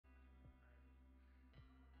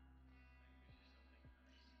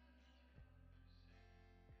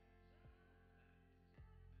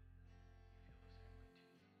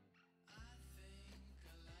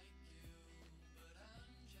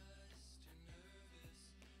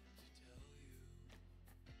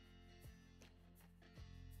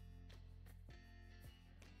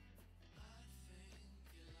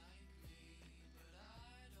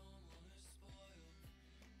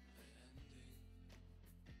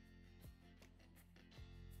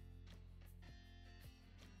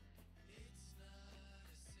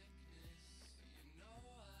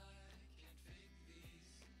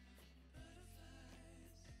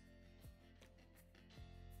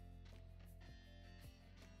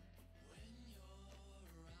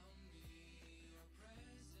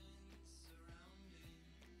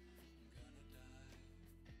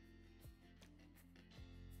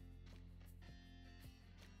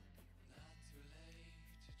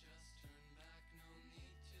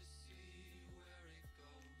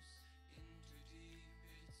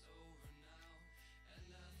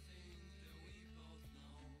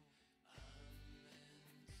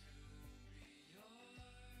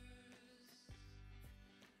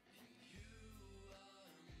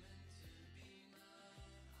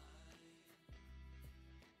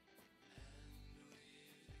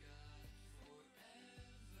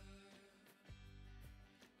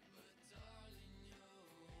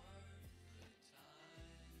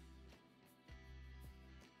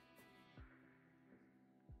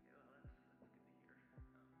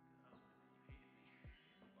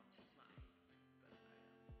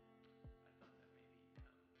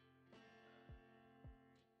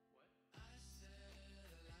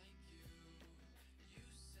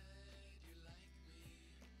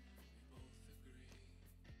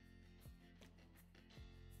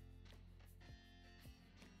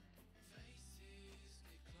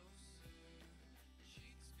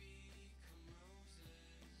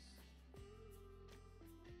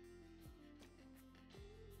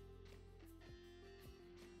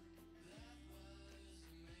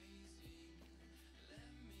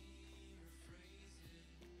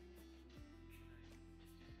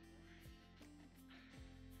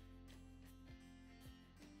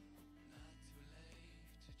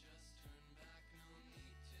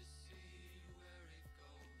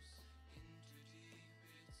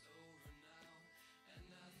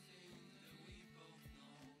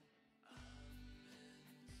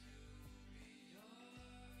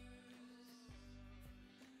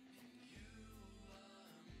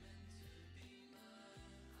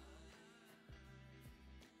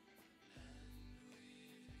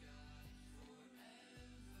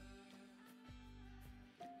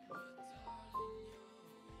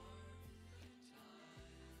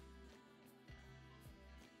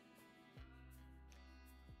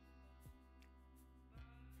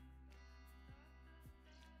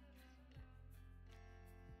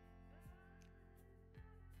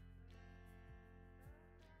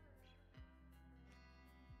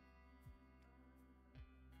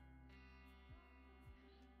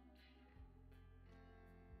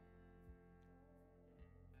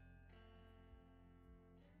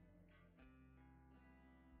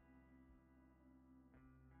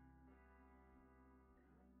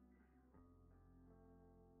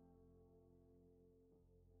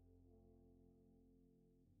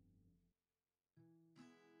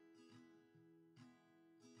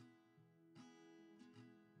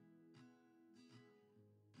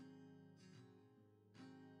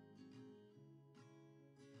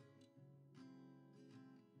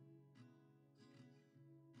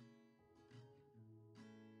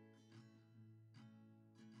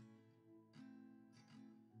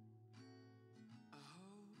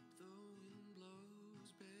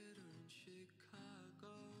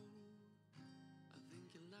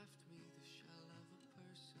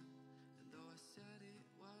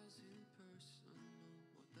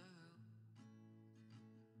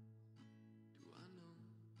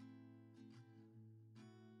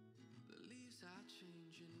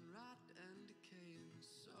changing, rot and decaying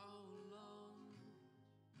so long.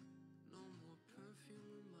 No more perfume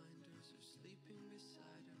reminders of sleeping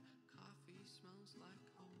beside her. Coffee smells like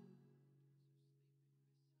home.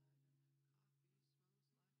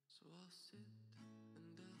 So I'll sit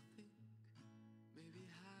and I'll think, maybe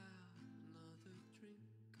have another drink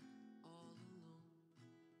all alone.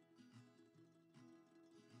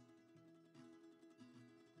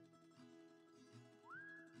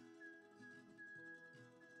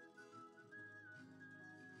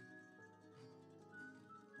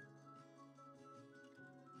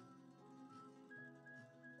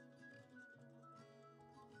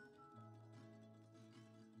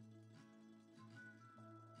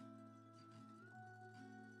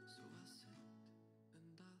 So I'll sit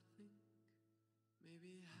and I'll think,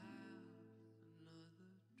 maybe have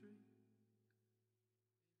another drink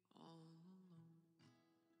all alone.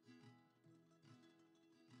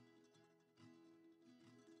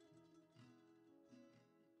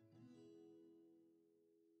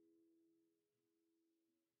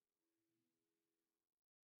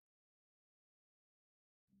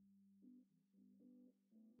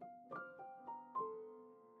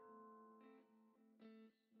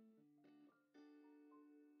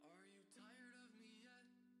 Are you tired of me yet?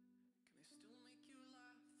 Can I still make you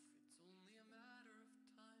laugh? It's only a matter of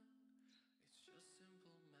time. It's just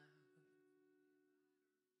simple math.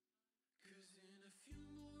 'Cause in a few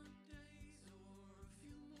more days or a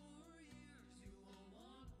few more years, you won't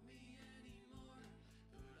want me anymore.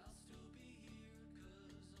 But I'll still be here,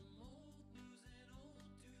 'cause I'm old news and old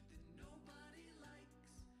dude that nobody likes.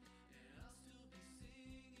 And I'll still be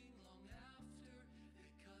singing long after they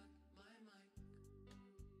cut my mic.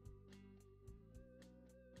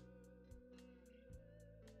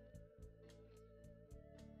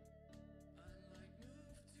 I might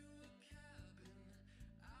move to a cabin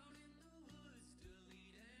out in the woods,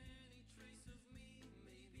 delete any trace of me.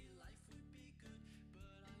 Maybe life would be good,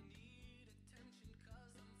 but I need attention,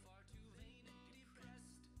 'cause I'm far too vain and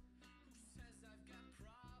depressed. Who says I've got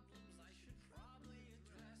problems I should probably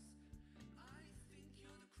address? I think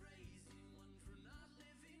you're the crazy one for not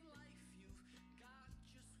living life. You've got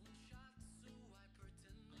just one shot, so I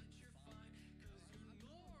pretend that you're fine. 'Cause you're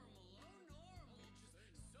normal, oh normal,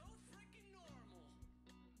 just so freaking normal.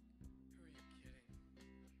 Who are you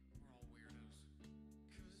kidding? We're all weirdos.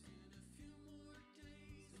 'Cause in a few more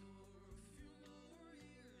days or a few more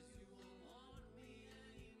years, you won't want me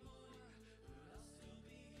anymore. But I'll still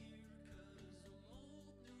be here, 'cause I'm old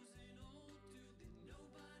news and old dude that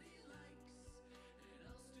nobody likes. And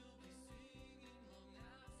I'll still be singing long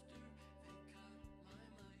after they cut my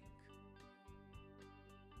mic. Really?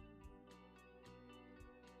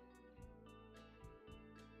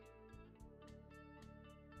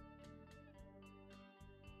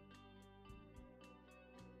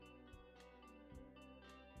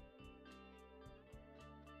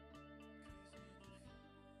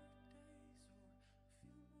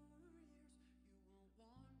 Hey, are you still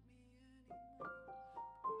awake?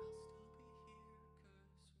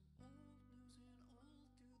 So, I'm really bad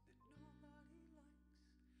at talking about my feelings.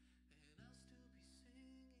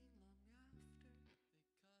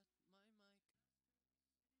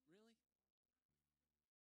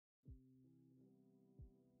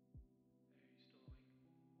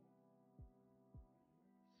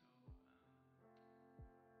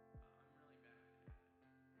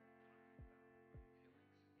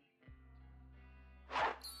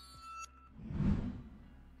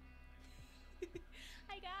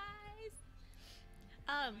 Hi guys.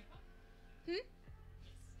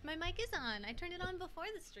 My mic is on. I turned it on before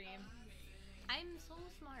the stream. I'm so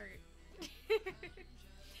smart. Do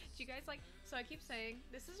you guys like? So I keep saying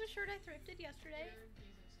this is a shirt I thrifted yesterday.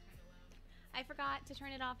 I forgot to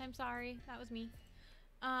turn it off. I'm sorry. That was me.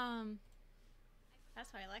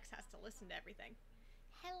 That's why Alex has to listen to everything.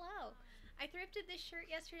 Hello. I thrifted this shirt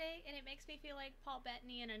yesterday, and it makes me feel like Paul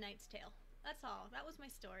Bettany in A Knight's Tale. That's all. That was my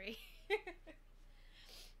story.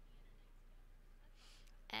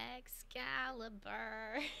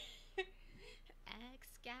 Excalibur.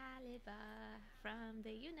 Excalibur from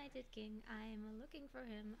the United King. I'm looking for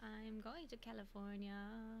him. I'm going to California.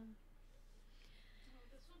 Oh,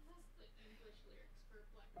 this one has the English lyrics for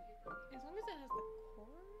Black Paper. As long as it has the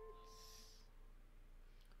chords.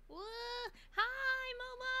 Whoa! Hi,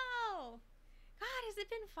 Momo! God, has it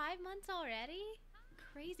been 5 months already?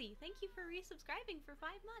 Crazy. Thank you for resubscribing for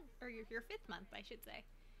 5 months. Or your 5th month, I should say.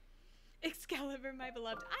 Excalibur, my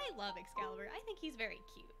beloved. I love Excalibur. I think he's very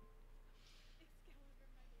cute. Excalibur,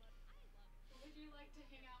 my beloved. I love him. Would you like to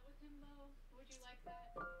hang out with him, though? Would you like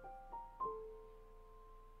that?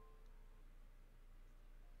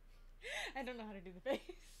 I don't know how to do the face.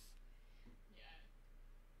 Yeah.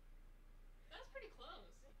 That's pretty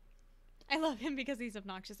close. I love him because he's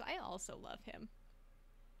obnoxious. I also love him.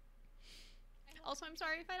 Also, I'm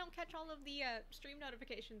sorry if I don't catch all of the stream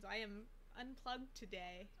notifications. I am unplugged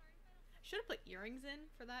today. Should have put earrings in,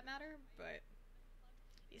 for that matter, but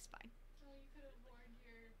he's fine. Oh, you could have warned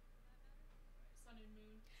your sun and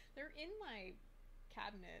moon. They're in my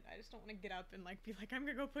cabinet. I just don't want to get up and like be like, I'm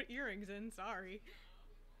gonna go put earrings in. Sorry.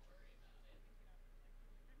 No, we won't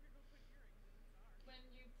worry about it. When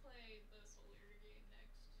you play the Solier game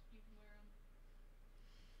next, you can wear them.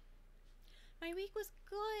 My week was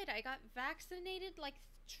good. I got vaccinated like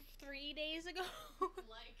 3 days ago.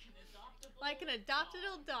 Like an adoptable Like an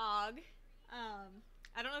adoptable dog.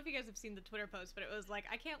 I don't know if you guys have seen the Twitter post, but it was like,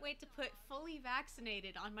 I can't wait to put fully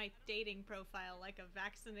vaccinated on my dating profile like a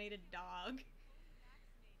vaccinated dog.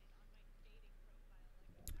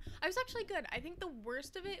 I was actually good. I think the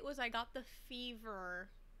worst of it was I got the fever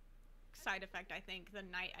side effect, I think, the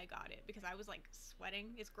night I got it, because I was like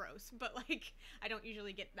sweating. It's gross, but like I don't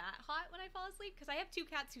usually get that hot when I fall asleep because I have 2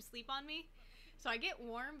 cats who sleep on me. So I get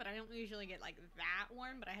warm, but I don't usually get like that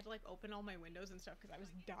warm, but I had to like open all my windows and stuff because I was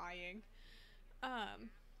dying.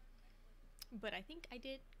 But I think I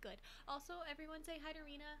did good. Also, everyone say hi to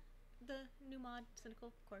Rena, the new mod,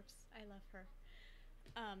 Cynical Corpse. I love her.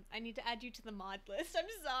 I need to add you to the mod list. I'm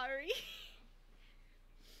sorry.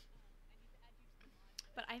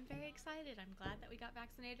 But I'm very excited. I'm glad that we got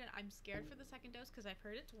vaccinated. I'm scared for the second dose because I've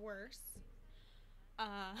heard it's worse.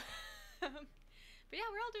 But yeah,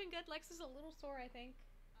 we're all doing good. Lex is a little sore, I think.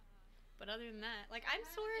 But other than that, like, I'm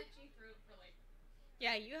sore. I had an itchy throat for like.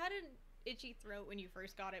 Yeah, you had an itchy throat when you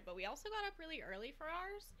first got it, but we also got up really early for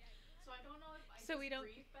ours. So I don't know if I So just we don't-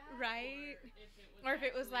 breathed bad, right. or Or if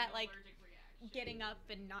it was actually that, an like, allergic reaction. Getting up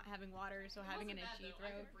and not having water, so It having an wasn't bad, itchy though.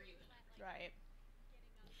 I throat. could breathe and everything. Right.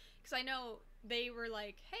 Because I know they were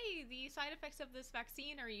like, hey, the side effects of this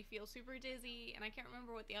vaccine are you feel super dizzy, and I can't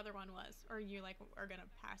remember what the other one was, or you like are gonna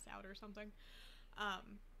pass out or something.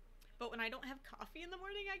 But when I don't have coffee in the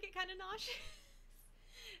morning, I get kind of nauseous.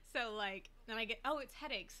 So like, then I get, it's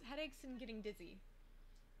headaches and getting dizzy.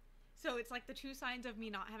 So it's like the 2 signs of me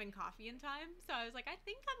not having coffee in time. So I was like, I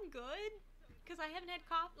think I'm good because I haven't had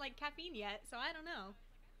caffeine yet, so I don't know.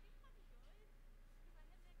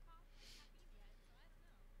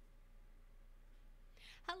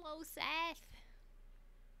 Hello, Seth.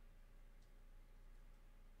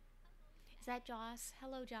 Is that Joss?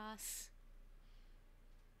 Hello, Joss.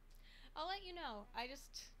 I'll let you know.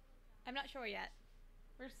 I'm not sure yet.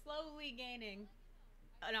 We're slowly gaining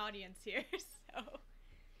an audience here, so.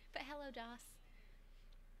 But hello, Joss.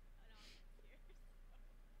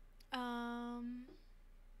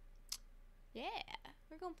 Yeah,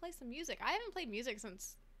 we're gonna play some music. I haven't played music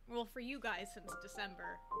since, well, for you guys, since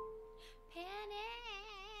December.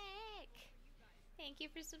 Panic! Thank you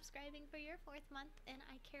for subscribing for your 4th month, and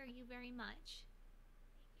I carry you very much.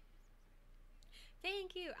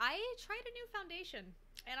 Thank you. I tried a new foundation,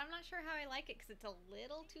 and I'm not sure how I like it because it's a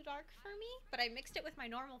little too dark for me, but I mixed it with my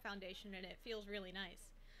normal foundation, and it feels really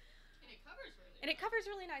nice. And it covers really. And it covers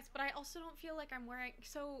really nice, but I also don't feel like I'm wearing...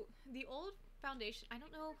 So, the old foundation, I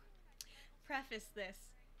don't know... Preface this.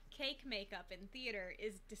 Cake makeup in theater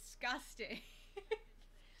is disgusting.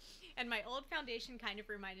 And my old foundation kind of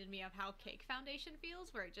reminded me of how cake foundation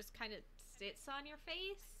feels, where it just kind of sits on your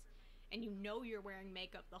face, and you know you're wearing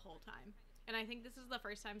makeup the whole time. And I think this is the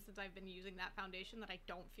first time since I've been using that foundation that I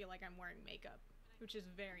don't feel like I'm wearing makeup, which is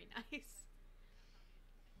very nice.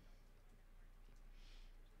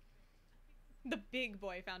 The big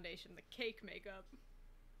boy foundation, the cake makeup.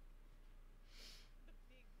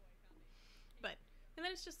 But, and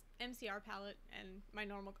then it's just MCR palette and my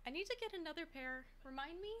normal. I need to get another pair.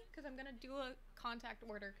 Remind me, because I'm gonna do a contact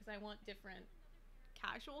order because I want different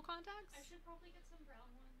casual contacts. I should probably get some brown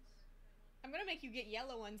ones. I'm gonna make you get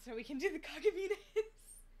yellow ones so we can do the Kagaminas.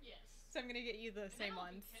 Yes. So I'm gonna get you the And same then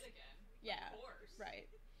I'll ones. be Kid again. Yeah, Of course. right.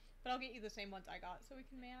 But I'll get you the same ones I got so we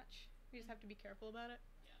can match. We just have to be careful about it.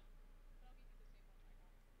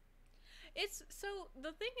 It's, so,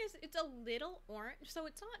 the thing is, it's a little orange, so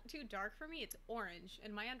it's not too dark for me, it's orange,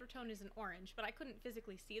 and my undertone isn't orange, but I couldn't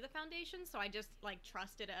physically see the foundation, so I just, like,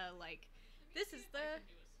 trusted like, this is the,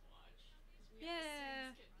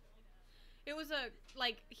 yeah, it was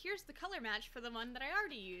like, here's the color match for the one that I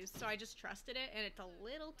already used, so I just trusted it, and it's a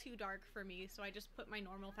little too dark for me, so I just put my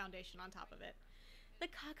normal foundation on top of it. The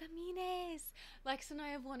Kagamines! Lex and I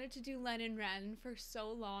have wanted to do Len and Ren for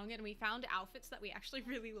so long, and we found outfits that we actually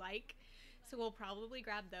really like. So we'll probably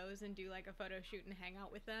grab those and do like a photo shoot and hang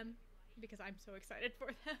out with them because I'm so excited for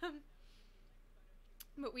them.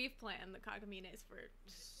 But we've planned the Kagamines for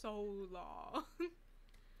so long.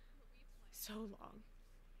 So long.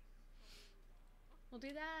 We'll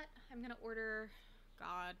do that. I'm gonna order,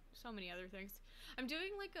 God, so many other things. I'm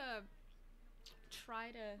doing like a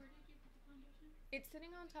try to. Where did you put the foundation? It's sitting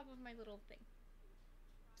on top of my little thing.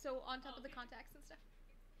 So on top of the Okay. contacts and stuff.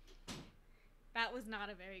 That was not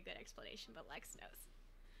a very good explanation, but Lex knows.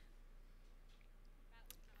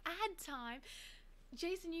 Ad time.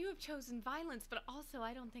 Jason, you have chosen violence, but also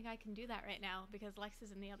I don't think I can do that right now because Lex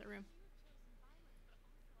is in the other room.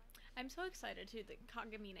 I'm so excited to the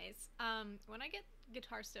Kagamines. When I get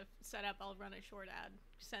guitar stuff set up, I'll run a short ad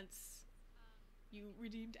since you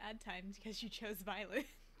redeemed ad time because you chose violence.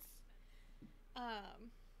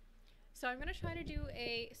 So I'm gonna try to do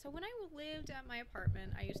so when I lived at my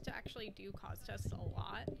apartment, I used to actually do cause tests a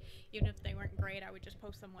lot. Even if they weren't great, I would just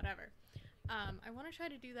post them, whatever. I want to try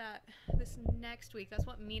to do that this next week. That's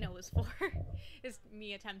what Mina was for, is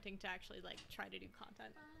me attempting to actually like try to do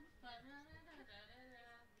content.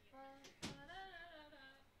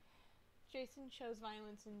 Jason chose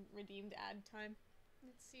violence and redeemed ad time.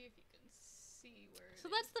 Let's see if you can see where it So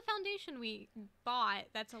is. that's the foundation we bought.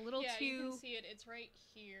 That's a little Yeah, too you can see it. It's right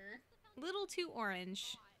here. little too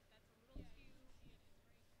orange.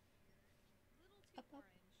 Up, up.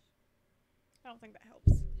 I don't think that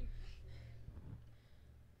helps.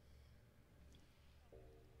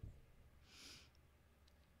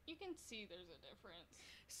 You can see there's a difference.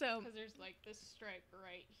 So Because there's like this stripe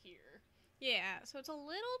right here. yeah, so it's a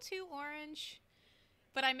little too orange,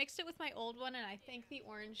 but I mixed it with my old one, and I think the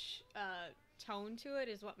orange tone to it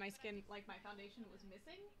is what my skin, like my foundation, was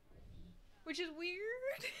missing, which is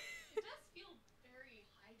weird. It does feel very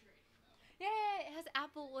hydrating though. Yeah, it has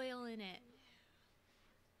apple oil in it.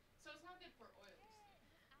 So it's not good for oily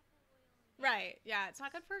skin. Right, yeah, it's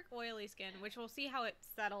not good for oily skin, which we'll see how it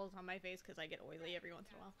settles on my face because I get oily every once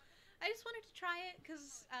in a while. I just wanted to try it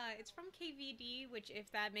because it's from KVD, which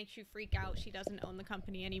if that makes you freak out, she doesn't own the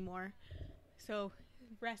company anymore. So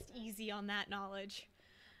rest easy on that knowledge.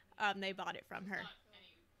 They bought it from her. Not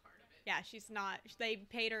any part of it. Yeah, she's not. They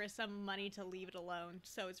paid her some money to leave it alone,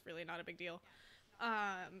 so it's really not a big deal.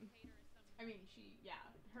 I mean,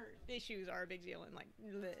 her issues are a big deal, and like,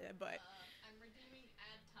 bleh, but I'm redeeming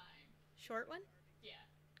ad time. short one? Yeah.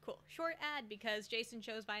 Cool. Short ad because Jason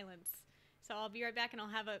chose violence. So I'll be right back and I'll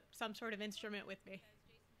have some sort of instrument with me.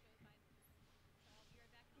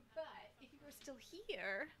 But if you are still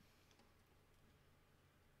here...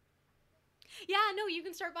 Yeah, no, you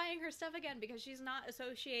can start buying her stuff again because she's not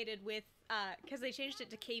associated with... because they changed it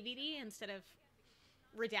to KVD instead of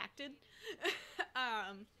redacted.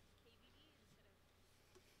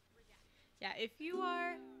 Yeah, if you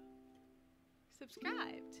are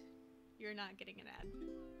subscribed, you're not getting an ad.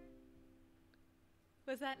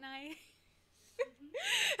 Was that nice?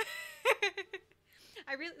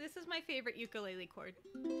 This is my favorite ukulele chord.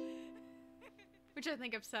 Which I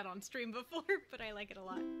think I've said on stream before, but I like it a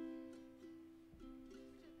lot.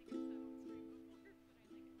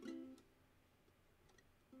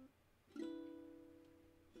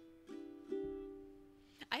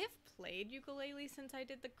 I have played ukulele since I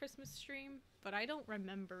did the Christmas stream, but I don't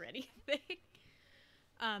remember anything.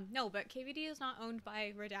 No, but KVD is not owned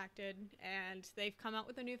by Redacted, and they've come out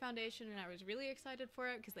with a new foundation, and I was really excited for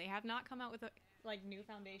it because they have not come out with a new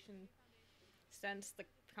foundation since the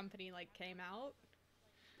company came out.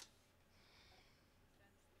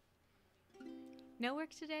 No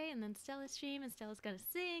work today, and then Stella stream, and Stella's gonna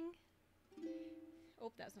sing.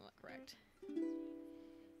 Oh, that doesn't look correct.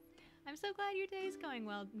 I'm so glad your day is going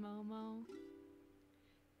well, Momo.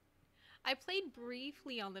 I played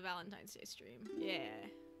briefly on the Valentine's Day stream. Yeah.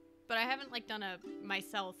 But I haven't done a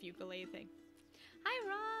myself ukulele thing. Hi,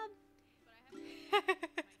 Rob.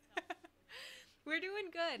 We're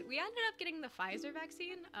doing good. We ended up getting the Pfizer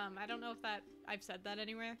vaccine. I don't know if I've said that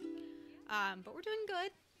anywhere. But we're doing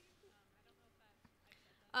good.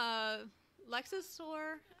 Lex is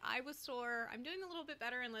sore. I was sore. I'm doing a little bit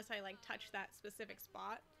better unless I touch that specific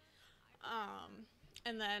spot.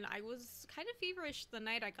 And then I was kind of feverish the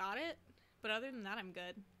night I got it, but other than that, I'm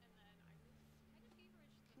good.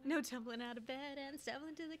 No tumbling out of bed and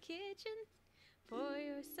stumbling to the kitchen. Pour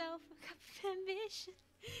yourself a cup of ambition.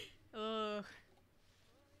 Ugh.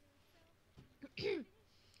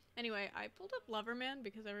 Anyway, I pulled up Loverman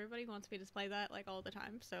because everybody wants me to play that all the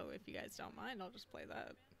time, so if you guys don't mind, I'll just play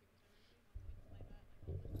that.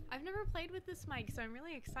 I've never played with this mic, so I'm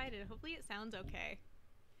really excited. Hopefully it sounds okay.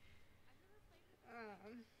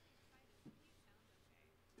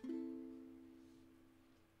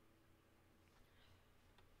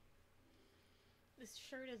 This this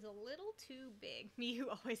shirt is a little too big. Me who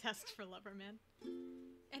always asks for Loverman.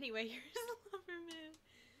 Anyway, here's Loverman.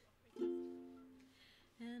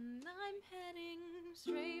 And I'm heading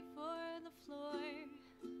straight for the floor.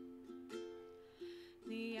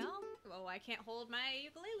 Oh, I can't hold my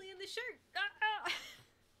ukulele in the shirt. Ah!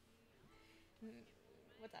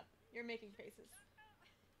 What's up? You're making faces.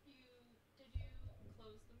 Did you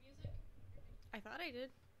close the music? I thought I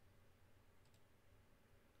did.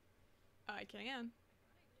 I can.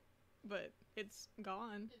 But it's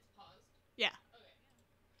gone. It's paused. Yeah. Okay.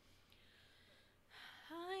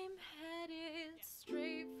 I'm headed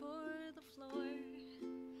straight for the floor.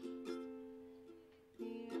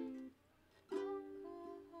 The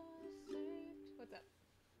alcohol served. What's up?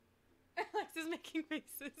 Alex is making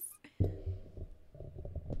faces.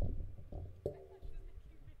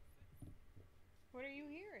 What are you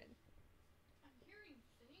hearing? I'm hearing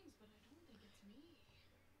things, but I don't think it's me.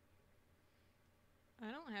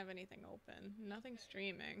 I don't have anything open. Nothing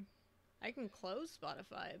streaming. I can close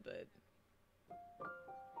Spotify, but...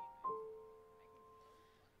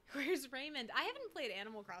 Where's Raymond? I haven't played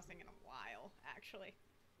Animal Crossing in a while, actually.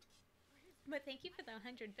 But thank you for the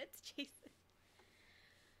 100 bits, Jason.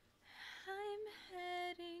 I'm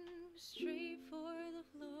heading straight for the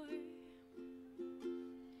floor.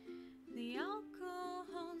 The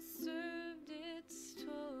alcohol served its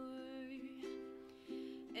tour,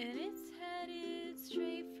 and it's headed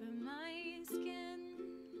straight for my skin,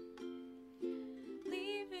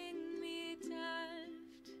 leaving me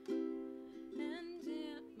daft and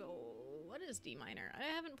dim. Oh, what is D minor? I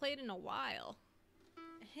haven't played in a while.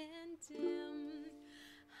 And dim,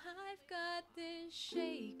 I've got this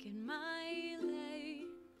shake in my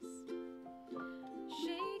legs,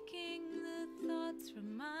 shaking the thoughts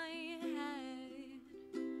from my head.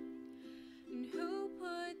 And who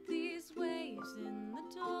put these waves in the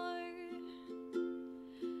door?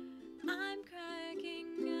 I'm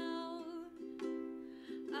cracking out.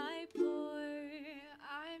 I pour.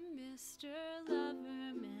 I'm Mr.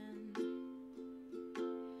 Loverman,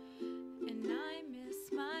 and I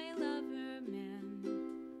miss my Loverman.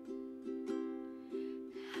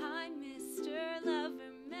 I'm Mr.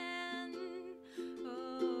 Loverman.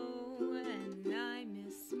 Oh, and I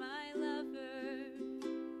miss my lover.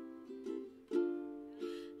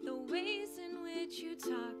 The ways in which you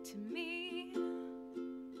talk to me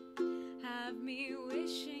have me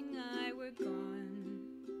wishing I were gone.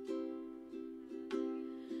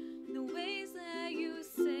 The ways that you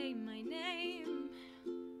say my name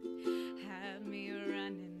have me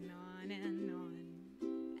running on and on.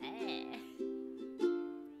 Eh.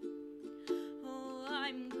 Oh,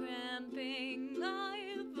 I'm cramping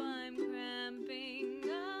up, I'm cramping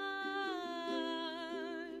up.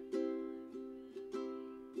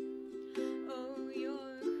 Oh,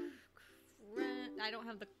 I don't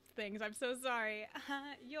have the things, I'm so sorry.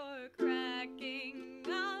 You're cracking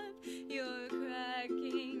up, you're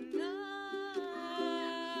cracking up.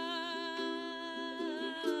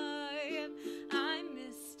 I'm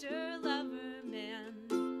Mr. Loverman,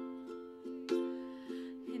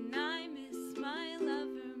 and I miss my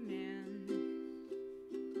Loverman.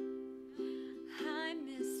 I'm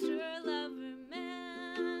Mr. Loverman,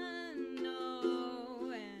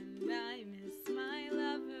 oh, and I miss my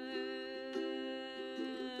lover.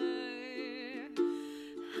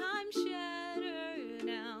 I'm shattered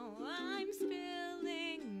now, I'm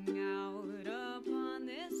spilling out upon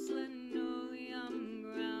this linoleum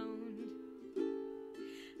ground.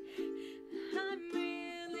 I'm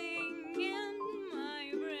reeling in my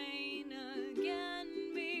brain again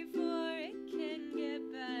before it can get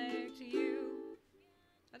back to you.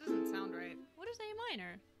 That doesn't sound right. What is A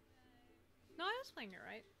minor? No, I was playing it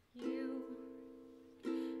right. You.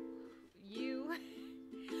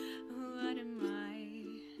 What am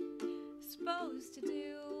I supposed to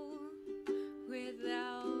do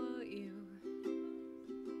without you?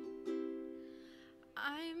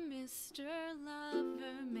 I'm Mr.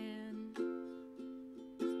 Loverman,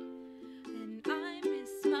 and I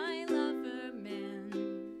miss my Loverman.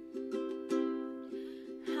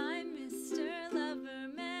 I'm Mr.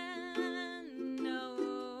 Loverman,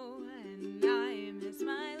 no, and I miss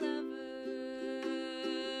my lover.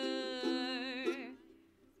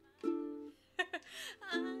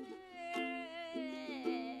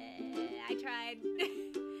 I tried.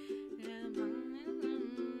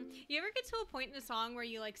 You ever get to a point in a song where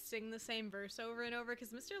you like sing the same verse over and over?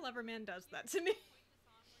 Because Mr. Loverman does that to me.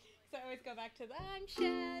 So I always go back to the I'm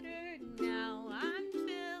shattered now, I'm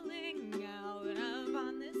filling out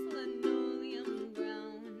upon this linoleum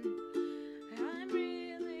ground. I'm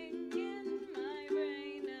reeling in my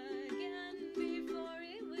brain again before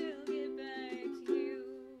it will get back to you.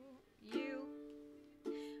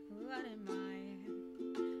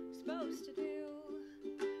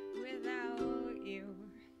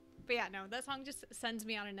 yeah, no, that song just sends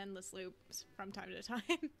me on an endless loop from time to time.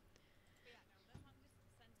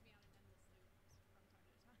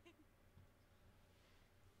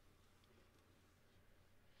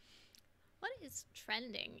 What is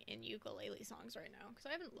trending in ukulele songs right now? Because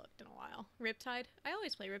I haven't looked in a while. Riptide? I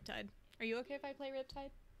always play Riptide. Are you okay if I play Riptide?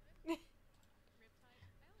 I'm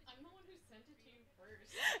the one who sent it to you first.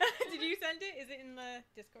 Did you send it? Is it in the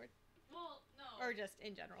Discord? Well, no. Or just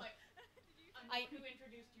in general? Like, I'm the one who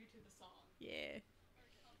introduced you to the song. Yeah. I'll be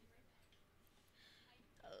right back.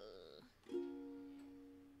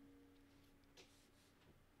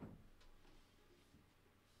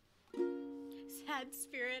 Sad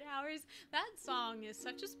Spirit Hours. That song is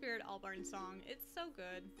such a Spirit Albarn song. It's so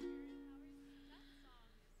good.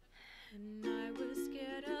 And I was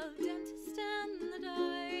scared of dentist in the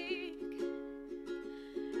dark.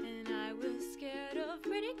 And I was scared of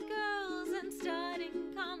pretty girls and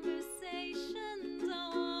starting conversations.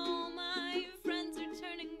 Oh, my friends are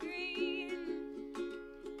turning green.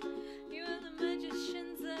 You're the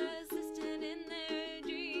magician's assistant in their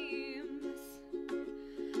dreams.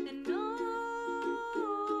 And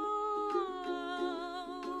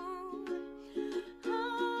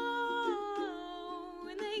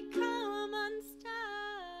when they come unstuck,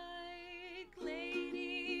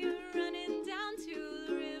 lady, running down to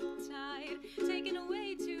the riptide, taken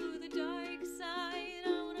away to the dark side. I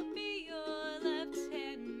wanna be your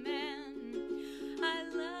left-hand man. I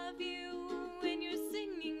love you when you're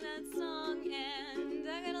singing that song, and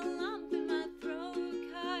I got a lump in my throat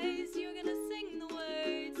 'cause you're gonna sing the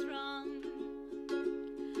words wrong.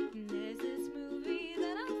 And there's this movie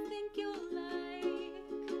that I think you'll like.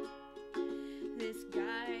 This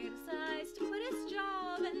guy decides to quit his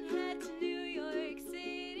job and head to New York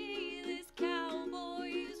City. This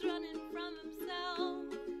cowboy's running from himself,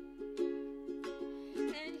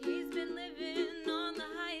 and he's been living on the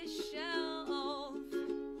highest shelf.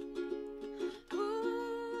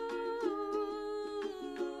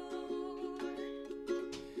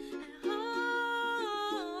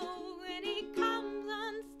 When he comes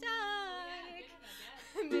unstuck,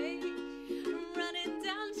 baby, running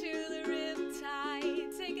down to the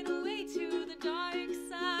riptide, taken away to the dark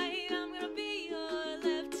side. I'm gonna be your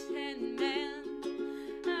left-hand man.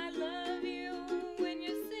 I love you when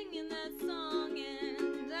you're singing that song,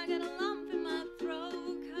 and I got a lump in my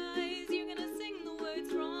throat 'cause you're gonna sing the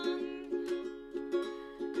words wrong.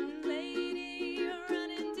 Lady, you're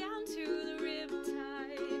running down to the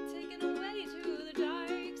riptide, taken away to the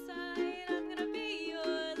dark side. I'm gonna be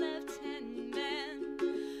your left-hand man.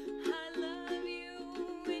 I love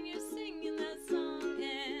you when you're singing that song,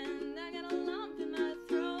 and I got a lump in my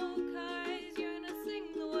throat 'cause you're gonna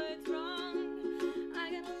sing the words wrong.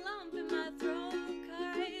 I got a lump in my throat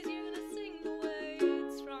 'cause you're gonna sing the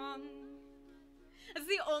words wrong. That's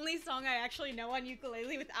the only song I actually know on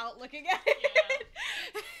ukulele without looking at it.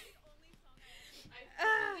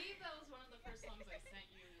 I believe that was one of the first songs I sent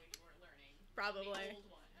you when you were learning. Probably. The old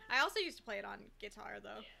one. I also used to play it on guitar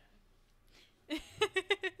though. Yeah.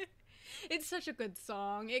 It's such a good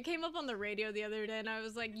song. It came up on the radio the other day and I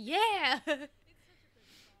was like, yeah!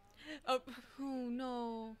 Oh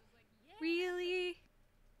no. Really?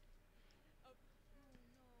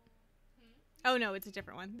 Oh no, it's a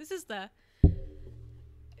different one. This is the...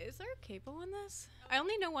 Is there a capo on this? I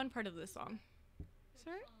only know one part of this song. Is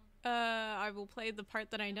there? I will play the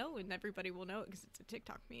part that I know and everybody will know it because it's a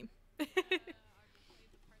TikTok meme.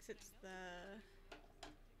 It's the...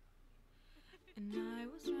 And I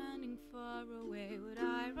was running far away. Would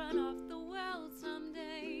I run off the well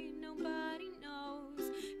someday? Nobody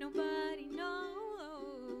knows. Nobody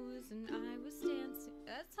knows. And I was dancing.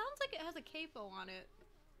 That sounds like it has a capo on it.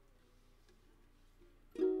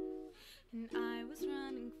 And I was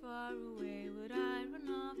running far away. Would I run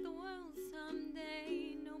off the world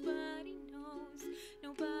someday? Nobody knows.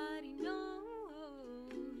 Nobody knows.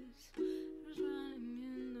 I was running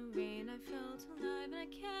in the rain. I felt alive and I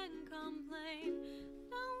can't complain.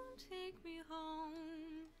 Don't take me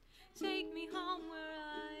home. Take me home where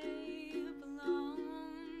I belong.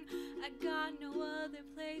 I got no other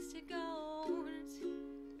place to go.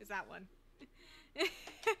 Is that one?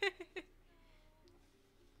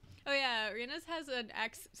 Oh yeah, Rena's has an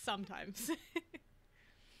X sometimes.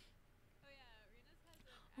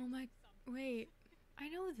 Oh my, wait, I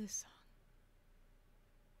know this song.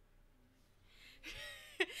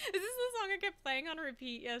 This is the song I kept playing on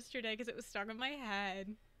repeat yesterday because it was stuck in my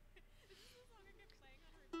head.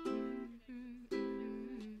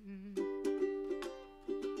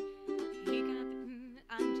 He got the,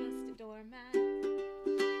 I'm just a doormat.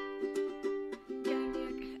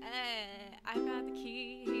 I got the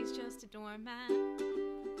key, he's just a doormat.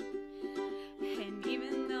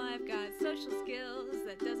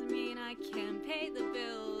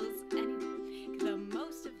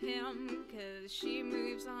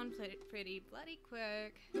 pretty bloody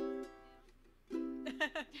quick.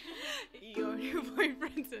 Your new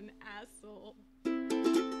boyfriend's an asshole.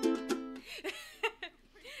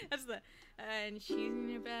 That's the and she's in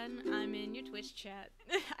your bed, I'm in your Twitch chat.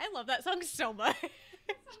 I love that song so much. It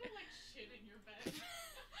sounded like shit in your bed.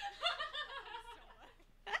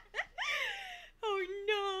 Oh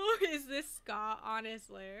no, is this ska,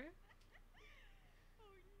 honestly?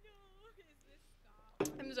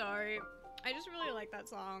 I'm sorry. I just really like that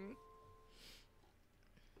song.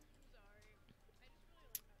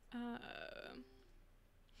 I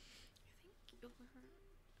think you're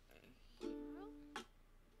a hero.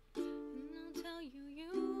 And I'll tell you,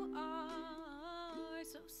 you are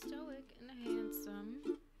so stoic and handsome.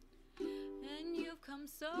 And you've come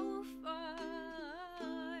so far.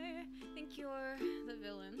 Think you're the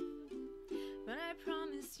villain. But I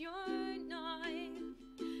promise you're not.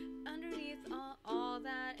 Underneath all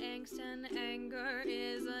that angst and anger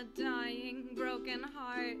is a dying, broken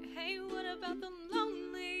heart. Hey, what about the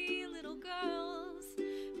lonely little girls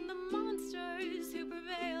and the monsters who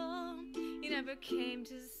prevail? You never came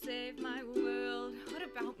to save my world. What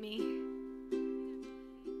about me?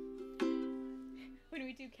 When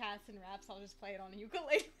we do cats and raps, I'll just play it on a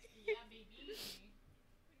ukulele. Yeah, baby.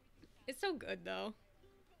 It's so good, though.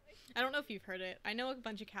 I don't know if you've heard it. I know a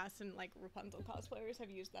bunch of casts and like Rapunzel cosplayers have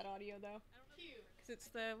used that audio though. Cute. Cause it's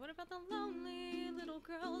the what about the lonely little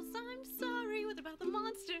girls? I'm sorry. What about the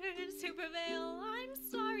monsters who prevail? I'm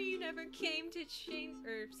sorry you never came to change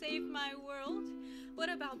or save my world. What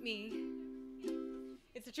about me?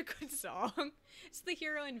 It's such a good song. It's the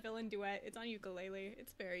hero and villain duet. It's on ukulele.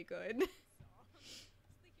 It's very good.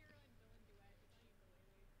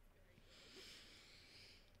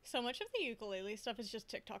 So much of the ukulele stuff is just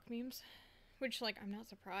TikTok memes, which, like, I'm not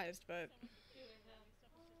surprised, but...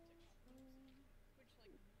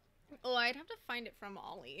 Oh, I'd have to find it from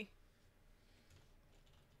Ollie.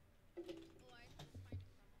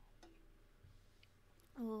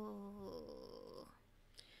 Oh.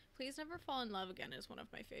 Please Never Fall in Love Again is one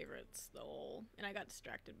of my favorites, though, and I got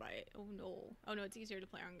distracted by it. Oh, no. Oh, no, it's easier to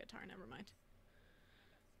play on guitar. Never mind.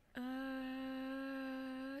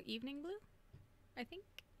 Evening Blue? I think?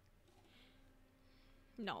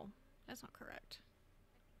 No, that's not correct.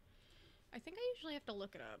 I think I usually have to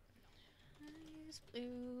look it up. Eyes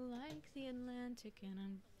blue like the Atlantic and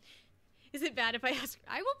I'm... Is it bad if I ask?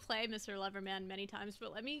 I will play Mr. Loverman many times,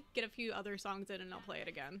 but let me get a few other songs in and I'll play it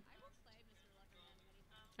again.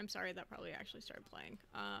 I'm sorry, that probably actually started playing.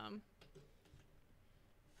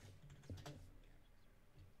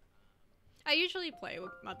 I usually play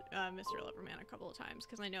with Mr. Loverman a couple of times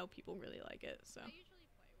because I know people really like it, so...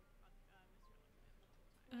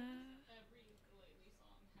 Every ukulele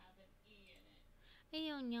song have an E in it. I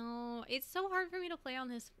don't know. It's so hard for me to play on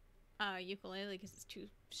this ukulele because it's too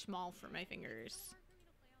small for my fingers.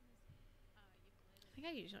 I think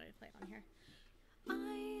I usually play it on here.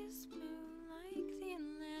 Eyes blue like the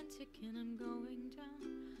Atlantic and I'm going down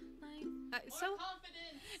like... More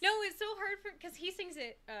confidence! No, it's so hard for... Because he sings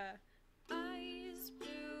it, Eyes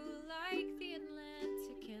blue like the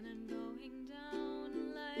Atlantic and I'm going down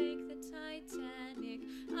like the Titanic.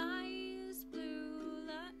 Eyes blue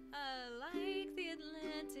like the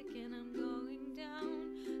Atlantic and I'm going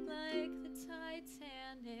down like the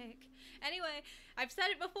Titanic. Anyway, I've said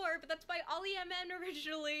it before, but that's by Ollie MN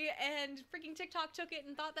originally, and freaking TikTok took it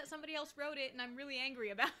and thought that somebody else wrote it, and I'm really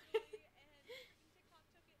angry about it.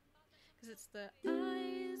 Because it's the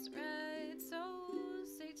eyes red, so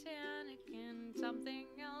satanic, and something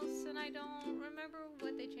else, and I don't remember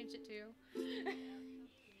what they changed it to.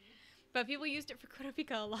 But people used it for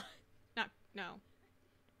Kurapika a lot. No.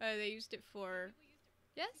 They used it for...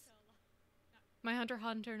 Yes? My Hunter x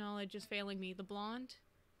Hunter knowledge is failing me. The blonde?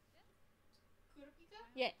 Kurapika?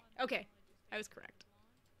 Yeah. Okay. I was correct.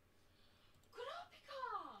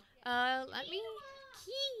 Kurapika! Let me...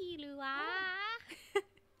 Kilua!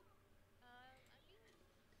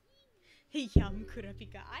 Yum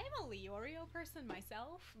Kurapika. I am a Leorio person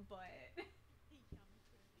myself, but...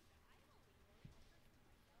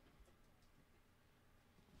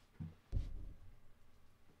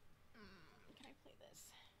 Can I play this?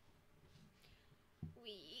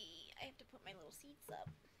 I have to put my little seats up.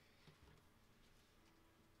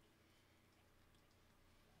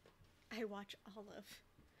 I watch Olive.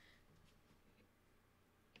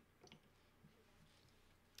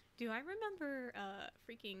 Do I remember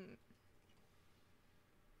freaking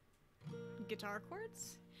guitar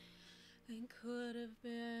chords? It could have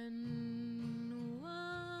been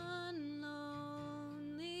one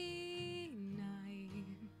lonely night,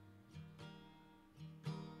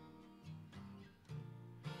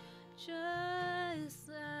 just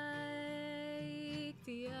like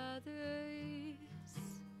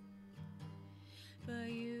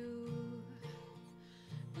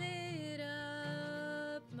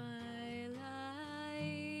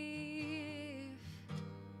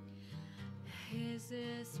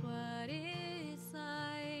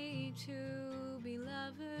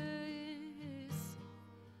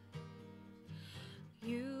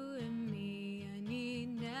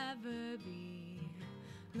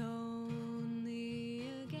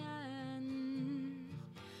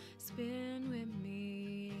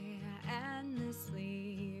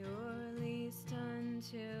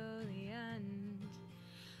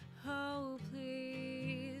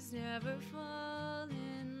never fall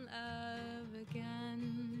in love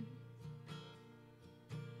again.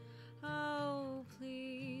 Oh,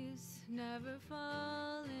 please never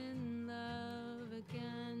fall in love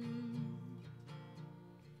again.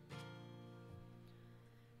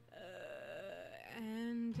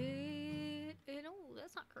 And oh,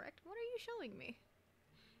 that's not correct. What are you showing me?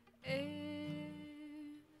 If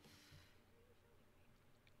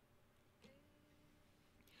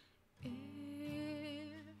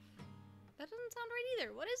that doesn't sound right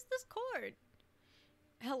either. What is this chord?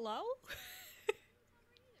 Hello?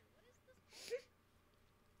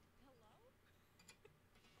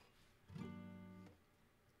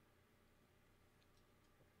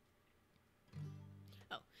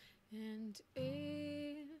 Oh. And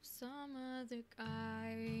if some other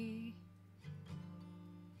guy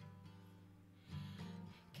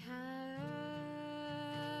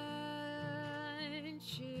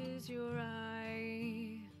catches your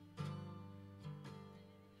eye,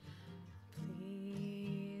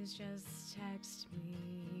 please just text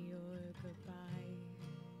me your goodbye.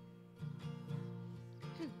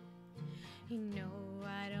 You know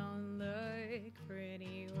I don't look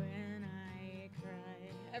pretty when I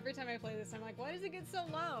cry. Every time I play this, I'm like, why does it get so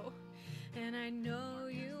low? And I know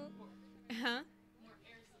you... Huh? More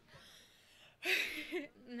air support.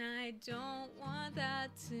 And I don't want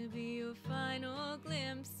that to be your final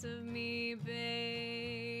glimpse of me, baby.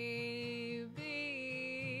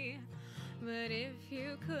 But if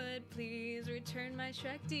you could, please return my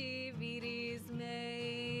Shrek DVDs,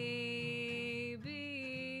 maybe.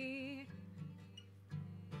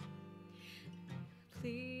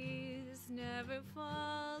 Please never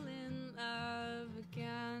fall in love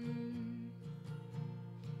again.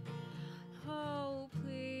 Oh,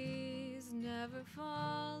 please never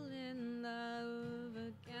fall in love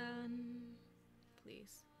again.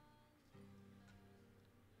 Please.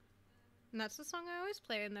 And that's the song I always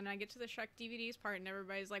play, and then I get to the Shrek DVDs part, and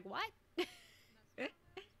everybody's like, what? I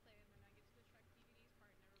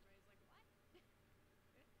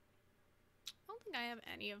don't think I have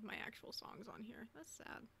any of my actual songs on here. That's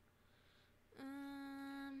sad. Wow.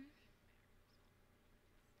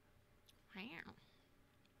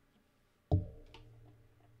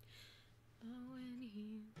 Oh, and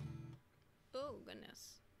he... Oh,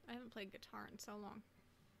 goodness. I haven't played guitar in so long.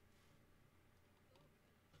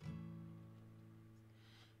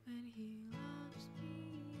 When he loves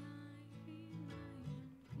me, I feel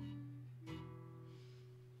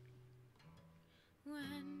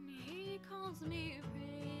when he calls me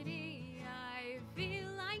pretty, I feel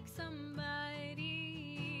like somebody.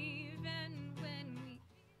 Even when we...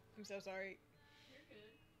 I'm so sorry. You're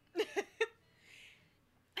good.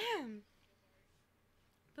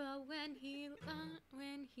 But when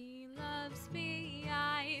he loves me,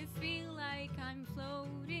 I feel like I'm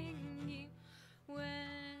floating.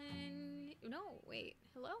 No, wait.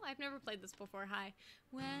 Hello? I've never played this before. Hi.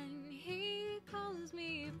 When he calls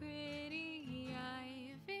me pretty,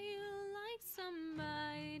 I feel like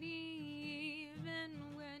somebody. Even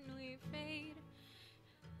when we fade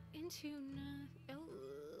into nothing. Oh,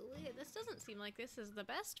 wait. This doesn't seem like this is the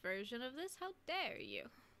best version of this. How dare you?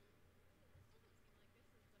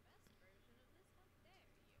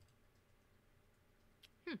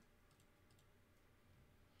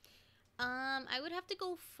 I would have to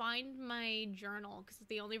go find my journal, because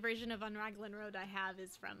the only version of Unraglin Road I have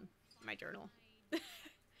is from my journal.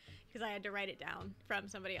 Because I had to write it down from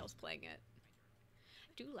somebody else playing it.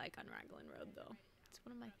 I do like Unraglin Road, though. It's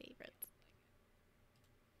one of my favorites.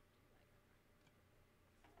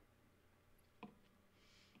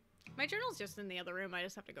 My journal's just in the other room. I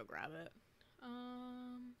just have to go grab it.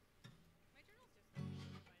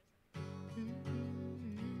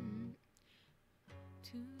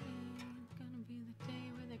 Today's gonna be the day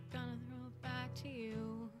where they're gonna throw it back to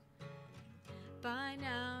you. By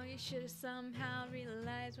now, you should have somehow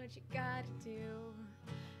realized what you gotta do.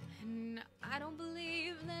 And I don't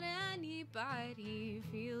believe that anybody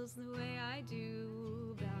feels the way I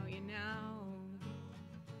do about you now.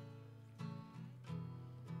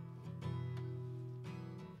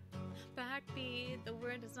 Backbeat, the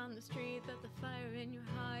word is on the street that the fire in your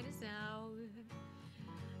heart is out.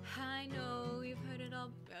 I know you've heard it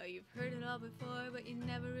all before, but you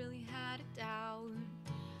never really had a doubt.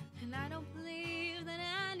 And I don't believe that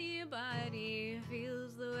anybody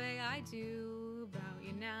feels the way I do about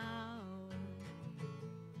you now.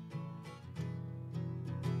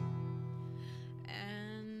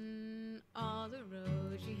 And all the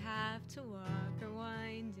roads you have to walk are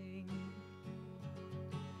winding,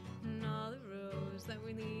 and all the roads that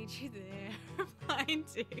will lead you there are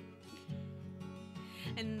blinding.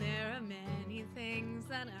 And there are many things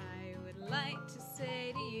that I like to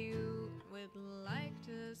say to you, would like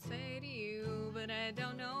to say to you, but I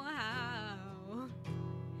don't know how.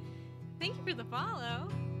 Thank you for the follow.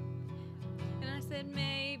 And I said,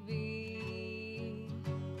 maybe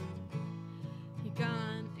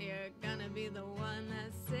you're gonna be the one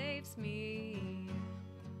that saves me.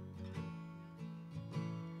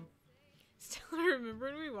 Stella, remember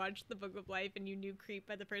when we watched The Book of Life and you knew Creep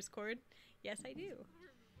by the first chord? Yes, I do.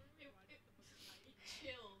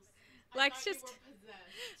 Chills. Lex I thought just- you were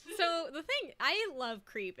possessed. So the thing, I love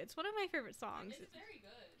Creep. It's one of my favorite songs. It's very good.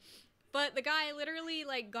 But the guy literally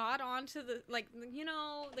like got onto the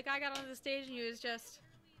the guy got onto the stage and he was just,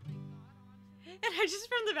 and I just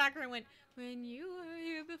from the background went, when you were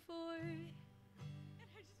here before. And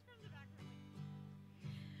I just from the background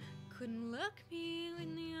went, couldn't look me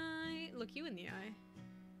in the eye, look you in the eye.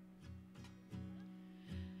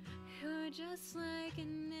 You're just like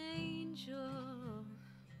an angel.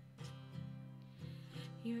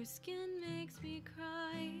 Your skin makes me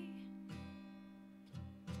cry.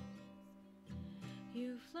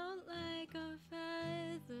 You float like a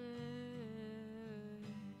feather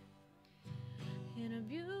in a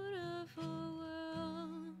beautiful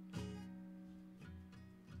world.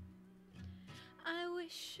 I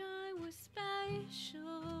wish I was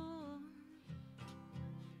special.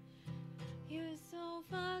 You're so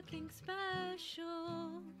fucking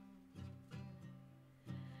special.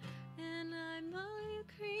 And I'm a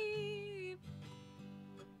creep.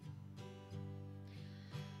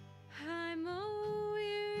 I'm a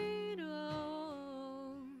weirdo.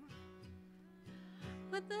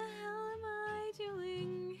 What the hell am I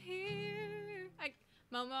doing here?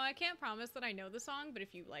 Momo, I can't promise that I know the song, but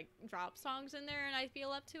if you like drop songs in there and I feel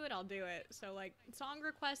up to it, I'll do it. So like song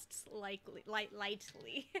requests lightly,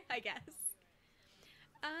 I guess.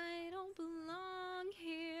 I don't belong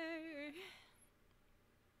here.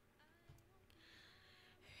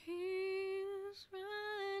 He's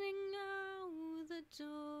running out the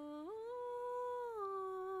door.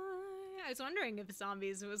 I was wondering if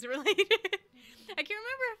Zombies was related. I can't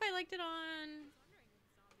remember if I liked it on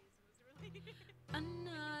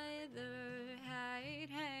Another Hide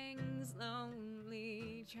Hangs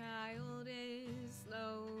Lonely Child is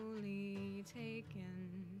slowly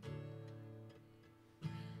taken.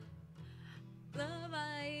 The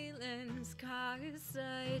violence caused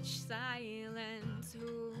such silence.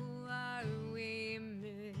 Who are we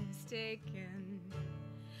mistaken?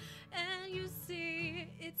 And you see,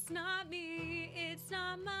 it's not me, it's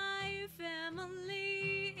not my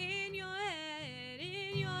family. In your head,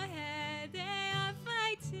 they are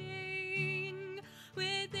fighting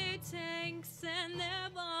with their tanks and their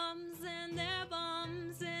bombs and their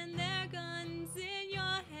bombs and their guns.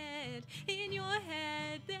 In your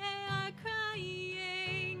head, they are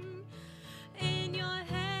crying. In your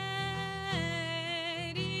head,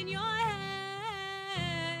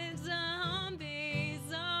 zombie,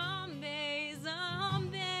 zombie,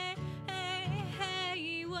 zombie. Hey,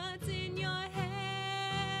 hey, what's in your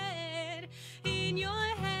head? In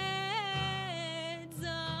your head,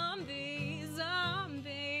 zombie,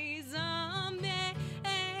 zombie, zombie.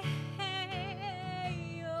 Hey,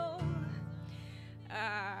 hey, oh.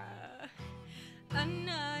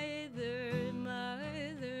 Another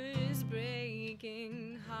mother's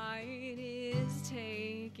breaking heart is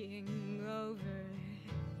taking over.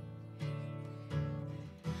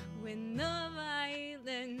 When the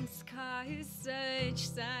violence caused such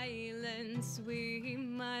silence, we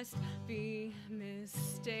must be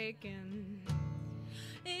mistaken.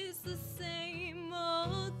 It's the same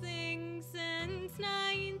old thing since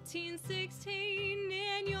 1916.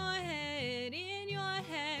 In your head,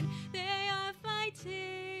 they are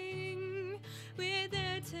fighting with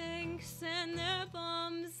their tanks and their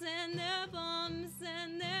bombs and their bombs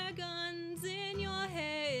and their guns. In your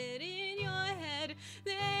head,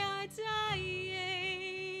 they are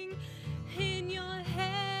dying. In your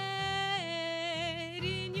head,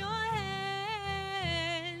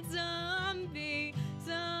 zombie,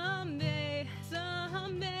 zombie,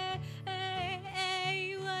 zombie. Hey,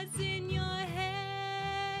 hey, what's in your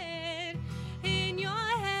head? In your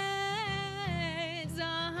head,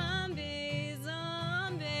 zombie,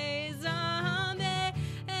 zombie, zombie.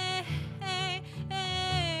 Hey, hey,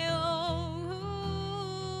 hey, oh,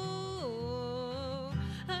 oh,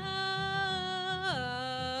 oh.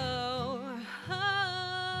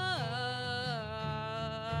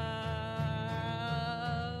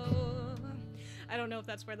 I don't know if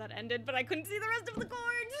that's where that ended, but I couldn't see the rest of the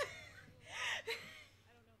chords.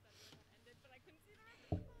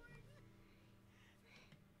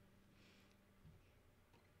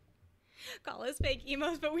 Call us fake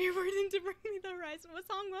emos, but we weren't into Bring Me the Horizon. What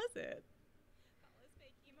song was it?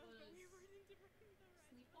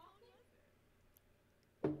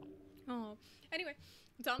 Oh, anyway,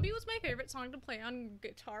 Zombie was my favorite song to play on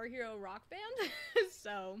Guitar Hero Rock Band.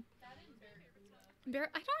 So, That and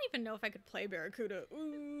Barracuda. I don't even know if I could play Barracuda.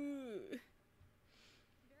 Ooh.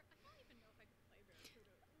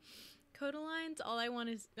 Codalines, All I Want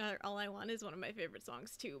is one of my favorite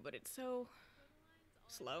songs too, but it's so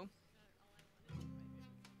slow.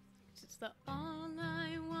 It's just the all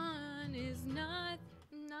I want is nothing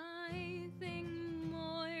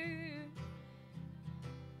more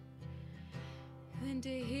than to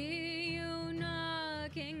hear you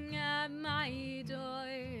knocking at my door.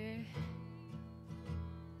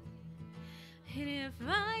 And if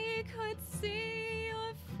I could see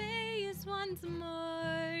your face once more.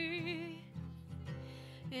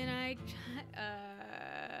 And I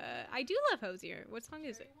do love Hosier. What song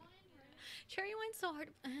is it? Cherry Wine's so hard.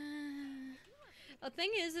 The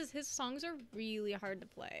thing is his songs are really hard to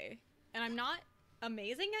play. And I'm not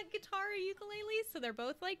amazing at guitar or ukulele, so they're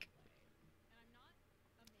both like...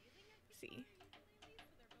 Let's see.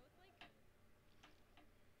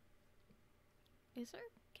 Is there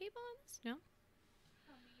cable on this? No?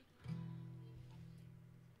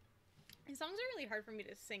 His songs are really hard for me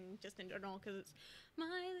to sing just in general because it's my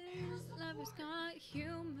little lover's got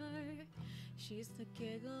humor. She's the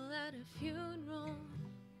giggle at a funeral.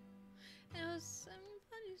 And it was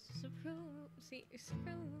somebody's disapproval. See,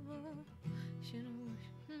 disapproval.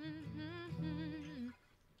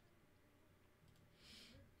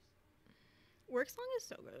 Work song is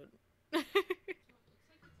so good.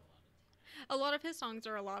 A lot of his songs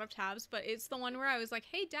are a lot of tabs, but it's the one where I was like,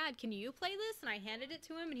 hey dad, can you play this? And I handed it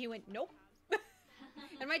to him and he went, nope.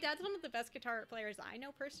 And my dad's one of the best guitar players I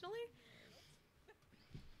know personally.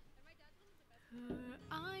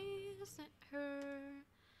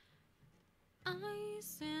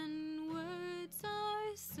 Eyes and words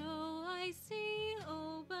are so icy,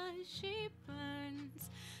 oh, but she burns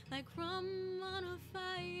like rum on a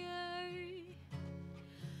fire.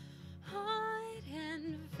 Hot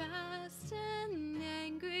and fast and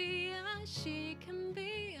angry as she can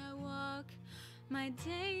be, I walk my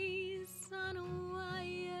days on a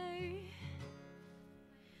wire.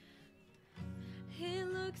 It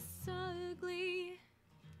looks ugly,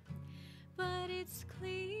 but it's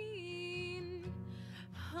clean.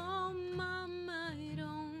 Oh, mama,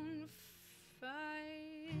 don't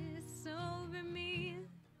fuss over me.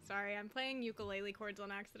 Sorry, I'm playing ukulele chords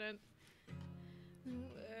on accident.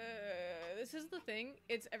 This is the thing.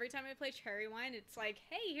 It's every time I play Cherry Wine, it's like,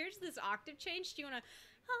 hey, here's this octave change. Do you wanna?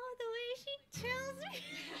 Oh, the way she tells me.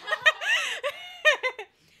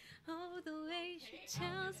 Oh, the way she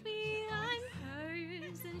tells me I'm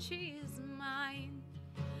hers and she is mine.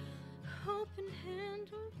 Open hand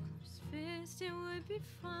or closed fist, it would be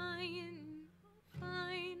fine,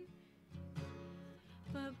 fine.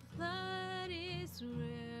 But blood is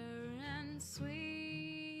rare and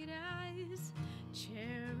sweet as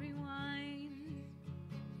cherry wine.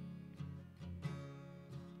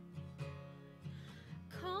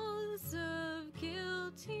 Calls of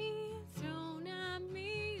guilty thrown at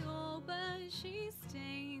me, oh, but she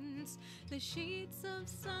stains the sheets of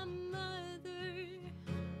some other.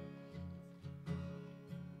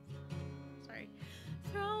 Sorry.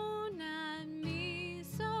 Thrown at me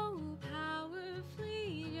so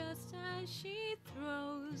powerfully, just as she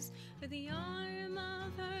throws with the arm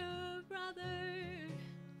of her brother.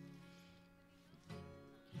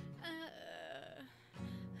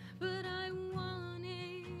 But I want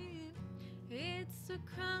it. It's a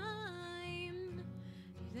crime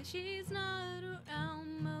that she's not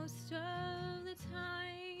around most of the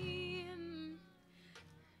time.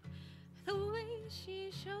 The way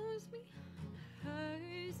she shows me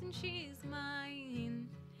hers and she's mine.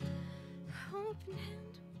 Open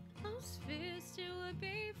hand, closed fist, it would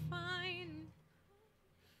be fine,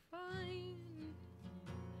 fine.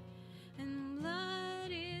 And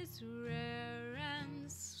blood is rare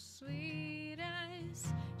and sweet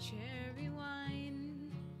as cherry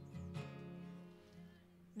wine.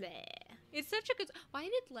 Bleh. It's such a good. Why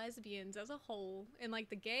did lesbians as a whole in like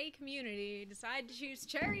the gay community decide to choose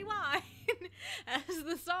Cherry Wine as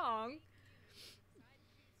the song?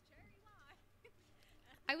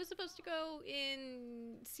 I was supposed to go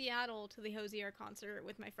in Seattle to the Hosier concert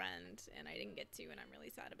with my friend, and I didn't get to, and I'm really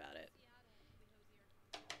sad about it.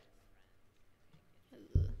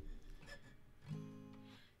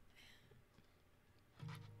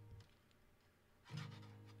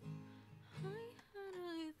 I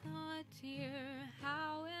hadn't thought, dear,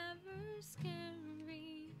 however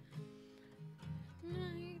scary,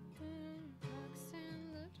 night the rocks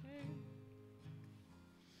and the dirt.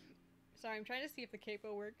 Sorry, I'm trying to see if the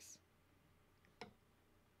capo works.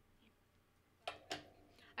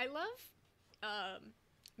 I love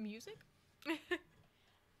music.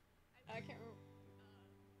 I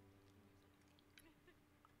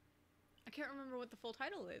can't remember what the full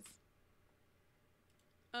title is.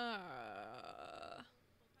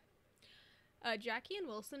 Jackie and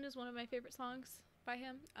Wilson is one of my favorite songs by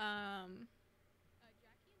him.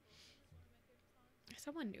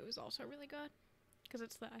 Someone New is also really good. Because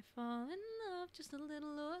it's the I fall in love just a little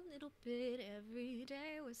or a little bit every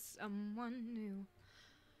day with someone new.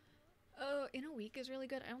 Oh, In a Week is really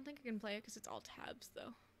good. I don't think I can play it because it's all tabs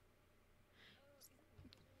though.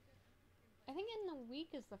 I think In a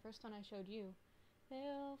Week is the first one I showed you.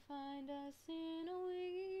 They'll find us in a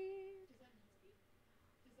week.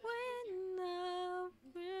 When the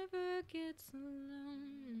river gets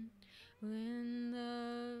alone, when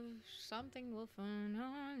the something will find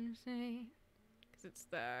on say, because it's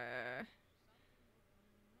the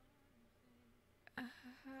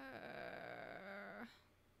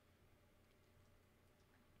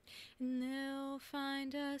and they'll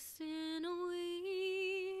find us in a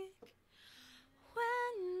week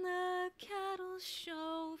when the cattle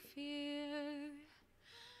show fear.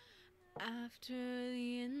 After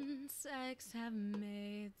the insects have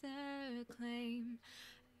made their claim,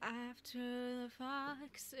 after the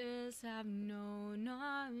foxes have known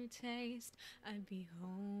our taste, I'd be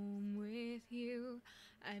home with you,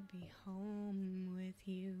 I'd be home with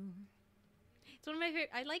you. It's one of my favorite.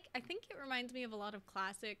 I think it reminds me of a lot of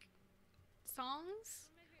classic songs,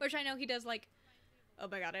 which I know he does like, oh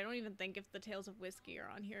my god, I don't even think if the Tales of Whiskey are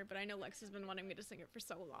on here, but I know Lex has been wanting me to sing it for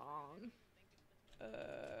so long.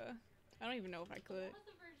 I don't even know if I could. One of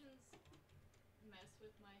the versions mess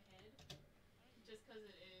with my head just because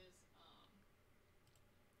it is,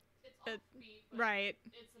 it's offbeat, but right.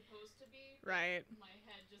 it's supposed to be. Right. My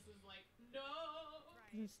head just is like, no!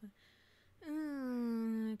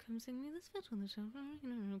 Come sing me this fiddle.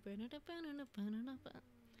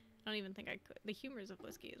 I don't even think I could. The Humors of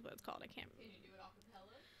Whiskey is what it's called. I can't. Can you do it a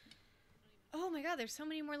cappella? Oh my god, there's so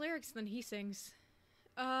many more lyrics than he sings.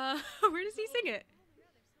 Where does he sing it?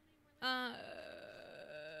 Where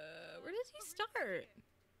does he start?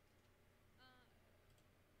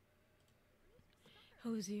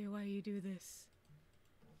 Hosier, why you do this?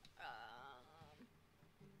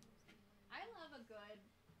 I love a good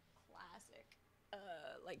classic,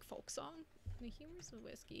 like folk song. The Humors of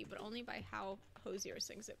Whiskey, but only by how Hosier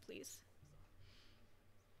sings it, please.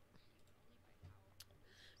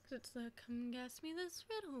 It's the come guess me this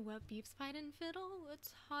riddle. What beef's fight and fiddle?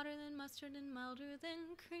 What's hotter than mustard and milder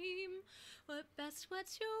than cream? What best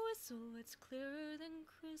wets your whistle? What's clearer than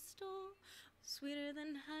crystal? Sweeter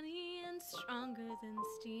than honey and stronger than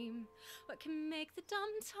steam? What can make the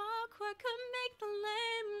dumb talk? What could make the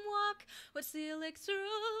lame walk? What's the elixir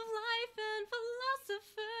of life and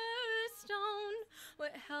philosopher's stone?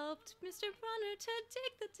 What helped Mr. Brunner to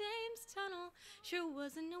dig the dame's tunnel? Sure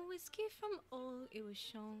wasn't a whiskey from old, it was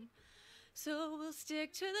shown. So we'll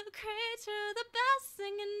stick to the crater, the best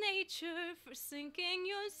thing in nature, for sinking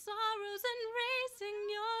your sorrows and raising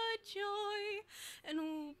your joy. And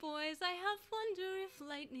oh boys, I have wonder if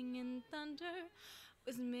lightning and thunder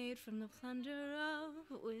was made from the plunder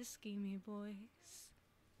of whiskey, me boys.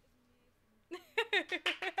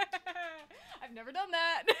 I've never done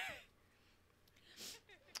that.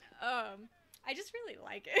 I just really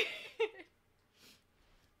like it.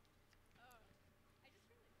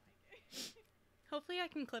 Hopefully I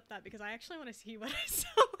can clip that because I actually want to see what I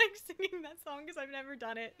sound like singing that song because I've never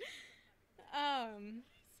done it.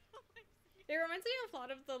 It reminds me of a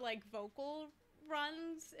lot of the like vocal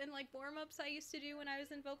runs and like warm-ups I used to do when I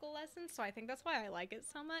was in vocal lessons, so I think that's why I like it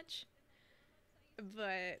so much.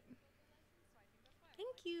 But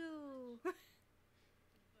thank you.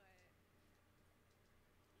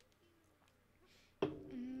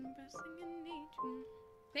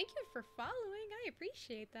 Thank you for following. I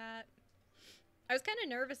appreciate that. I was kind of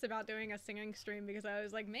nervous about doing a singing stream because I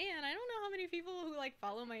was like, man, I don't know how many people who like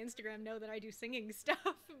follow my Instagram know that I do singing stuff,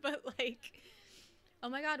 but like, oh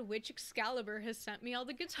my god, which Excalibur has sent me all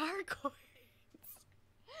the guitar chords?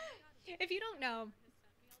 If you don't know,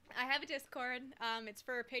 I have a Discord. It's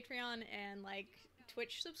for Patreon and like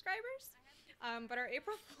Twitch subscribers. But our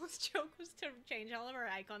April Fool's joke was to change all of our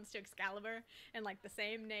icons to Excalibur and like the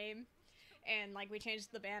same name. And like we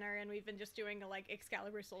changed the banner and we've been just doing a like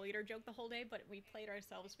Excalibur Soul Eater joke the whole day, but we played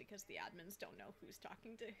ourselves because the admins don't know who's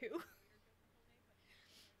talking to who.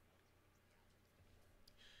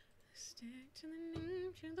 Stick to the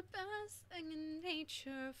nature, the best thing in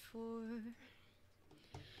nature for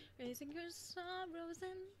raising your sorrows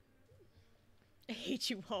and I hate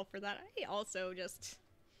you all for that. I also just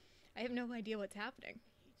I have no idea what's happening.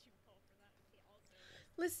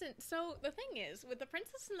 Listen, so the thing is, with The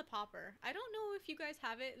Princess and the Pauper, I don't know if you guys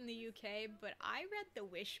have it in the UK, but I read the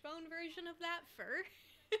Wishbone version of that first.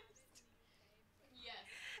 Yes.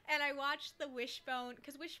 And I watched the Wishbone,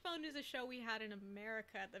 because Wishbone is a show we had in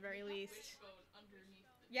America at the very We have least. Wishbone underneath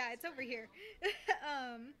the Yeah, desk it's over right here.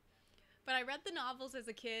 now. But I read the novels as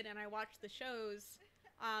a kid and I watched the shows,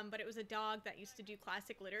 but it was a dog that used to do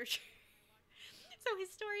classic literature. So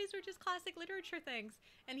his stories were just classic literature things.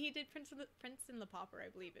 And he did Prince and the Pauper,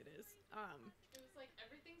 I believe it is. It was like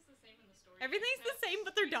everything's the same in the story. Everything's the except same,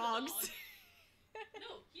 but they're he's a dogs. dog.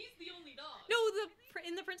 No, he's the only dog. No,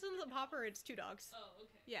 in the Prince and the Pauper, it's 2 dogs. Oh,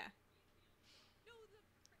 okay. Yeah.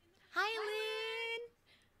 Hi, Lynn!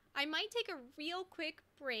 I might take a real quick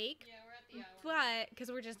break, Yeah, we're at the hour. but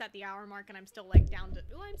because we're just at the hour mark and I'm still like down to.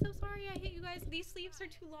 Oh, I'm so sorry. I hate you guys. These sleeves are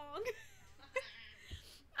too long.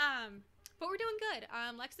 But we're doing good.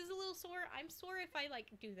 Lex is a little sore. I'm sore if I like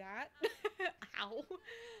do that. Ow.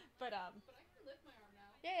 But But I can lift my arm now.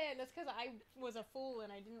 yeah, that's because I was a fool and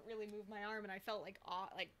I didn't really move my arm and I felt like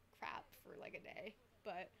crap for like a day.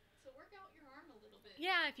 But So work out your arm a little bit.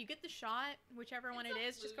 yeah, if you get the shot, whichever one It's it a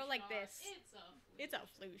is, just flu go like shot. this. It's a flu. It's a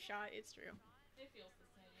flu shot. It's true. It feels the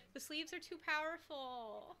same. The sleeves are too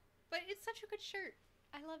powerful, but it's such a good shirt.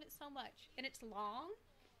 I love it so much, and it's long.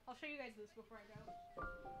 I'll show you guys this before I go.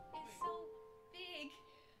 It's so big.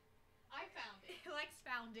 I found it. Lex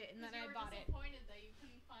found it, and then I You were bought it. disappointed that you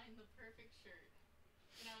couldn't find the perfect shirt.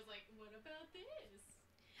 And I was like, what about this?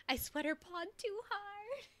 I sweater pawed too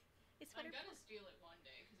hard. I I'm sweater. gonna steal it one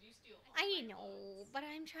day, because you steal all I my know, clothes. but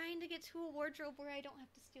I'm trying to get to a wardrobe where I don't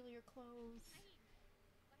have to steal your clothes.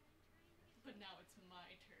 But now it's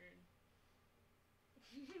my turn.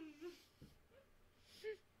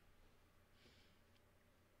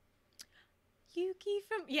 Yuki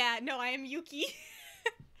from I am Yuki.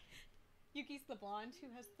 Yuki's the blonde who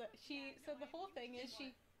has so the whole thing is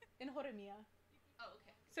she in Horimiya. Oh,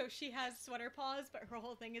 okay. So she has sweater paws, but her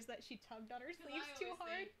whole thing is that she tugged on her 'Cause sleeves I too always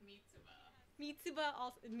hard. think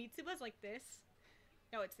Mitsuba's like this.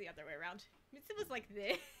 No, it's the other way around. Mitsuba's like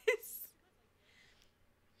this.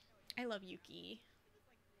 I love Yuki.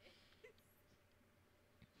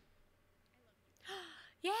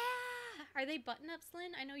 Yeah! Are they button-ups,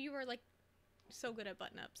 Lynn? I know you were like so good at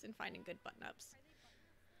button-ups and finding good button-ups.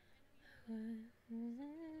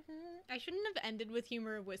 I shouldn't have ended with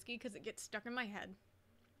Humor of Whiskey because it gets stuck in my head.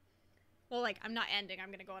 Well, like, I'm not ending.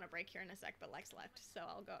 I'm gonna go on a break here in a sec, but Lex left, so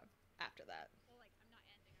I'll go after that.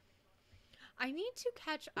 I need to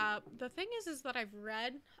catch up. The thing is that I've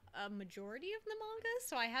read a majority of the manga,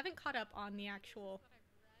 so I haven't caught up on the actual...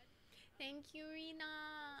 Thank you,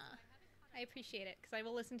 Rina! I appreciate it, because I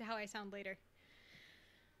will listen to how I sound later.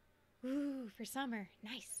 Ooh, for summer.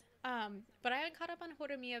 Nice. But I haven't caught up on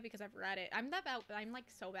Horimiya because I've read it. I'm like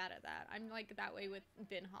so bad at that. I'm like that way with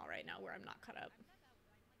Binha right now where I'm not caught up.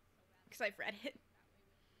 Because I've read it.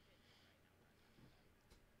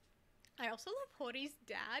 I also love Hori's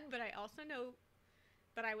dad, but I also know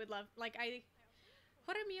that I would love, like,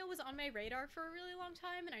 Horimiya was on my radar for a really long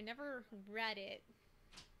time and I never read it.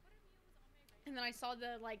 And then I saw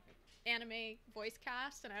the, like, anime voice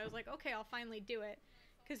cast and I was like, okay, I'll finally do it.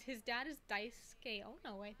 Because his dad is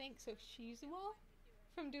𝙻𝙸𝙽𝙺, I think. So 𝙻𝙸𝙽𝙺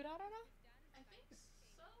from 𝙻𝙸𝙽𝙺? I think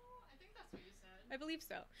so. I think that's what you said. I believe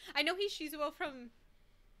so. I know he's 𝙻𝙻𝙽 from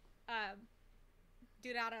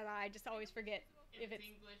𝙻𝙸𝙽𝙺. I just always forget if it's...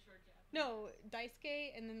 English or Japanese. No,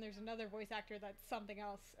 Daisuke, and then there's another voice actor that's something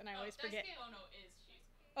else, and I always forget. Daisuke Ono is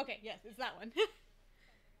𝙻𝙻𝙽. Okay, yes, it's that one.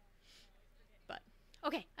 But,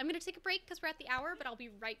 okay, I'm going to take a break because we're at the hour, but I'll be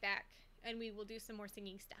right back, and we will do some more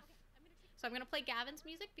singing stuff. So I'm going to play Gavin's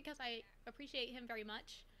music because I appreciate him very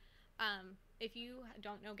much. If you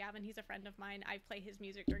don't know Gavin, he's a friend of mine. I play his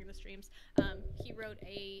music during the streams. He wrote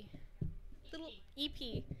a little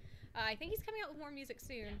EP. I think he's coming out with more music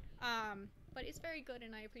soon. But it's very good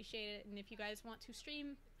and I appreciate it. And if you guys want to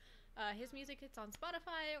stream his music, it's on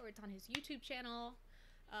Spotify or it's on his YouTube channel.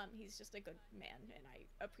 He's just a good man and I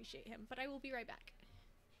appreciate him. But I will be right back.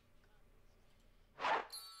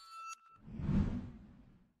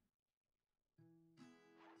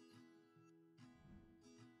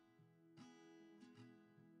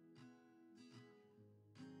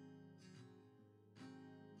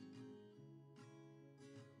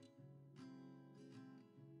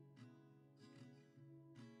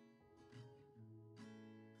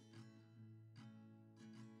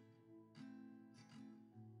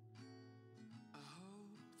 I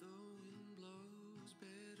hope the wind blows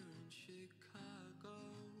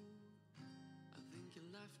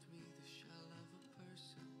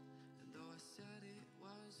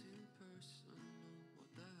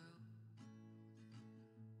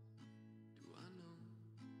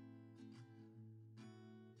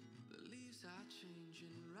Things are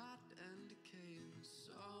changing, rot and decaying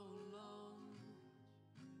so long.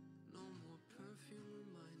 No more perfume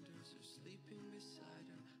reminders of sleeping beside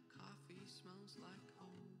her. Coffee smells like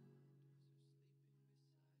home.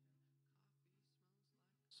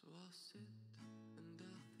 So I'll sit and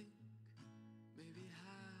I'll think, maybe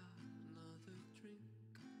have another drink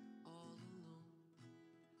all alone.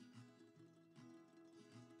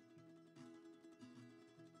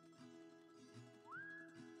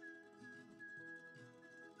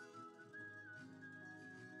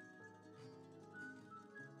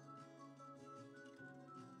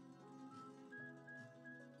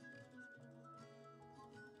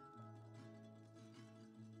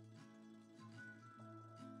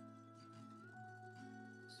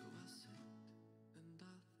 So I'll sit and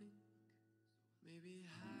I'll think, maybe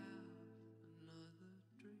have another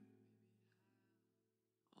drink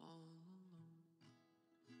all alone.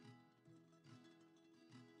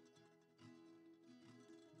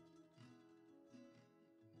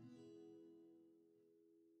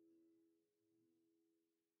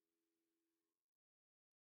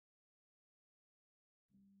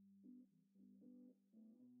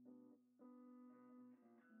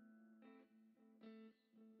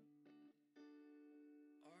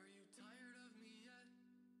 Are you tired of me yet?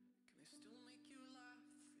 Can I still make you laugh?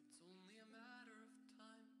 It's only a matter of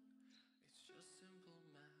time. It's just simple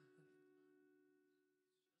math.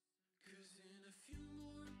 'Cause in a few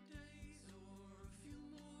more days or a few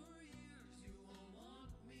more years, you won't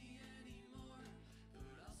want me anymore.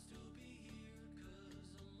 But I'll still be here,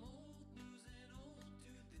 'cause I'm old news and old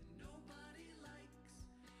dude that nobody likes.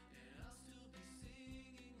 And I'll still be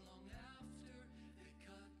singing long after they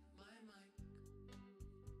cut my mic.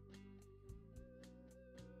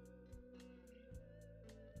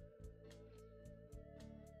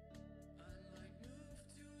 I might move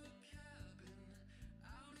to a cabin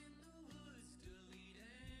out in the woods, delete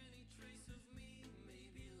any trace of me.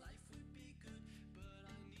 Maybe life would be good, but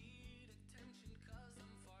I need attention, 'cause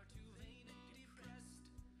I'm far too vain and depressed.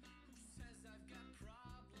 Who says I've got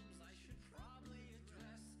problems I should probably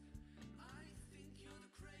address? I think you're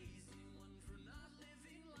the crazy one for not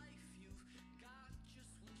living life. You've got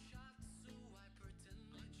just one shot, so I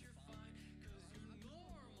pretend that you're fine. 'Cause you're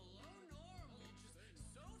normal, oh normal,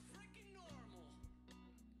 just so freaking normal.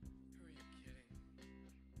 Who are you kidding?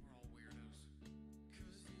 We're all weirdos.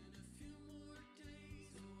 'Cause in a few more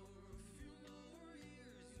days or a few more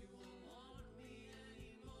years, you won't want me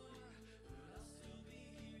anymore. But I'll still be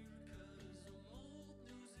here, 'cause I'm old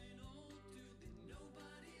news and old dude that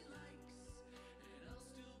nobody likes. And I'll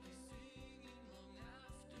still be singing long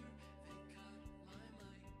after they cut my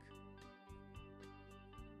mic. Cause in a few more days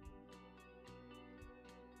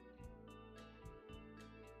or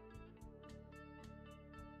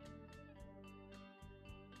a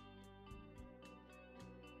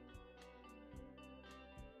few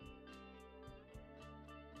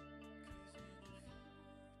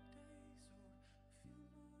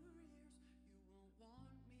more years, you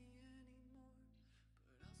won't want me anymore.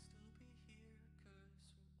 But I'll still be here, 'cause I'm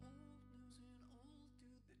old news and old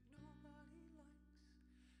dude that nobody likes.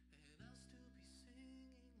 And I'll still be singing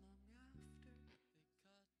long after they cut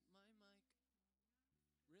my mic.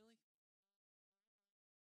 Really?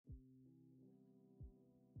 Hey,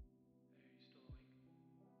 are you still awake? So, I'm really bad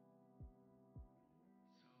at talking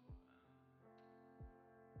about my feelings to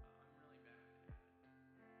women. Like,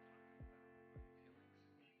 there's just something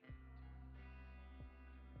that I need to say,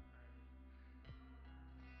 because I know that you feel the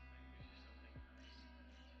same way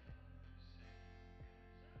too.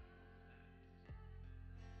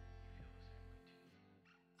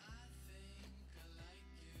 I think I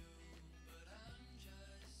like you, but I'm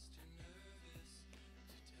just too nervous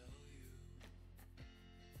to tell you.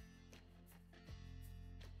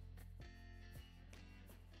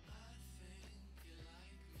 I think you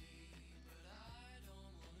like me, but I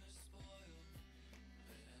don't wanna spoil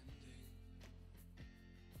the ending.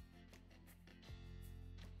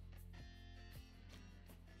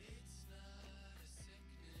 It's not a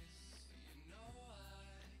sickness, you know I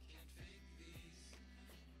can't fake these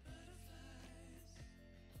butterflies.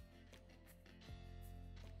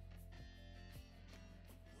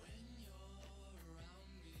 When you're around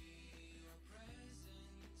me, your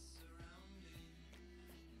presence surrounding,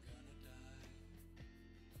 I'm gonna die.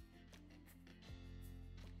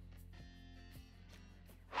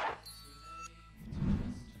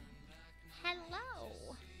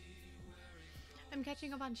 Hello. I'm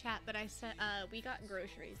catching up on chat, but I said we got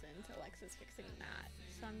groceries in, so Alexa's fixing that.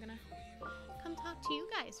 So I'm gonna come talk to you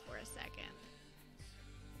guys for a second.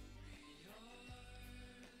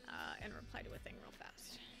 And reply to a thing real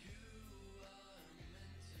fast.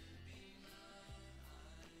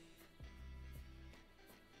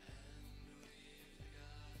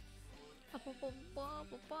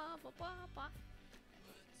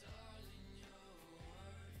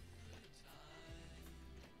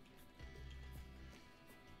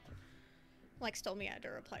 Lex told me I had to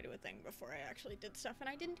reply to a thing before I actually did stuff, and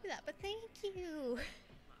I didn't do that, but thank you!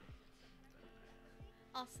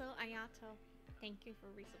 Also, Ayato, thank you for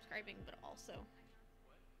resubscribing, but also...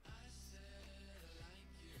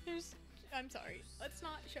 I'm sorry, let's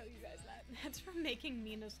not show you guys that. That's from making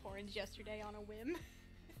Mina's horns yesterday on a whim.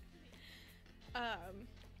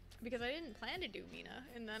 Because I didn't plan to do Mina,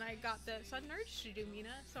 and then I got the sudden urge to do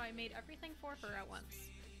Mina, so I made everything for her at once.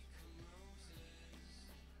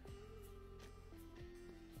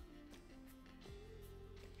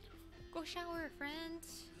 Go shower, friend.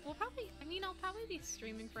 I'll probably be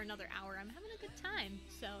streaming for another hour. I'm having a good time,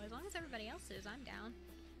 so as long as everybody else is, I'm down.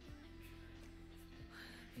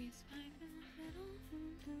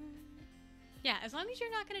 Yeah, as long as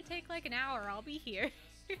you're not gonna take like an hour, I'll be here.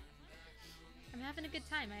 I'm having a good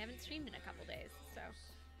time. I haven't streamed in a couple days, so.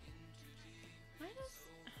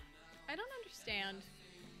 I don't understand.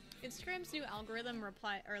 Instagram's new algorithm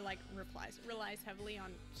relies heavily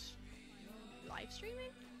on live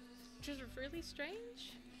streaming, which is really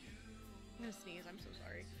strange. I'm gonna sneeze, I'm so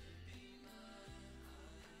sorry.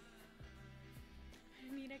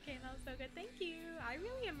 Mina came out so good, thank you! I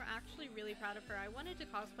really am actually really proud of her. I wanted to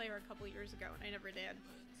cosplay her a couple years ago and I never did.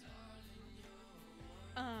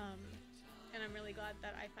 And I'm really glad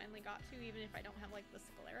that I finally got to, even if I don't have like the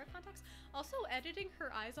sclera contacts. Also, editing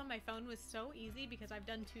her eyes on my phone was so easy because I've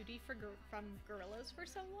done 2D from gorillas for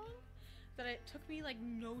so long that it took me like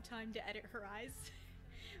no time to edit her eyes,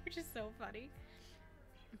 which is so funny.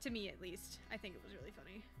 To me, at least. I think it was really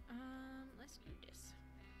funny. Let's do this.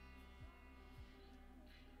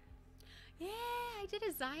 Yeah, I did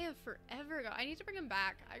a 𝙻𝙸𝙽𝙺 forever ago. I need to bring him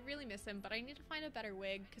back. I really miss him, but I need to find a better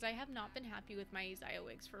wig because I have not been happy with my 𝙻𝙸𝙽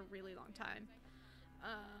wigs for a really long time.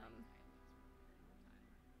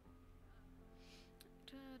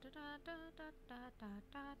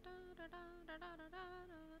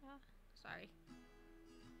 Sorry.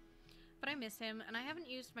 But I miss him, and I haven't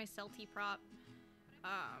used my Celti prop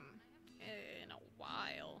in a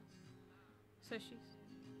while. So she's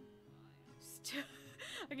still...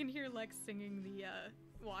 I can hear Lex singing the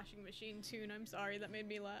washing machine tune. I'm sorry, that made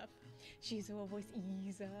me laugh. She's a voice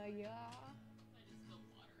Isa, yeah. I just spilled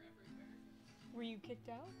water everywhere. Were you kicked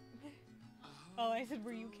out? Oh, I said,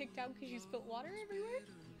 were you kicked out because you spilled water everywhere?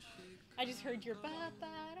 I just heard your ba ba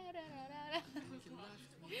da da da da.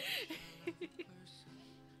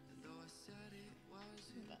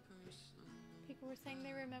 People were saying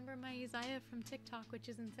they remember my 𝙻𝙸𝙽𝙺 from TikTok, which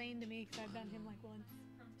is insane to me because I've done him like once.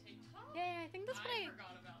 From TikTok? Yeah, I think that's what I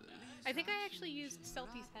forgot about that. I think I actually used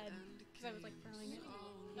Celti's head because I was like throwing it.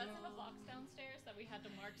 That's in the box downstairs that we had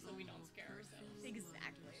to mark so we don't scare ourselves.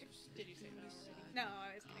 Exactly. Did you say that already? No,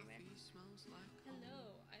 I was kidding there.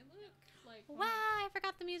 Hello, I look like... Wow, I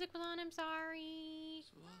forgot the music was on. I'm sorry.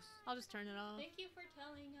 I'll just turn it off. Thank you for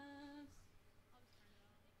telling us.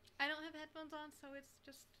 I don't have headphones on, so it's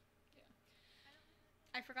just... Yeah.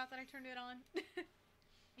 I forgot that I turned it on.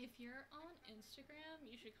 If you're on Instagram,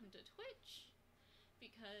 you should come to Twitch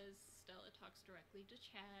because Stella talks directly to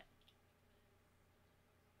chat.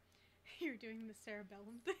 You're doing the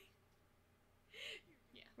cerebellum thing?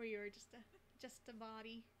 Yeah. Where you were just a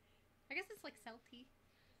body. I guess it's like Celti.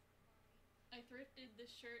 I thrifted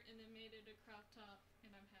this shirt and then made it a crop top,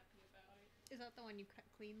 and I'm happy about it. Is that the one you cut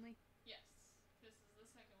cleanly? Yes. This is the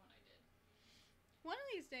second one I did. One of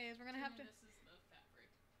these days we're gonna have to... This is the fabric.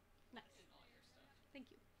 Nice. In all your stuff.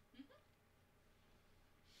 Thank you. Mm-hmm.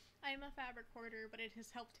 I am a fabric hoarder, but it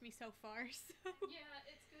has helped me so far, so... Yeah,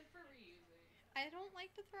 it's good for reusing. I don't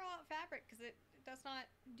like to throw out fabric because it does not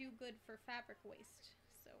do good for fabric waste,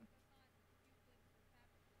 so...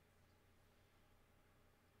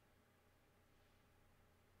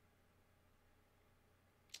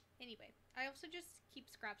 Anyway, I also just keep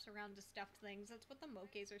scraps around to stuffed things. That's what the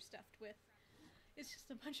moches are stuffed with. It's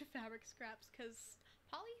just a bunch of fabric scraps because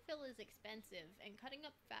polyfill is expensive and cutting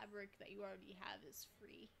up fabric that you already have is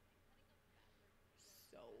free.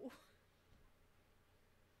 So...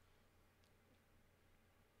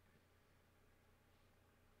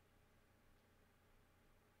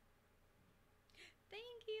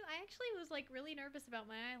 Thank you! I actually was like really nervous about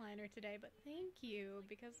my eyeliner today, but thank you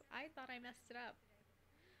because I thought I messed it up.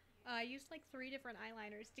 I used like 3 different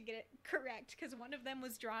eyeliners to get it correct because one of them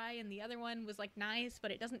was dry and the other one was like nice,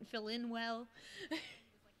 but it doesn't fill in well.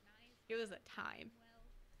 It was a time.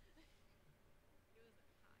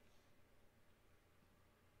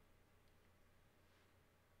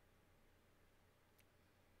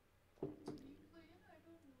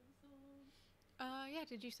 Yeah,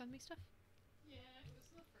 did you send me stuff?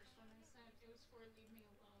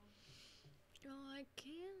 Oh, I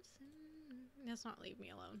can't sing. That's not Leave Me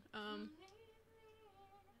Alone.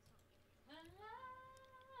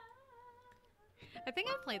 I think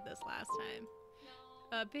I played this last time.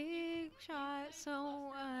 No. A big shot,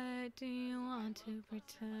 so what do you want to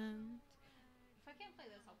pretend? If I can't play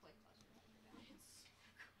this, I'll play Cluster Heck. It's so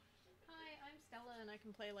good. Hi, I'm Stella, and I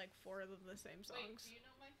can play like 4 of the same songs. Wait, do you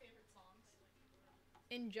know my favorite songs?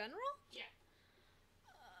 In general? Yeah.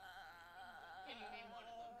 Can you name one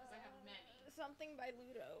of them? Because I have many. Something by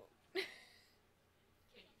Ludo.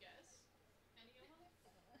 Can you guess any of them?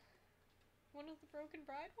 One of the Broken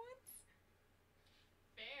Bride ones?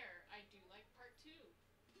 Fair. I do like part 2.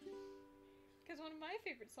 Because one of my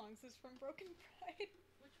favorite songs is from Broken Bride.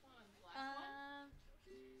 Which one? The last one?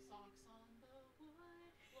 Socks on the wood floor.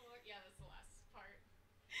 Yeah, that's the last part.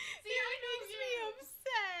 See, I know makes you. me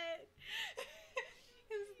upset.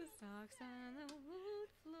 It's the socks on the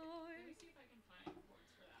wood floor. Let me see if I can find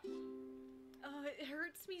chords for that one. Oh, it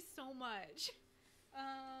hurts me so much.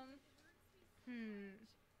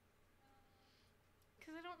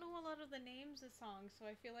 Because I don't know a lot of the names of songs, so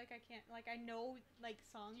I feel like I can't, like, I know, like,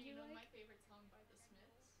 songs Do you know like. my favorite song by the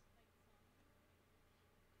Smiths?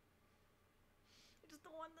 It's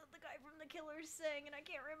the one that the guy from The Killers sang, and I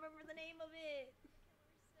can't remember the name of it.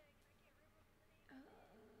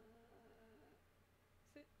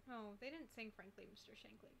 Oh, they didn't sing Frankly, Mr.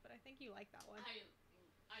 Shankly, but I think you like that one.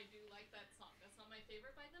 I do like that song. That's not my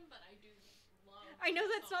favorite by them, but I do love I know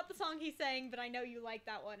that that's not the song he sang, but I know you like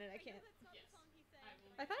that one, and I can't. Yes.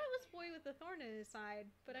 I thought it was Boy with the Thorn in His Side,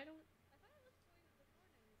 but I don't.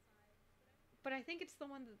 But I think it's the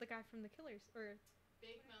one that the guy from The Killers, or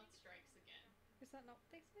Big Mouth Strikes Again. is that not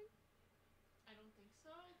what they sing? I don't think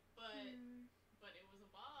so, but it was a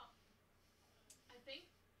bop. I think,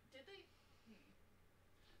 did they?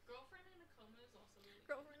 Girlfriend in a Coma is also really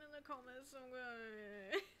good. Girlfriend in a Coma is so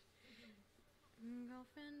good.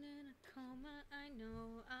 Girlfriend in a coma, I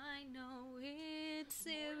know it's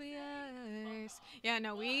serious. Yeah,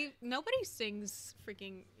 no, nobody sings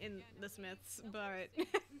freaking in the Smiths, but I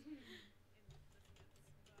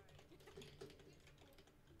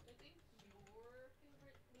think your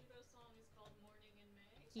favorite Ludo song is called Morning in May.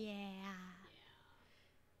 yeah. Yeah.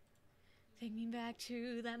 Take me back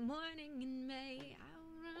to that morning in May. I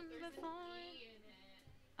remember There's before. an E in it.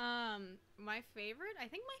 My favorite, I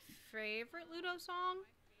think my favorite Ludo song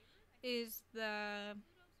is the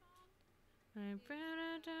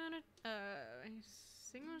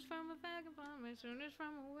singers from a vagabond, my sooners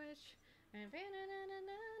from a witch. Anything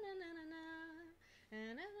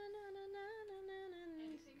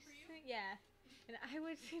for you? Yeah. And I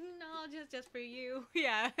would sing all just for you.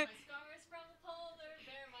 Yeah. My scars from a polar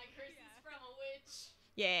bear, my curses from a witch.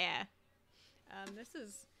 Yeah. This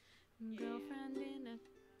is girlfriend in a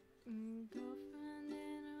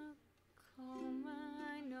coma.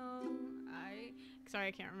 I know. Sorry,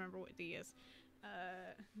 I can't remember what D is.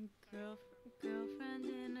 Girlfriend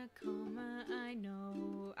in a coma. I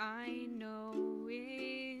know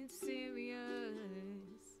it's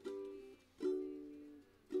serious.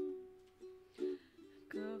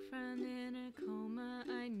 Girlfriend in a coma.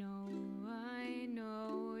 I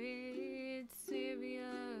know it's serious.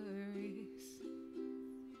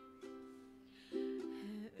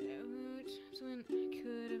 There were times when I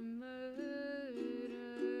could have murdered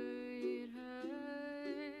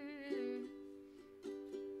her,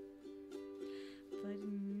 but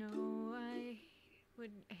no, I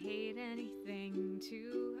would hate anything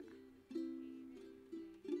to. And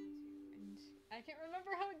I can't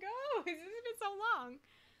remember how it goes. It's been so long.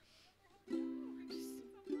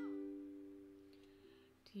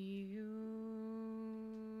 Do you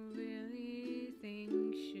really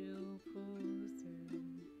think she'll pull through?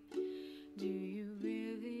 Do you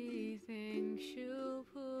really think she'll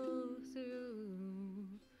pull through?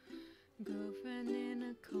 Girlfriend in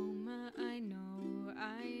a coma, I know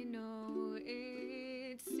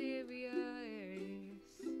it's serious.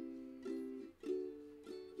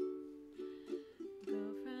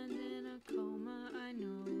 Girlfriend in a coma, I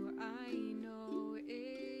know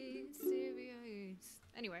it's serious.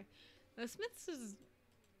 Anyway, the Smiths is.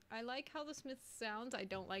 I like how the Smiths sounds. I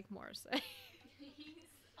don't like Morrissey. He's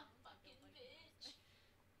a fucking bitch.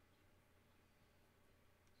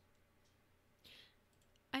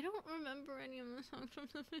 I don't remember any of the songs from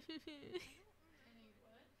the Any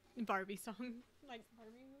what? Barbie song, like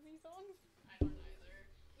Barbie movie songs. I don't either.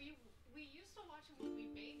 We used to watch them when we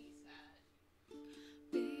babysat.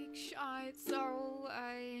 Big shot, so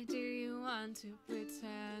why do you want to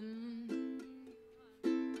pretend?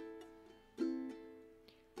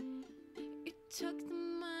 It took the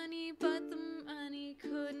money, but the money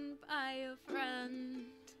couldn't buy a friend.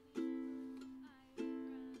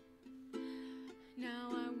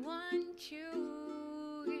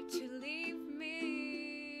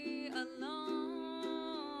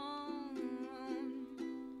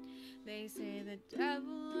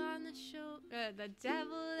 the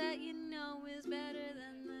devil that you know is better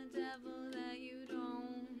than the devil that you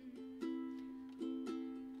don't.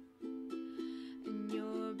 And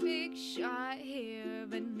you're a big shot here,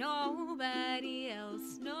 but nobody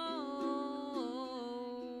else knows.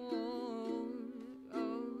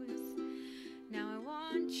 Now I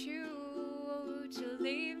want you to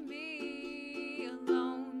leave me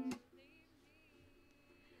alone.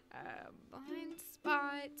 A blind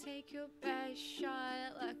spot, take your best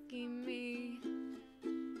shot, lucky me.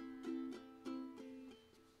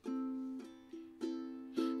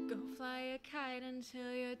 Go fly a kite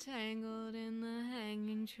until you're tangled in the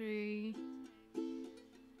hanging tree.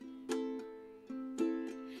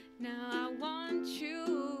 Now I want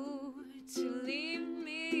you to leave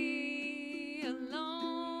me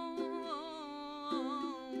alone.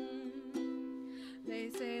 They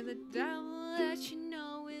say the devil that you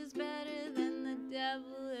know is better than the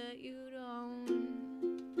devil that you don't.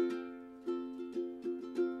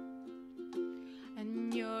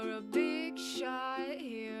 And you're a big shot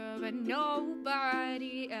here, but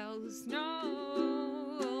nobody else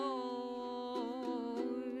knows.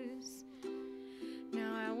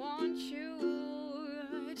 Now I want you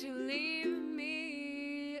to leave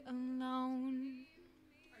me alone.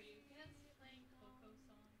 Are you guys playing Coco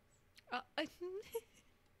songs?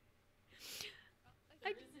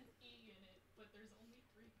 There is an E in it, but there's only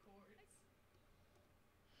 3 chords.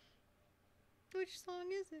 Which song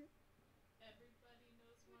is it? Everybody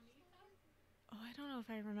knows Juanita. Oh, I don't know if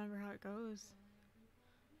I remember how it goes.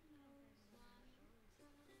 Everybody knows Juanita.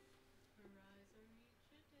 Her eyes are each a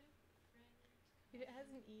different If it has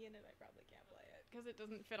an E in it, I probably can't play it because it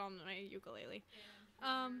doesn't fit on my ukulele.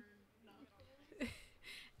 and her knuckles.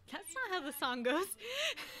 That's not how the song goes.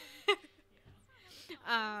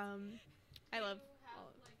 I love Do you have all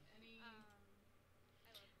of like any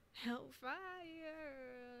Hellfire.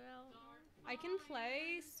 dark I can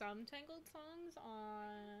play fires? some Tangled songs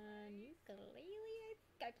on ukulele. I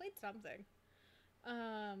think I played something.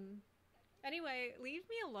 Anyway, Leave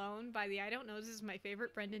Me Alone by the I Don't Knows is my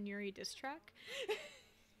favorite Brendan Urie diss track.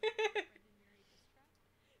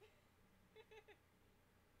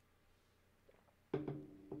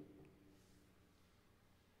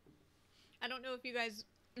 I don't know if you guys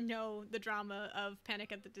know the drama of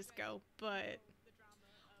Panic at the Disco, but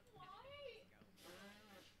Why?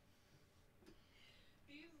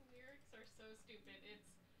 These lyrics are so stupid. It's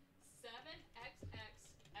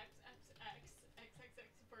 7XXXXXXXX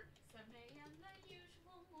for 7 a.m. the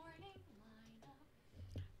usual morning lineup.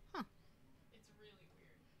 Huh. It's really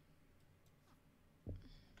weird.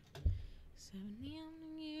 7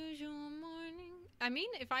 a.m. usual morning. I mean,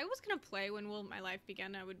 if I was gonna play When Will My Life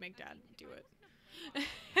Begin, I would make Dad do it. He's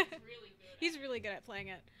really good. He's really good at playing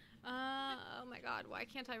it. Oh my god, why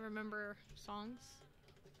can't I remember songs?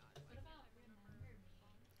 What about Remember Me?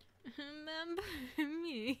 Remember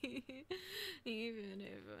me, even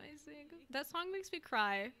if I say that song makes me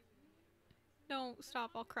cry. No,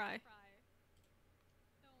 stop, I'll cry.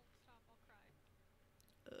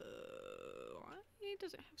 Why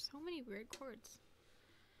does it have so many weird chords?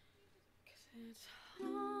 'Cause it's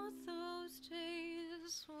all those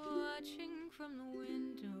days watching from the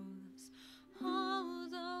windows, all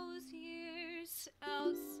those years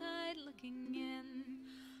outside looking in,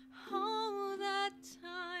 all that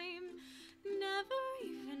time never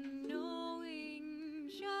even knowing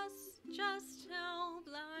just how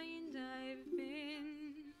blind I've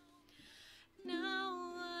been.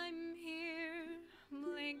 Now I'm here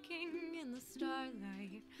blinking in the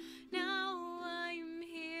starlight. Now I'm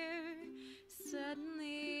here.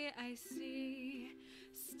 Suddenly I see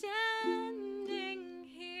standing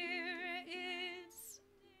here. It's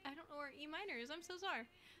I don't know where E minor is. I'm so sorry.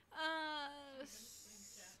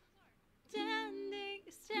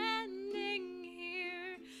 Standing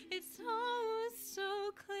here. It's oh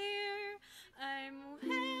so clear. I'm where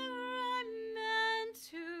I'm meant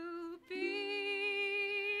to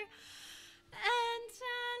be. And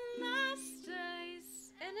at last I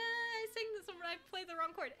sing this when I play the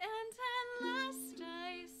wrong chord. And at last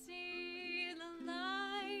I see the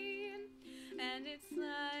light, and it's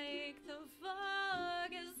like the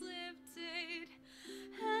fog has lifted.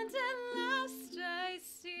 And at last I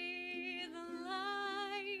see the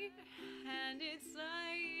light, and it's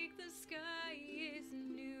like the sky is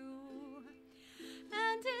new,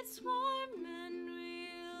 and it's warm and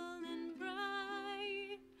real and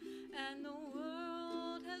bright, and the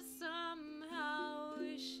world has somehow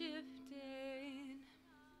shifted.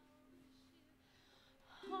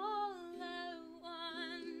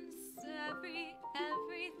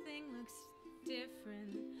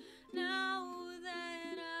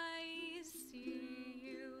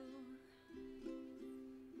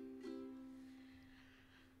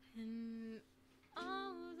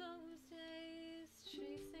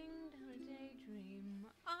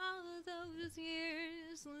 those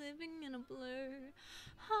years living in a blur.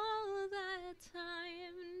 All that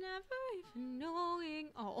time never even knowing.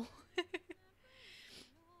 Oh.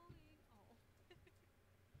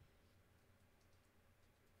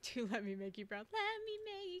 To let me make you proud. Let me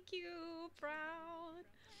make you proud.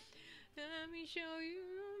 Let me show you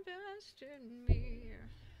the best in me.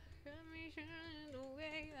 Let me shine the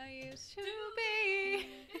way I used to be.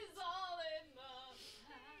 Is all in the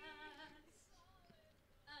past.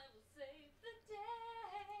 I will save the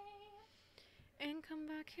day. And come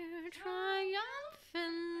back here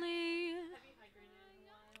triumphantly. Have you hydrated in a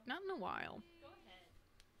while? Not in a while. Go ahead.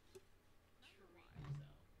 Treat yourself.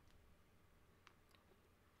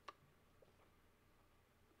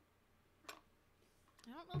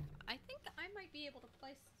 I don't know. I think I might be able to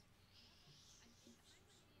place.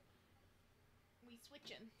 We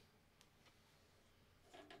switching.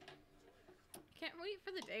 Can't wait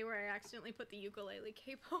for the day where I accidentally put the ukulele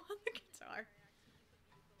capo on the guitar.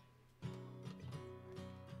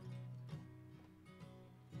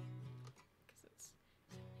 Cause it's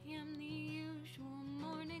 7 a.m. the usual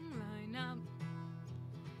morning lineup.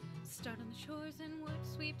 Start on the chores and work,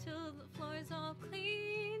 sweep till the floor's all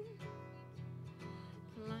clean.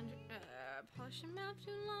 Laundry, polish and map,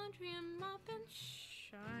 do laundry and mop and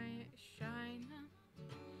shine.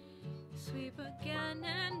 Sweep again,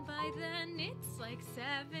 and by then it's like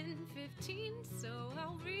 7:15. So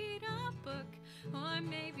I'll read a book, or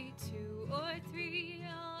maybe 2 or 3.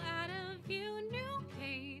 I'll add a few new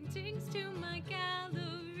paintings to my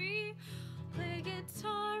gallery. Play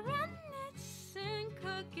guitar and knit and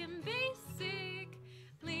cook and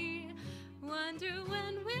basically wonder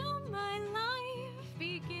when will my life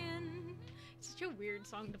begin. It's such a weird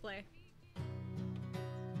song to play.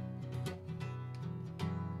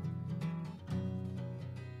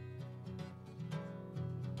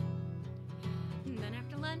 And then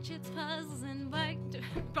after lunch it's puzzles and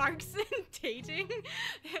barks and dating.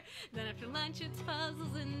 Then after lunch it's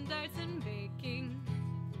puzzles and darts and baking.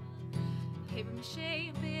 Paper mache,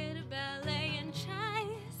 a bit of ballet and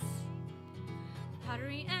chess.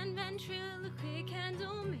 Pottery and ventriloquy,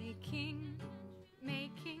 candle making.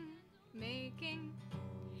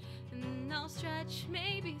 And I'll stretch,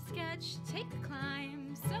 maybe sketch, take a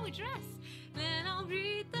climb, sew a dress. Then I'll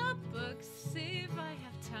read the books if I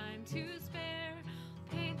have time to spare.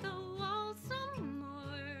 Paint the walls some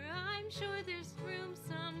more, I'm sure there's room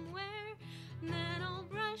somewhere. And then I'll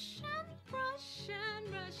brush and brush and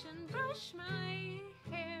brush and brush my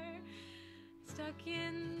hair. Stuck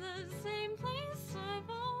in the same place I've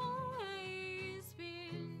always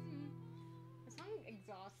been. The song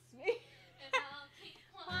exhausts me. And I'll keep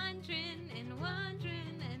Wondering and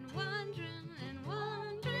wondering and wondering and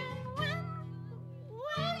wondering when.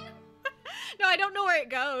 No, I don't know where it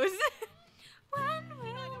goes. When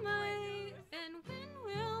will my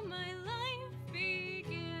life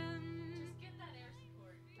begin? Just get that air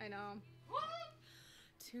support. I know. What?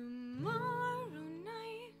 Tomorrow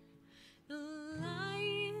night, the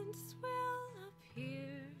lights will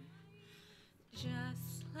appear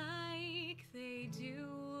just like they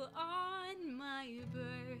do on my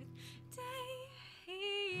birthday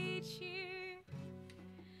each year.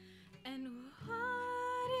 And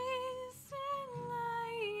what is it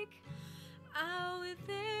like out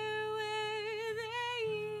there where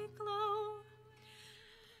they glow?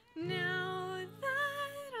 Now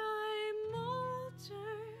that I'm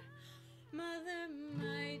older, Mother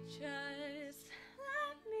might just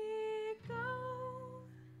let me go.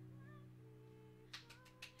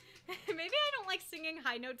 Maybe I don't like singing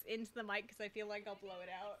high notes into the mic because I feel like I'll blow it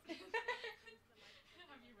out. Have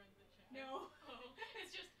you run the chat? No. Oh,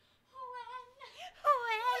 it's just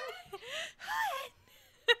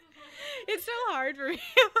It's so hard for me.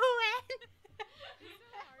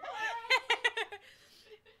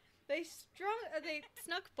 They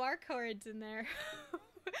snuck bar chords in there.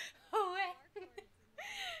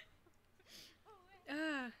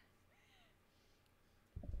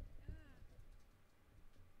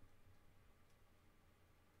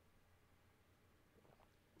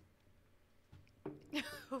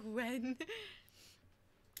 When?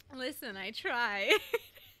 Listen, I try.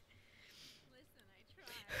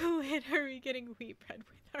 When are we getting wheat bread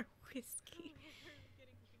with our whiskey?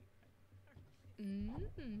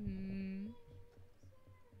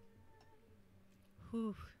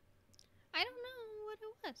 Whew. I don't know what it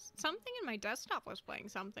was. Something in my desktop was playing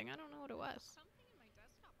something. I don't know what it was.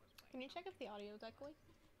 Can you check if the audio is echoing?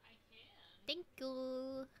 I can. Thank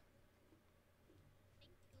you.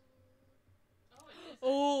 Oh, it is.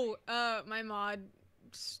 Oh, my mod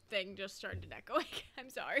thing just started echoing. I'm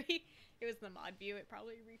sorry. It was the mod view. It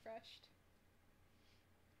probably refreshed.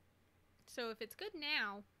 So if it's good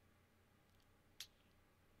now...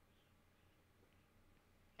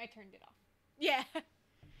 I turned it off. Yeah.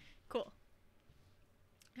 Cool.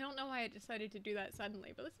 I don't know why I decided to do that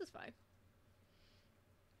suddenly, but this is fine.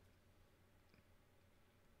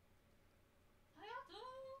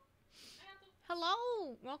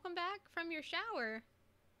 Hello! Welcome back from your shower.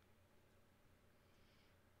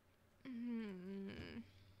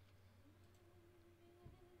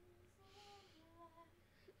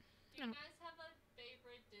 Do you guys have a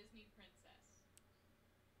favorite Disney princess?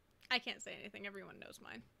 I can't say anything. Everyone knows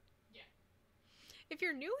mine. Yeah. If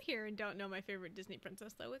you're new here and don't know my favorite Disney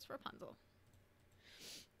princess, though, it's Rapunzel.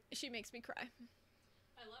 She makes me cry.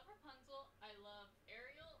 I love Rapunzel, I love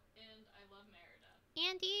Ariel, and I love Merida.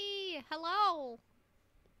 Andy! Hello!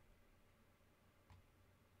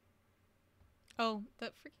 Oh,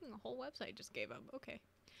 that freaking whole website just gave up. Okay.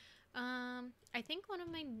 I think one of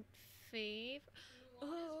my fave...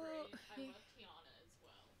 Mulan is great. I love Tiana as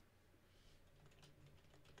well.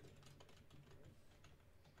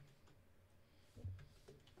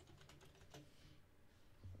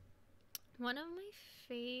 One of my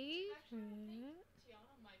Actually, I think favorite...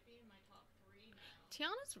 Tiana might be in my top 3 now.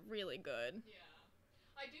 Tiana's really good. Yeah.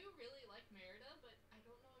 I do really like Merida, but I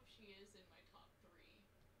don't know if she is in my top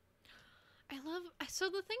 3. I love... So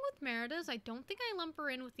the thing with Merida is I don't think I lump her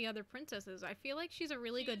in with the other princesses. I feel like she's a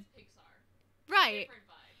really good... She is Pixar. Right. Different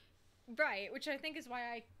vibe. Right, which I think is why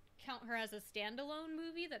I count her as a standalone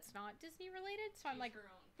movie that's not Disney related. So I'm She's like, her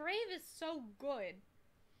own. Brave is so good,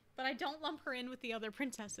 but I don't lump her in with the other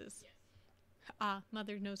princesses. Yes. Ah,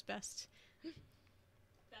 Mother knows best.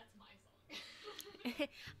 That's my song.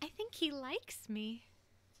 I think he likes me.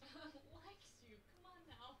 Likes you. Come on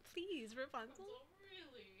now. Please, Rapunzel.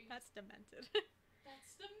 Really? That's demented.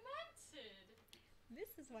 That's demented.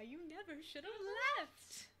 This is why you never should have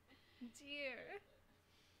left. Dear.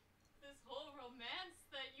 This whole romance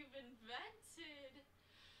that you've invented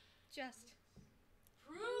Just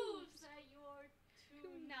proves that you're too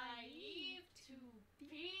Too naive to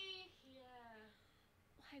be here.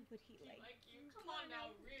 why would he Like you. Come on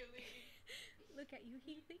now, really. Look at you.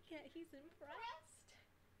 He think that he's impressed.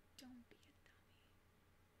 Don't be a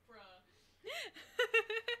Bruh.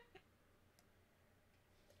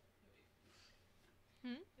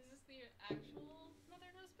 Hmm? Is this the actual Mother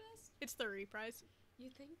Knows Best? It's the reprise. You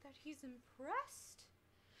think that he's impressed?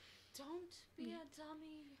 Don't be a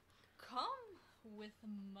dummy. Come with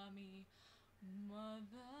mummy,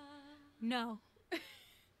 mother. No.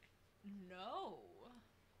 No.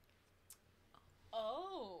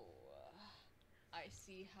 Oh, I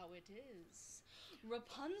see how it is.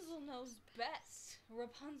 Rapunzel knows best.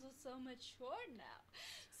 Rapunzel's so mature now.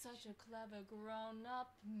 Such a clever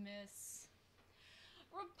grown-up miss.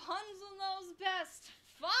 Rapunzel knows best.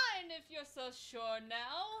 Fine, if you're so sure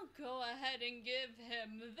now. Go ahead and give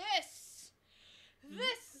him this.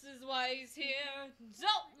 This is why he's here.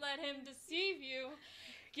 Don't let him deceive you.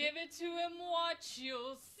 Give it to him, watch,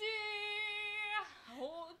 you'll see.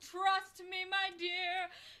 Oh, trust me, my dear.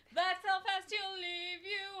 That's how fast he'll leave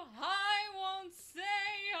you. I won't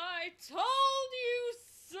say I told you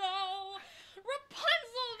so.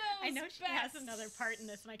 Rapunzel knows I know she best. has another part in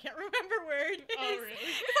this, and I can't remember where it is. Oh,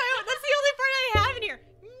 really? That's the only part I have in here.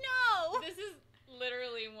 No. This is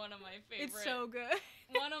literally one of my favorite. It's so good.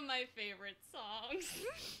 One of my favorite songs.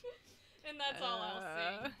 And that's all I'll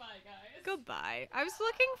sing. Bye, guys. Goodbye. I was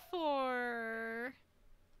looking for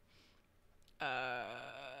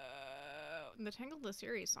the Tangled the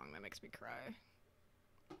series song that makes me cry.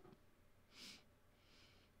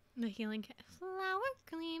 The healing flower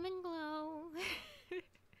gleam and glow.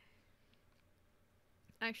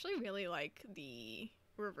 I actually really like the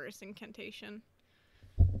reverse incantation.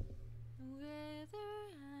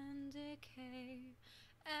 Wither and decay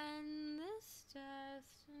and this I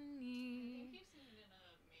destiny. think you sing it in a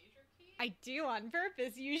major key. I do on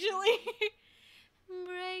purpose usually.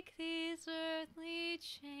 Break these earthly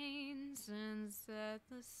chains and set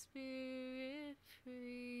the spirit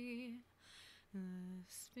free. The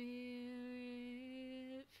spirit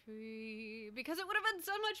free. Because it would have been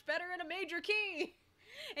so much better in a major key.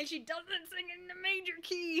 And she doesn't sing in a major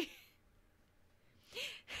key.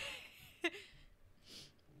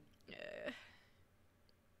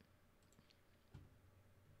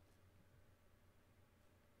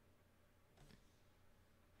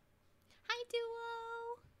 Hi,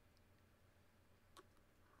 Duo.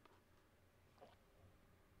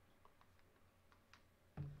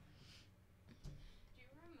 Do you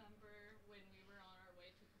remember when we were on our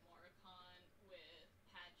way to KomoriCon with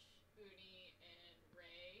Patch, Uni, and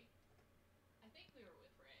Ray? I think we were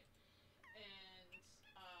with Ray. And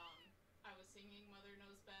I was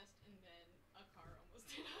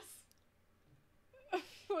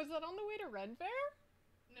Was that on the way to Ren Fair?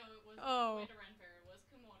 No, it wasn't Oh. on the way to Ren Fair. It was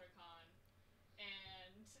KumotoCon.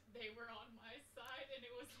 And they were on my side, and it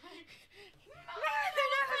was like... It was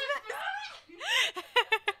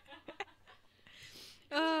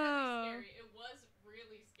Oh. really scary. It was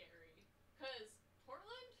really scary. Because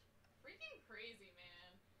Portland, freaking crazy,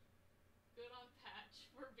 man. Good on Patch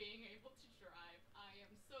for being able to drive. I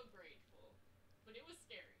am so grateful. But it was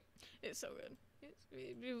scary. It's so good.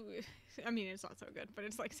 I mean, it's not so good, but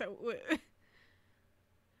it's like so.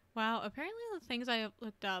 Wow. Apparently, the things I have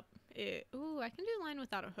looked up. Ooh, I can do line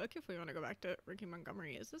without a hook if we want to go back to Ricky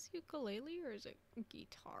Montgomery. Is this ukulele or is it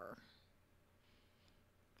guitar?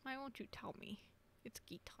 Why won't you tell me? It's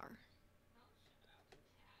guitar. Oh, shout out to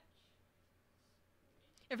Patch.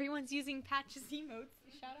 Everyone's using Patch's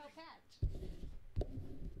emotes. Shout out Patch.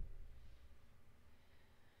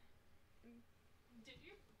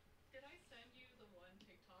 Did I send you the one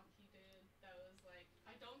TikTok he did that was like,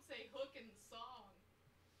 I don't say hook in the song.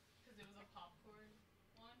 Because it was a popcorn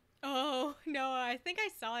one. Oh no, I think I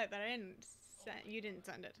saw it, but I didn't. You didn't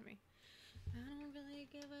send it to me. I don't really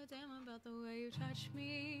give a damn about the way you touch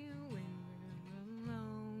me when we're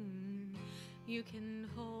alone. You can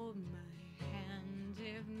hold my hand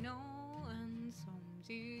if no one's home.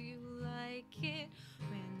 Do you like it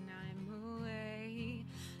when I'm away?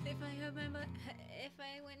 If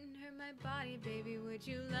I wouldn't hurt my body, baby, would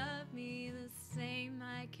you love me the same?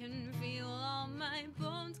 I can feel all my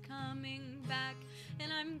bones coming back,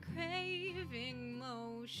 and I'm craving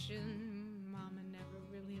motion. Mama never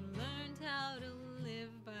really learned how to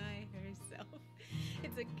live by herself. I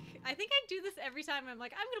think I do this every time. I'm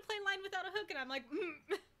like, I'm gonna play line without a hook, and I'm like,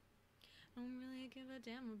 I don't really give a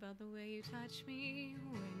damn about the way you touch me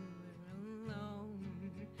when we're alone.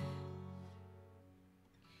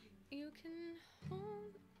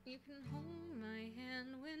 You can hold my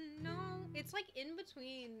hand when no. It's like in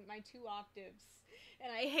between my two octaves,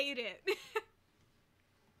 and I hate it.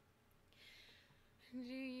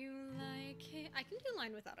 Do you like it? I can do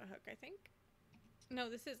line without a hook, I think. No,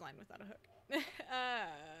 this is line without a hook.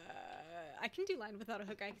 I can do line without a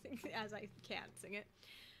hook, I think, as I can't sing it.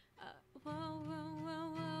 Whoa, whoa,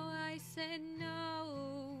 whoa, whoa, I said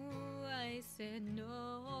no. I said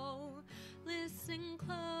no. Listen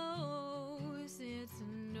close, it's a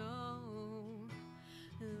no.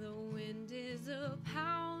 The wind is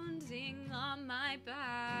a-pounding on my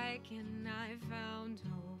back, and I found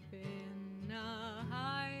hope in a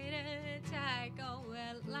heart attack. Oh,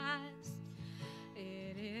 at last,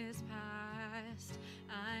 it is past,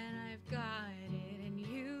 and I've got it, and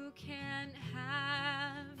you can't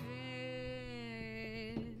have it.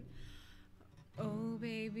 Oh,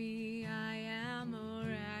 baby, I am a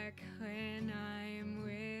wreck when I'm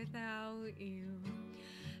without you.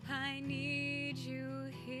 I need you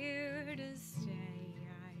here to stay.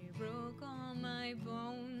 I broke all my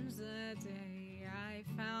bones the day I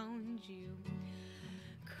found you.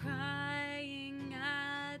 Crying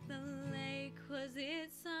at the lake, was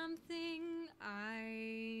it something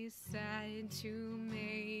I said to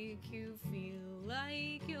make you feel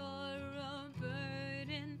like you're a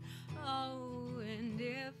burden? Oh, and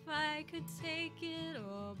if I could take it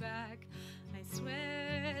all back, I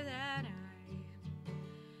swear that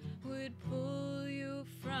I would pull you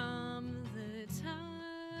from the tide.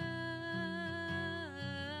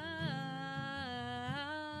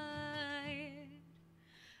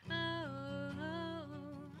 Oh, oh,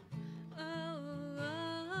 oh,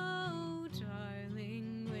 oh,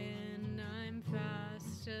 darling, when I'm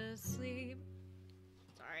fast asleep,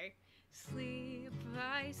 sleep,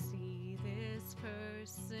 I see this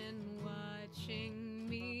person watching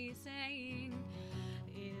me saying,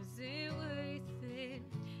 is it worth it?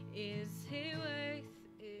 Is it worth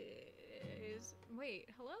it? Wait,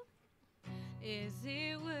 hello? Is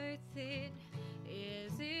it worth it?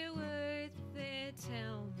 Is it worth it?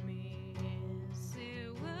 Tell me, is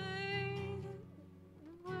it worth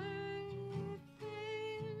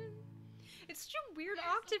it? It's such a weird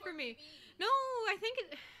octave for me. No, I think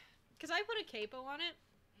it, because I put a capo on it,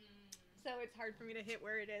 so it's hard for me to hit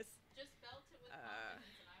where it is. Just belt it with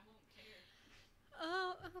confidence and I won't care.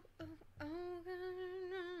 Oh, oh, oh, oh.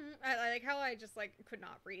 I like how I just like could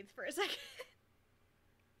not breathe for a second.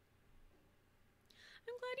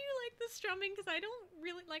 I'm glad you like the strumming, because I don't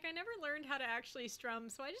really, like, I never learned how to actually strum,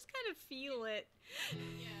 so I just kind of feel it.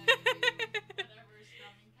 Yeah, whatever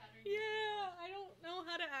strumming pattern. Yeah, I don't know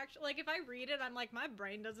how to actually, like, if I read it, I'm like, my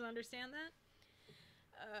brain doesn't understand that.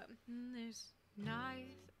 There's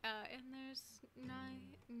nothing,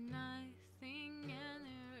 and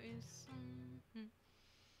there is some.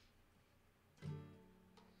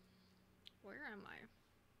 Where am I?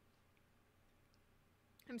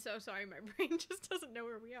 I'm so sorry, my brain just doesn't know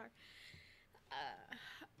where we are.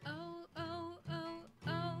 Oh, oh, oh,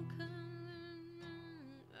 oh,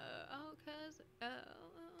 'cause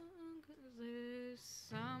there's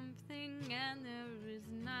something and there is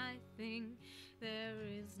nothing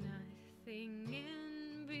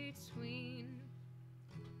in between.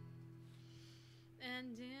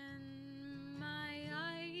 And in my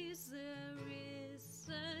eyes there is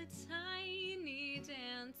a tiny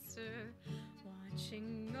dancer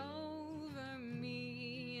watching over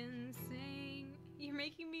me and saying, "You're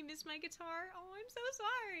making me miss my guitar? Oh, I'm so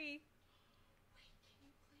sorry." Wait, can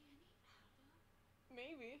you play any ABBA?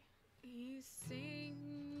 Maybe. He's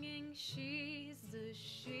singing, she's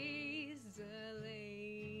a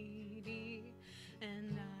lady,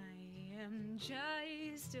 and I am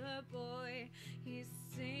just a boy. He's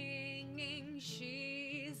singing,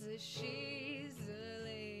 she's a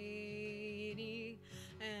lady,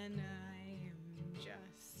 and I am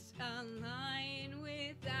just a line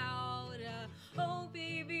without a, oh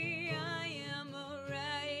baby, I am a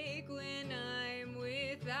wreck when I'm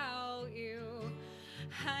without you.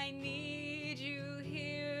 I need you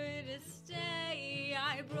here to stay.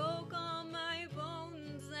 I broke all my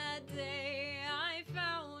bones that day I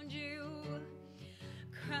found you.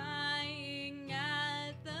 Crying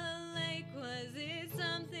at the lake, was it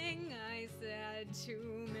something I said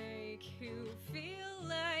to make you feel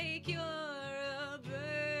like you're a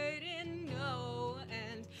burden? No,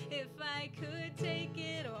 and if I could take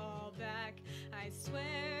it all back, I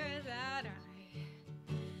swear that I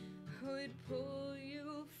would pull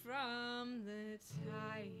you from the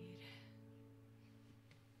tide.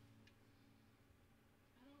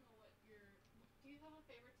 I don't know what your. Do you have a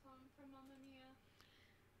favorite song from Mamma Mia?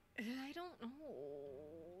 I don't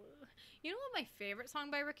know. You know what my favorite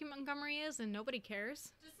song by Ricky Montgomery is, and nobody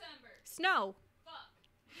cares? December. Snow. Fuck.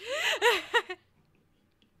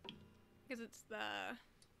 Because it's the...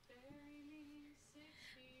 Bury me 6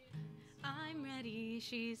 feet. I'm ready,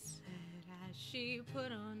 she said, as she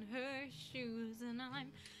put on her shoes, and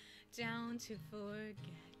I'm down to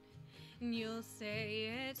forget. And you'll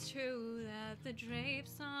say it's true that the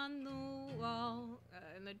drapes on the wall,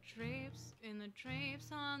 and the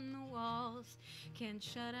drapes on the walls can't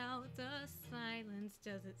shut out the silence.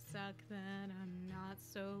 Does it suck that I'm not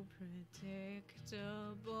so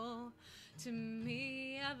predictable? To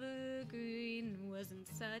me, evergreen wasn't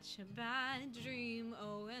such a bad dream.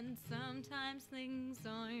 Oh, and sometimes things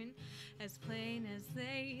aren't as plain as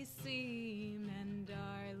they seem. And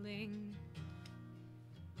darling,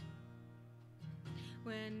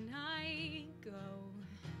 when I go,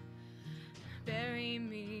 bury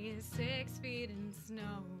me 6 feet in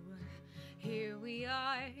snow. Here we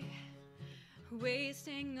are,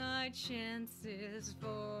 wasting our chances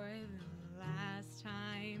for the last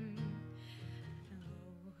time.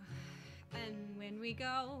 Oh, and when we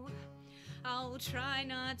go, I'll try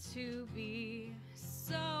not to be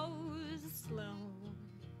so slow.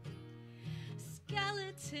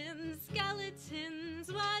 Skeletons,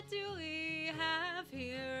 skeletons, what do we have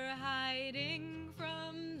here hiding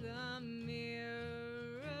from the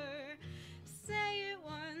mirror? Say it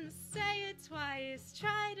once, say it twice,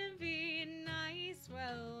 try to be nice.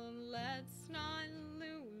 Well, let's not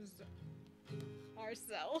lose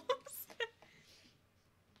ourselves.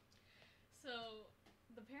 So,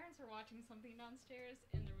 the parents were watching something downstairs,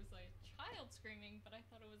 and there was a child screaming, but I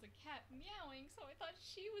thought it was a cat meowing, so I thought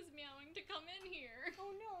she was meowing to come in here.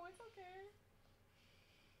 Oh no, it's okay.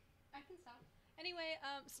 I can stop. Anyway,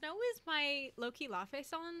 Snow is my low-key Lafe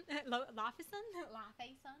son. Lafe son?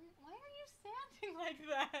 Lafe son? Why are you standing like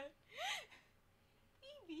that?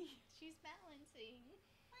 Evie, She's balancing.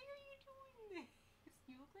 why are you doing this?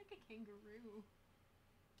 You look like a kangaroo.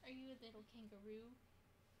 Are you a little kangaroo?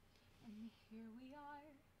 And here we are,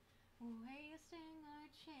 wasting our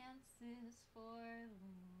chances for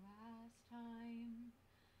the last time.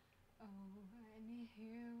 Oh, and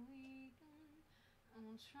here we go.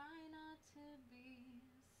 I'll try not to be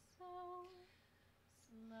so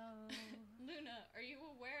slow. Luna, are you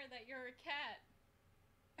aware that you're a cat?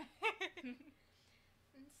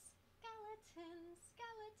 And skeletons,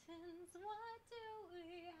 skeletons, what do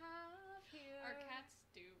we have here? Our cats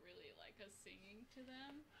do really like us singing to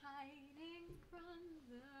them. Hiding from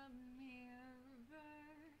the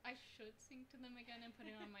mirror. I should sing to them again and put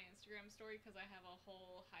it on my Instagram story because I have a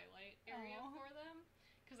whole highlight area Aw. for them.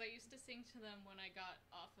 Because I used to sing to them when I got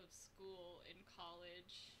off of school in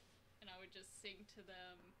college, and I would just sing to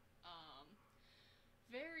them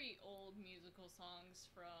very old musical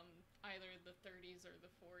songs from either the 30s or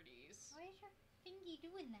the 40s. Why is your fingy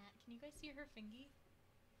doing that? Can you guys see her fingy?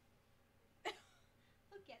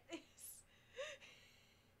 Look at this.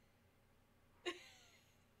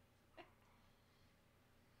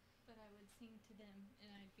 sing to them, and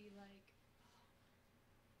I'd be like,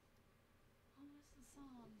 what was the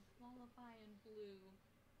song? Lullaby in Blue.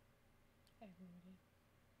 I wrote it.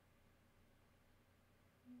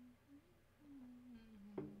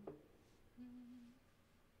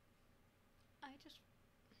 I just.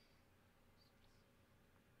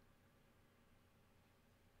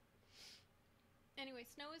 Anyway,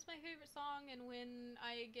 Snow is my favorite song, and when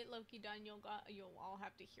I get Loki done, you'll all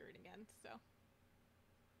have to hear it again. So.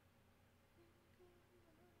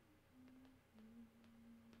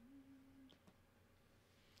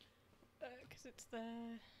 Because it's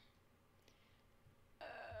the.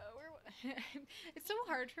 It's so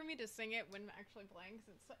hard for me to sing it when actually playing,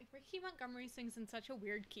 because it's like Ricky Montgomery sings in such a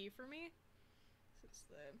weird key for me. It's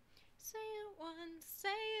the say it once, say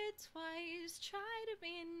it twice, try to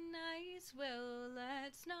be nice. Well,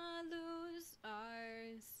 let's not lose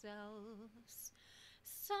ourselves.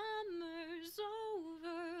 Summer's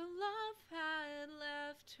over, love had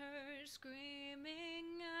left her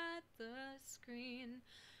screaming at the screen.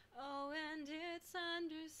 Oh, and it's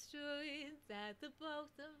understood that the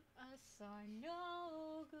both of us are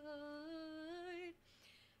no good.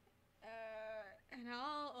 And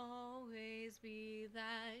I'll always be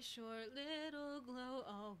that short little glow,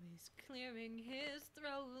 always clearing his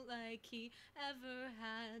throat like he ever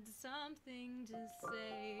had something to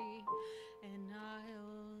say. And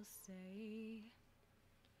I'll say,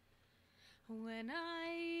 when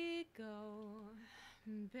I go,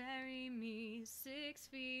 bury me 6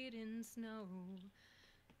 feet in snow.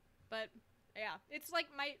 But yeah, it's like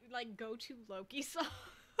my go-to Loki song.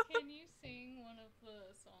 Can you sing one of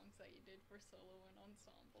the songs that you did for solo and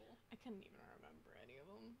ensemble? I couldn't even remember any of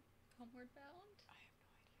them. Homeward Bound? I have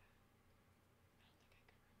no idea. I don't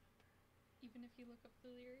think I could remember. Even if you look up the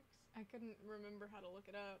lyrics? I couldn't remember how to look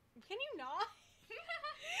it up. Can you not?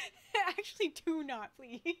 Actually, do not,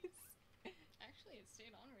 please. Actually, it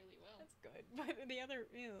stayed on really well. That's good, but the other,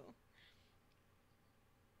 ew.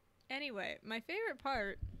 Anyway, my favorite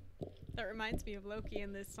part that reminds me of Loki in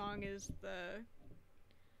this song is the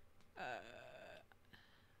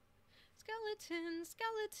skeletons,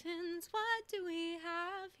 skeletons, what do we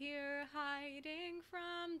have here hiding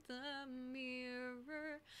from the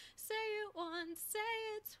mirror? Say it once, say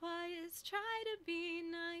it twice, try to be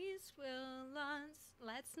nice,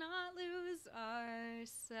 let's not lose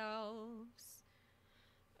ourselves.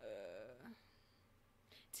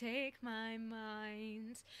 Take my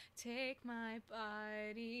mind, take my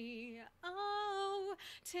body, oh,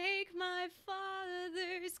 take my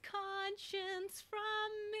father's conscience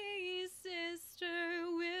from me, sister.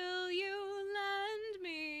 Will you lend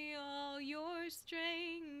me all your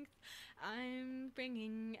strength? I'm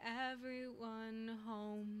bringing everyone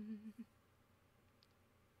home.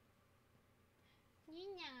 Do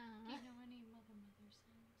you know any Mother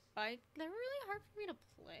songs? They're really hard for me to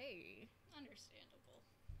play. Understandable.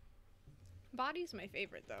 Body's my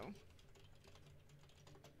favorite, though.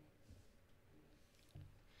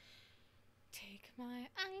 Take my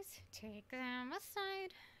eyes, take them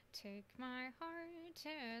aside. Take my heart,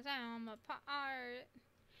 tear them apart.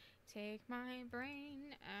 Take my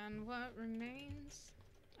brain and what remains.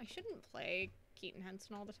 I shouldn't play Keaton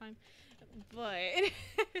Henson all the time, but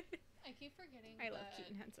I keep forgetting I love that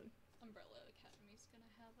Keaton Henson. Umbrella Academy's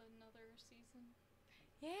gonna have another season.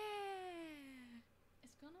 Yeah.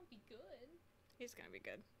 It's gonna be good. It's gonna be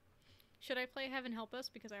good. Should I play Heaven Help Us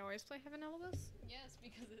because I always play Heaven Help Us? Yes,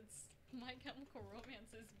 because it's My Chemical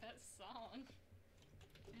Romance's best song.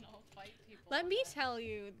 And I'll fight people. Let on me that. tell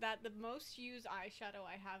you that the most used eyeshadow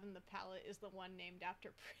I have in the palette is the one named after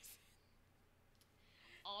prison.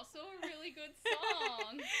 Also a really good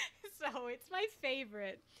song. So it's my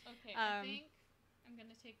favorite. Okay, I think I'm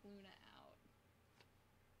gonna take Luna out.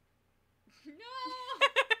 No!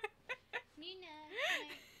 Nina,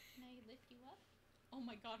 can I lift you up? Oh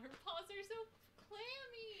my god, her paws are so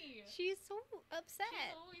clammy! She's so upset.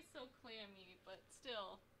 She's always so clammy, but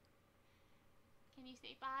still. Can you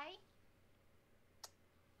say bye?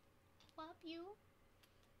 Love you.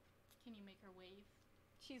 Can you make her wave?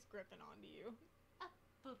 She's gripping onto you.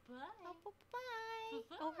 Bye-bye. Oh, bye-bye.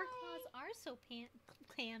 Bye-bye. Oh, her claws are so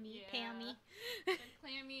clammy, Yeah. Pammy. They're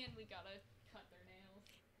clammy and we gotta cut their nails.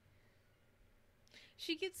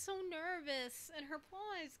 She gets so nervous and her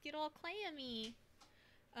paws get all clammy.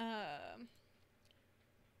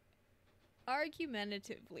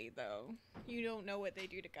 Argumentatively, though, You Don't Know What They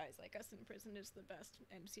Do to Guys Like Us in Prison is the best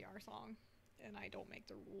MCR song, and I don't make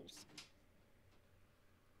the rules.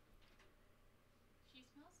 She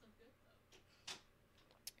smells so good, though.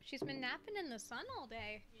 She's been napping in the sun all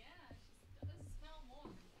day. Yeah, she does smell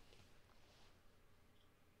warm.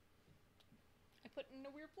 I put it in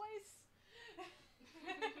a weird place.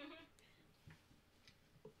 Hey, take some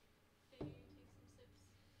sips.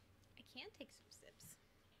 I can take some sips.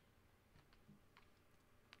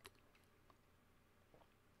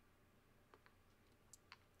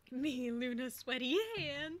 Me, Luna's sweaty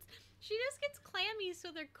hands. She just gets clammy,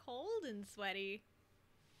 so they're cold and sweaty.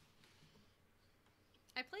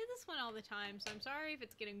 I play this one all the time, so I'm sorry if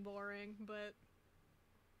it's getting boring, but...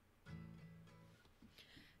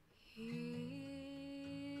 Hear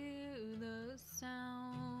the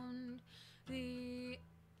sound, the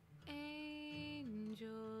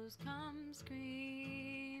angels come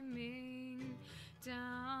screaming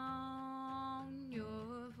down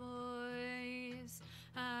your voice.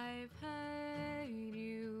 I've heard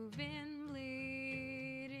you've been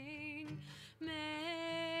bleeding.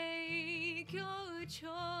 Make your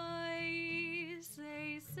choice.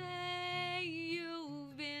 They say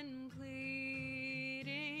you've been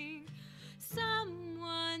pleading.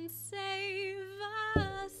 Someone save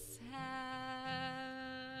us,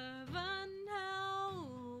 heaven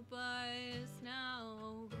help us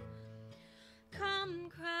now. Come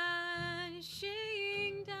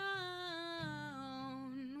crashing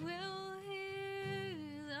down, we'll hear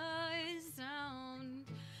the sound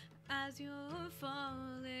as you're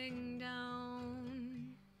falling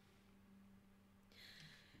down.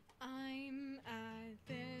 I'm at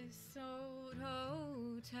this old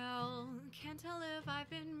hotel. Can't tell if I've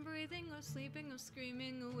been breathing or sleeping or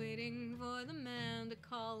screaming or waiting for the man to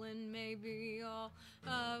call, and maybe all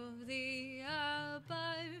of the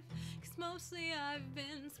above. 'Cause mostly I've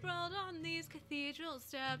been sprawled on these cathedral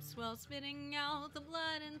steps while spitting out the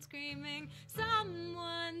blood and screaming,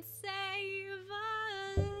 someone save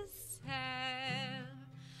us, heaven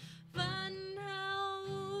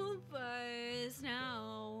help us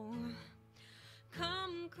now.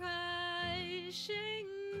 Come crashing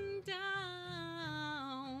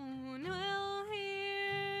down, we'll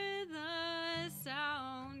hear the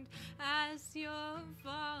sound as you're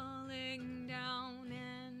falling down.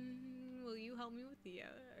 And will you help me with the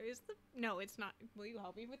no, it's not. Will you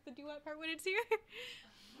help me with the duet part when it's here?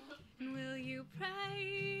 And will you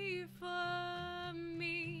pray for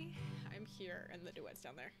me? I'm here and the duet's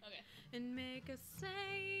down there. Okay. And make a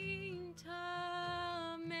saint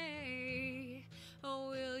of me. Or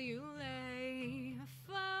will you lay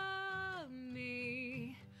for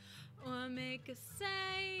me? Or make a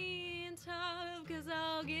saint of, 'cause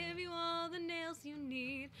I'll give you all the nails you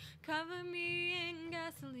need. Cover me in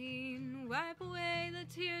gasoline, wipe away the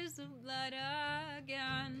tears of blood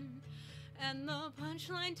again. And the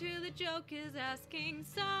punchline to the joke is asking,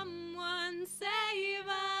 someone save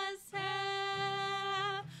us,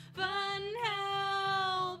 heaven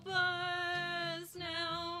help us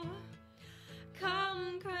now.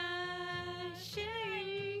 Come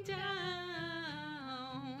crashing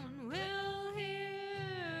down, we'll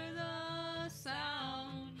hear the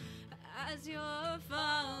sound as you're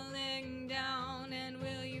falling down. And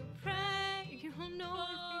will you pray? You don't know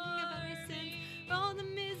everything about my sins. Oh, the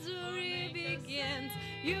misery begins.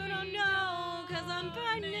 You don't know, 'cause I'm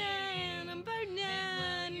burning, I'm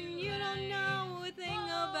burning. You don't know a thing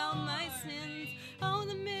about my sins. Oh,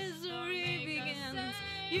 the misery begins.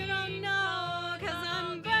 You don't know, 'cause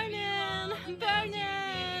I'm burning, I'm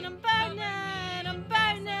burning, I'm burning, I'm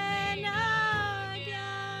burning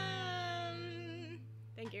again.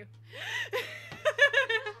 Thank you.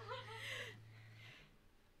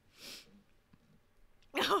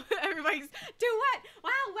 Oh, everybody's duet.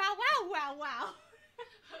 Wow, wow, wow, wow, wow.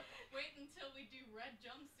 Wait until we do Red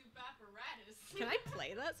Jumpsuit Apparatus. Can I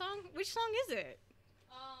play that song? Which song is it?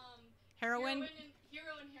 Heroine?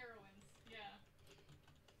 Hero and Heroines. Yeah.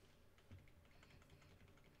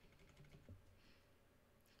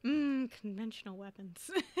 Conventional weapons.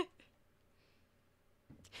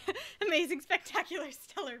 Amazing, spectacular,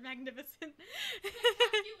 stellar, magnificent.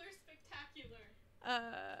 Spectacular.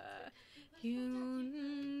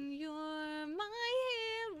 You're my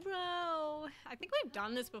hero. I think we've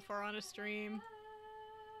done this before on a stream.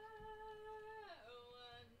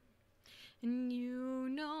 And you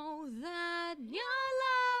know that your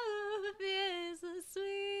love is the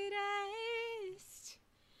sweetest.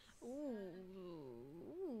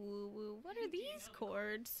 Ooh, what are these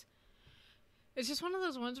chords? It's just one of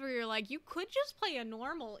those ones where you're like, you could just play a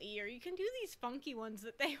normal E, or you can do these funky ones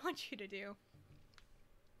that they want you to do.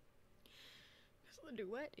 So the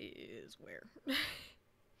duet is where? This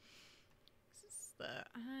is the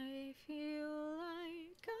I feel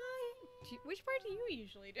like which part do you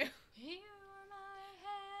usually do? Here my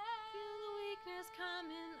head. Feel the weakness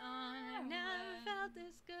coming on. I've never felt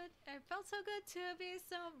this good. I felt so good to be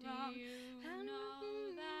so wrong. Do you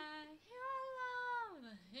know that your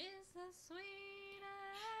love is the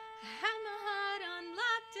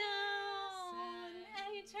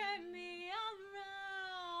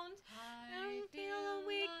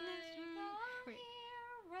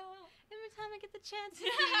the chance to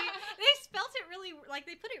see. They spelt it really, like,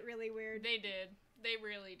 they put it really weird. They did. They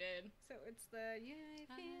really did. So it's the, yeah, I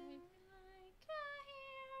feel like a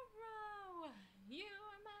hero. You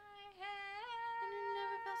are my and head. it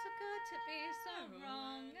never felt so good to be so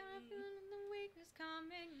wrong. And I'm feeling the weakness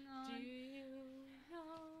coming Do on. you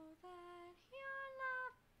know that your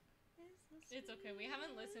love is the It's okay. We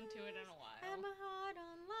haven't listened to it in a I had while. my heart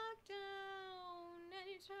on lockdown, and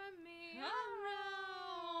you turned me around.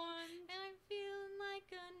 Around. And I'm feeling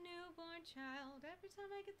like a newborn child every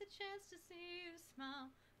time I get the chance to see you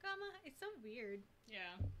smile. Got my, it's so weird.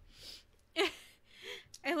 Yeah.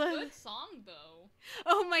 I love. Good song though.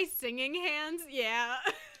 Oh, my singing hands. Yeah.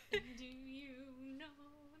 Do you know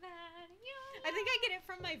that you? I think I get it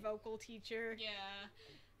from my vocal teacher. Yeah.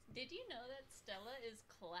 Did you know that Stella is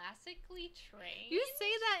classically trained? You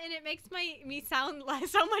say that, and it makes me sound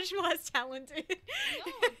so much less talented. No,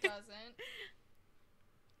 it doesn't.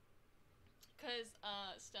 Because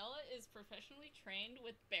Stella is professionally trained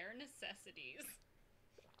with bare necessities.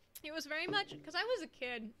 It was very much because I was a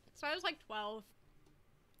kid, so I was like 12.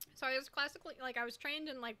 So I was classically, like, I was trained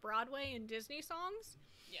in like Broadway and Disney songs.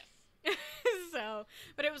 Yes. So,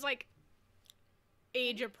 but it was like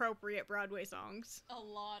age appropriate Broadway songs. A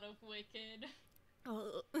lot of Wicked.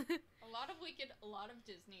 Oh. A lot of Wicked, a lot of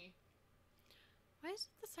Disney. Why is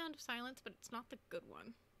it the sound of silence, but it's not the good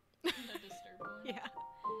one? The Disturbed one. Yeah.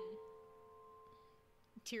 Mm.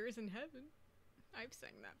 Tears in Heaven. I've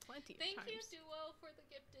sang that plenty of Thank times. you, Duo, for the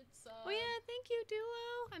gifted sub. Oh yeah, thank you,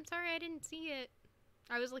 Duo. I'm sorry I didn't see it.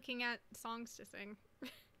 I was looking at songs to sing.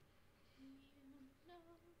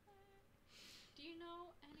 Do you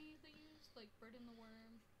know any of these? Like Bird and the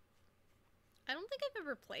Worm? I don't think I've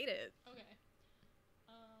ever played it. Okay.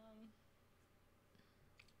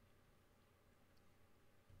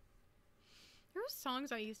 There were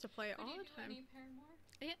songs I used to play Could all you the do time. any Paramore?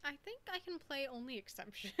 I think I can play only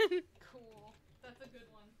Exception. Cool. That's a good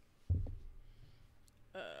one.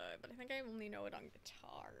 But I think I only know it on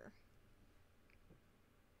guitar.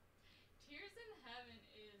 Tears in Heaven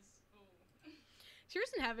is... Oh.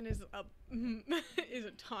 Tears in Heaven is a is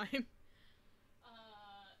a time.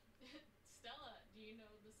 Stella, do you know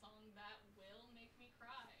the song That Will Make Me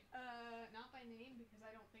Cry? Not by name because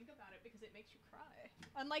I don't think about it because it makes you cry.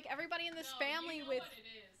 Unlike everybody in this No, family you know with. what it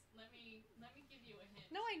is. Let me give you a hint.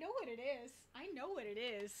 No, I know what it is. I know what it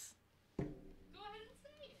is. Go ahead and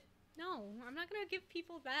say it. No, I'm not gonna give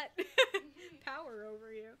people that power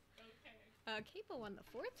over you. Okay. Capo on the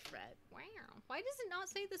 4th fret. Wow. Why does it not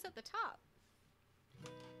say this at the top?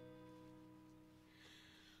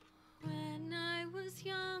 When I was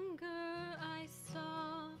younger, I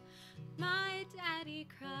saw my daddy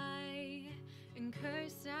cry and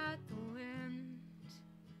curse at the wind.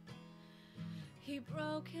 He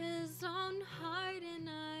broke his own heart and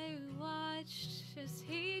I watched as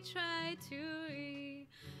he tried to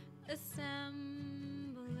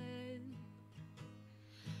reassemble it.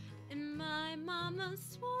 And my mama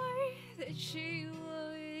swore that she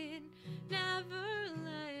would never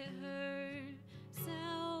let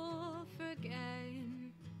herself forget.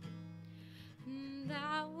 And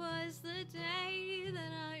that was the day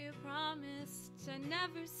that I promised I'd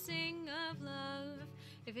never sing of love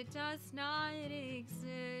if it does not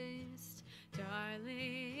exist.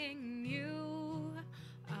 Darling, you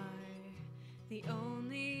are the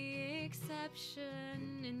only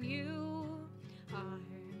exception, and you are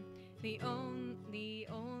the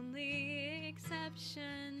only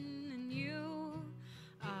exception, and you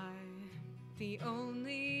are the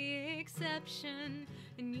only exception,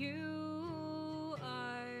 and you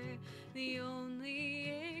are the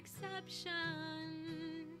only exception.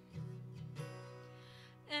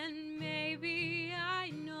 And maybe I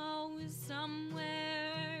know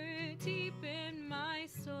somewhere deep in my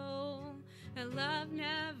soul that love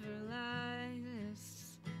never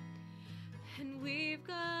lasts. And we've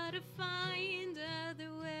got to find other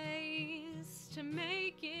ways to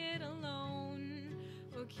make it alone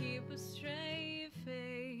or keep a straight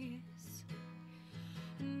face.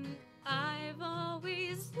 And I've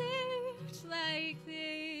always lived like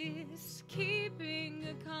this, keeping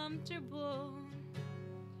a comfortable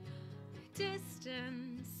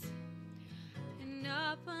distance. And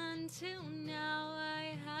up until now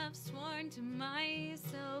I have sworn to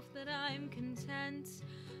myself that I'm content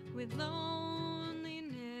with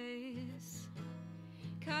loneliness,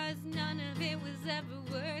 'cause none of it was ever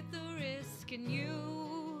worth the risk. And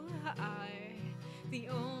you are the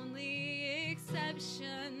only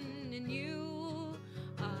exception, and you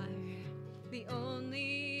are the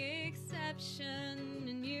only exception,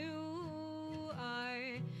 and you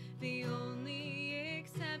are the only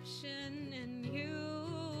exception, and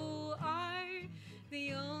you are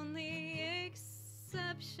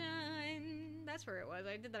That's where it was.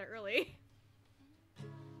 I did that early.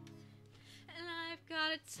 And I've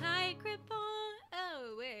got a tight grip on.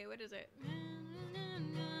 Oh, wait, what is it?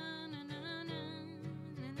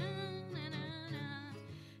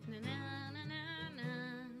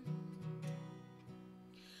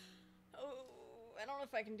 Oh, I don't know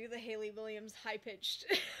if I can do the Hayley Williams high pitched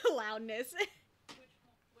loudness. Which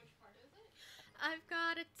part is it? I've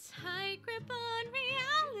got a tight grip on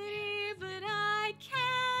reality, but I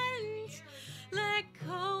can't let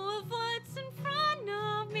go of what's in front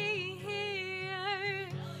of me here.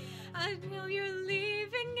 I know you're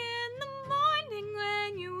leaving in the morning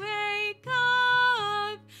when you wake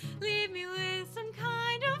up. Leave me with some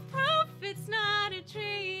kind of proof it's not a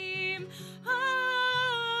dream. Oh,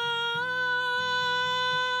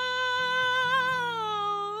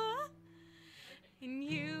 and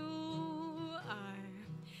you are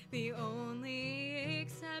the only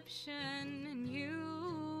exception, and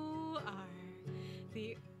you are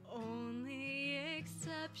the only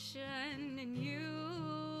exception, and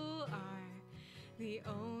you are the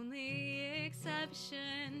only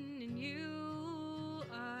exception, and you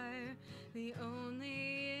are the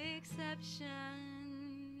only exception,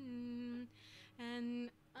 and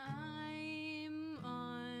I'm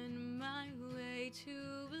on my way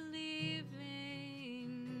to believing,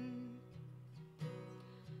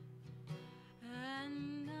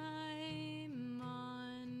 and I'm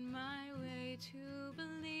on my way to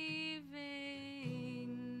believing.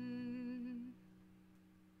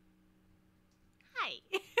 Hi.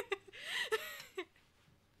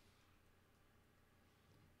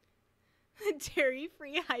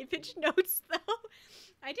 Dairy-free high-pitched notes, though.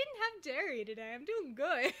 I didn't have dairy today. I'm doing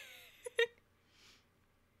good.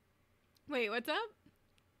 Wait, what's up?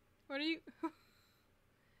 What are you...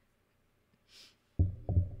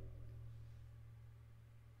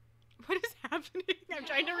 What is happening? I'm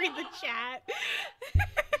trying to read the chat.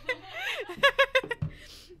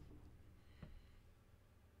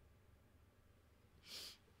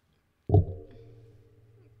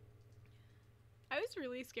 I was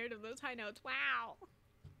really scared of those high notes. Wow.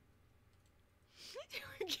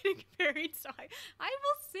 We're getting married, so I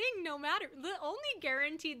will sing no matter. The only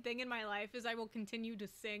guaranteed thing in my life is I will continue to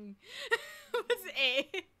sing. Was A.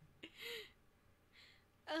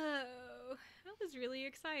 Oh, that was really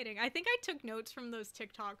exciting. I think I took notes from those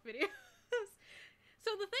TikTok videos.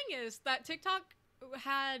 So the thing is that TikTok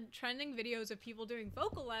had trending videos of people doing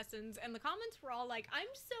vocal lessons, and the comments were all like,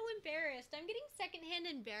 I'm so embarrassed. I'm getting secondhand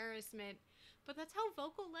embarrassment. But that's how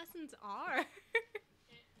vocal lessons are.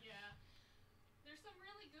 Yeah. There's some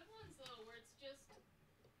really good ones, though, where it's just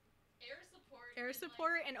air support. Air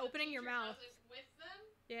support and the opening your teacher mouth. does it with them,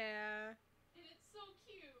 Yeah. and it's so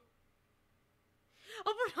cute.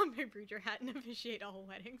 I'll put on my preacher hat and officiate all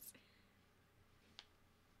weddings.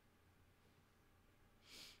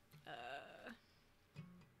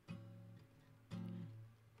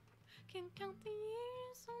 Can count the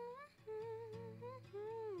years.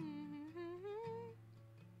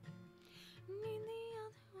 Need the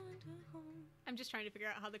other one to hold. I'm just trying to figure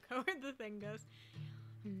out how the thing goes.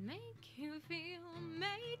 Make you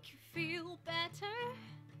feel better.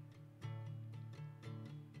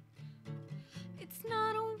 It's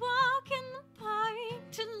not a walk in the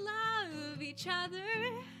park to love each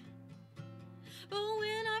other. But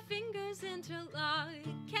when our fingers interlock,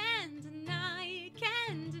 can't deny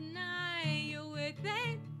you're worth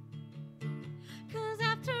it. 'Cause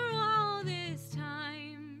after all this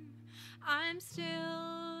time, I'm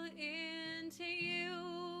still into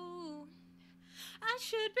you. I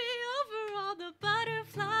should be over all the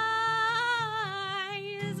butterflies,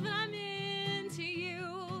 but I'm into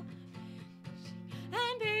you.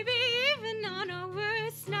 And baby, even on our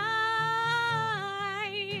worst nights,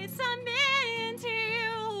 I'm into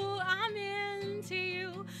you.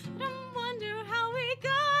 But I wonder how we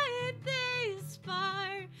got this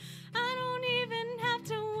far. I don't even have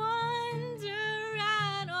to wonder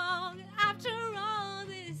at all. After all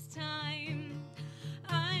this time,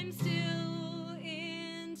 I'm still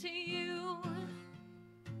into you.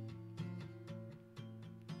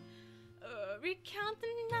 Recount the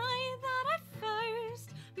night that I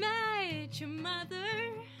first met your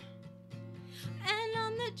mother, and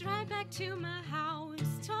on the drive back to my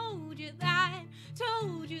house, told you that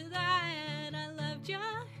I loved you.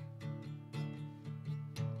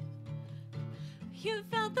 You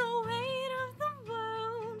felt the weight of the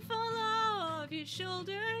world fall off your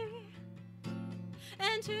shoulder,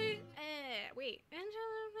 and to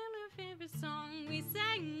the favorite song we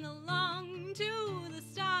sang along to the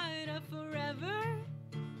start of forever.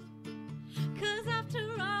 'Cause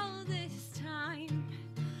after all this time,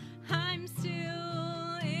 I'm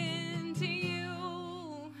still into you.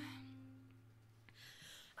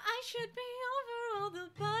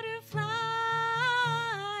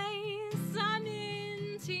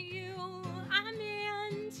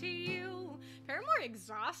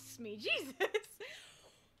 exhausts me. Jesus.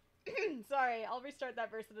 Sorry, I'll restart that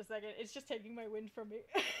verse in a second. It's just taking my wind from me.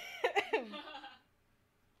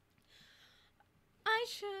 I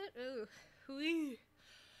should. Ooh. Wee.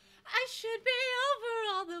 I should be over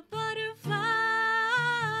all the butterflies.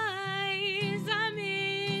 I'm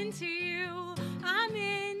into you. I'm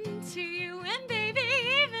into you. And baby,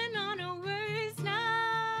 even on our worst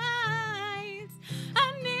nights,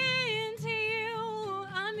 I'm into you.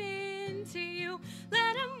 I'm into you.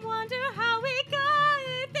 Let 'em wonder how we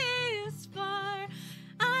got this far.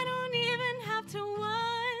 I don't even have to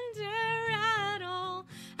wonder at all.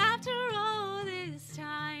 After all this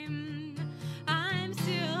time, I'm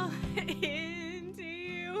still into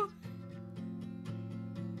you.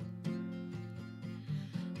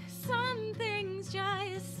 Some things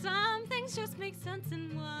just make sense,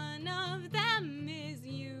 and one of them is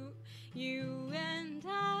you and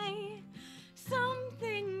I. Some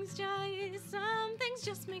things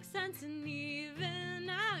just make sense, and even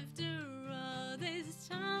after all this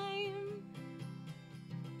time.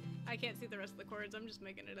 I can't see the rest of the chords, I'm just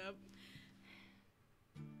making it up.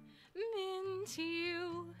 I'm into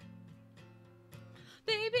you.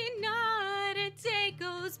 Baby, not a day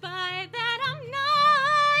goes by that I'm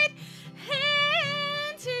not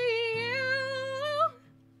into you.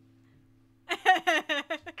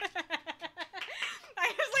 I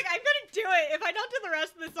was like, I'm gonna do it. If I don't do the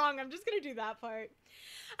rest of the song, I'm just gonna do that part.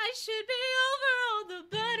 I should be over all the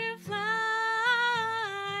butterflies.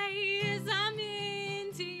 I'm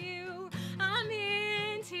into you. I'm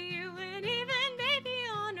into you. And even maybe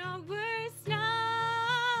on our worst nights,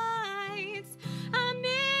 I'm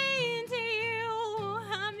into you.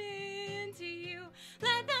 I'm into you.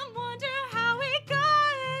 Let them wonder how we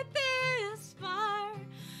got this far.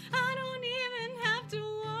 I don't even have to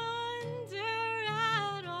wonder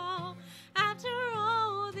at all. After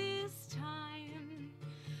all this time,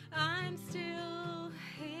 I'm still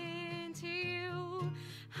into you.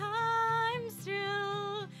 I'm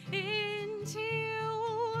still into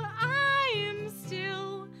you. I'm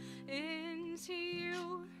still into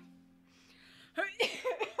you.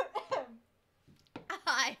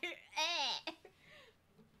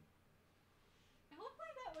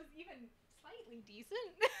 Hopefully that was even slightly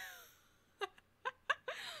decent.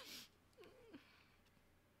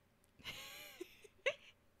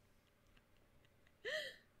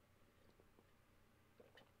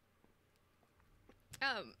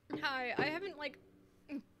 Hi, I haven't, like,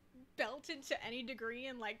 belted to any degree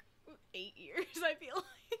in, like, 8 years, I feel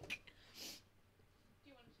like. Do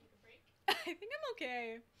you want to take a break? I think I'm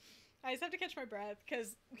okay. I just have to catch my breath,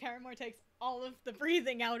 because Paramore takes all of the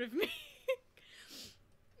breathing out of me.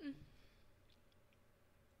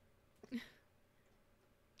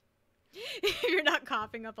 You're not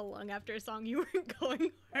coughing up a lung after a song, you weren't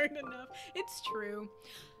going hard enough. It's true.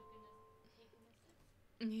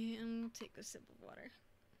 Yeah, I'm gonna take a sip of water.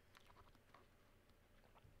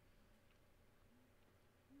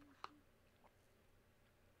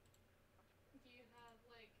 Do you have,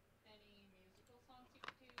 like, any musical songs you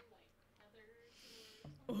could do, like Heathers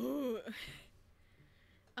or something? Ooh.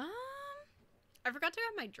 I forgot to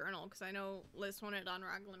grab my journal because I know Liz wanted it on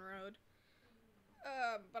Raglan Road.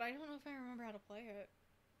 But I don't know if I remember how to play it.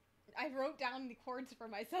 I wrote down the chords for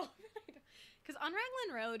myself. Because On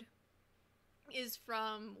Raglan Road is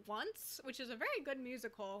from Once, which is a very good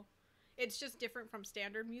musical. It's just different from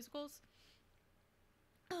standard musicals.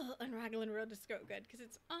 Oh, On Raglan Road is so good because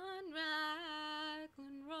it's on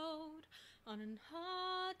Raglan Road. On an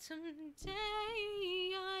autumn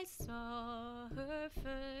day, I saw her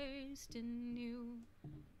first and knew.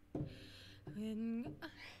 When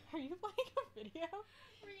are you playing a video?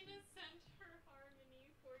 Rena sent her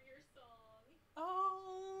harmony for your song. Oh.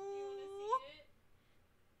 Do you want to see it?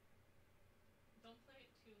 Don't play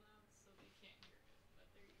it too loud so they can't hear it, but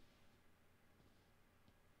there you go.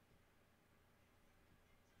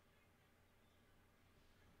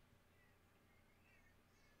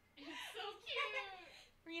 It's so cute!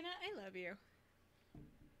 Rena, I love you.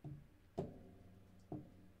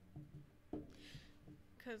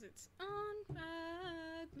 Cause it's on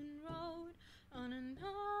Raglan Road, on an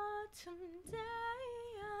autumn day,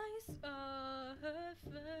 I saw her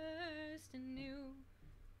first and knew.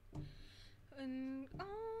 An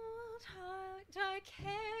old dark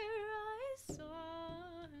hair I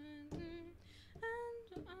saw, and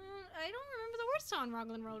I don't remember the words to On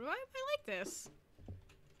Raglan Road. Why I like this?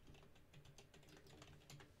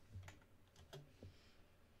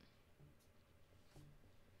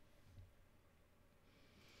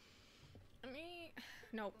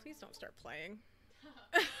 No, please don't start playing.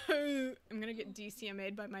 I'm gonna get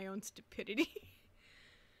DCMA'd by my own stupidity.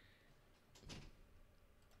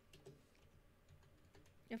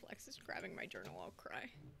 If Lex is grabbing my journal, I'll cry.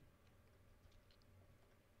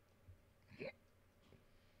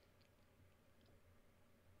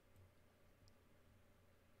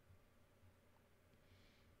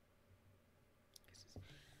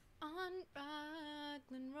 On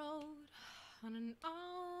Raglan Road, on an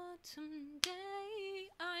autumn day,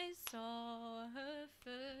 I saw her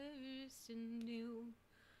first and knew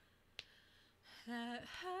that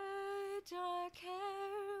her dark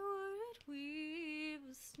hair would weave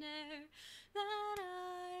a snare that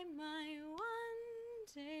I might one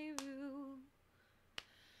day rue.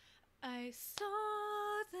 I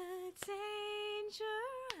saw the danger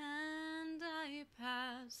and I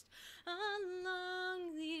passed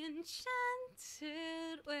along the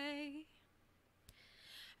enchanted way,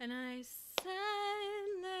 and I said,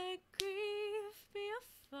 let grief be a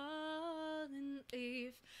fallen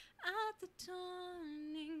leaf at the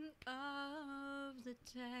dawning of the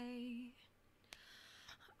day.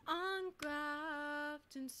 On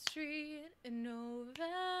Grafton Street in November,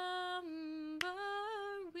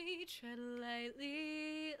 we tread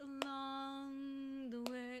lightly along the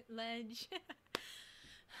ledge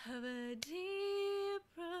of a deep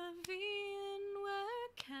ravine where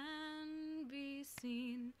can be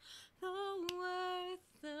seen the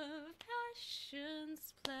worth of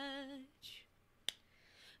passion's pledge.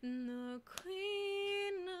 And the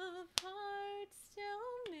Queen of Hearts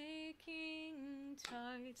still making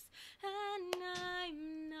tarts, and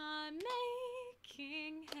I'm not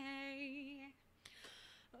making hay.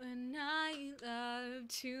 When I love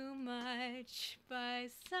too much, by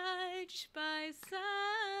such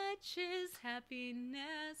is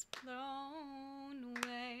happiness blown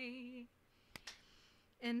away.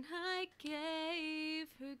 And I gave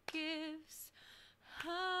her gifts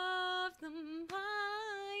of the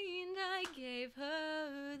mind, I gave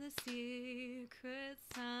her the secret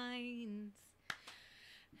signs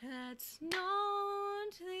that's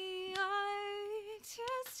known to the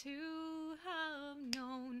artist who have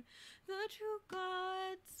known the true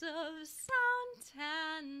gods of sound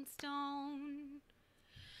and stone.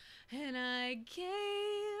 And I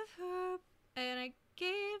gave her,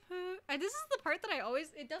 this is the part that I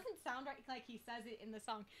always, it doesn't sound right like he says it in the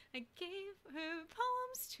song. I gave her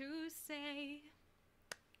poems to say,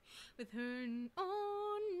 with her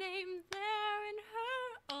own name there in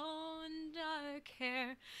her own dark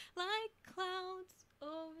hair, like clouds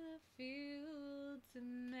over the fields of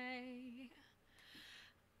May.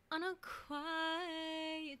 On a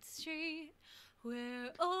quiet street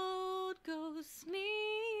where old ghosts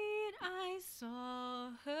meet, I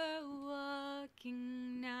saw her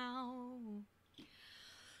walking now,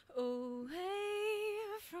 away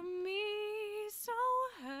from me so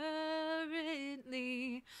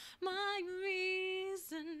hurriedly, my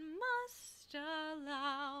reason must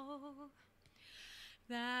allow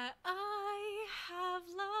that I have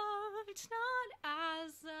loved not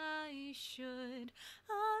as I should,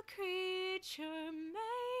 a creature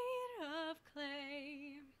made of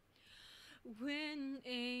clay. When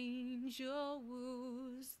angel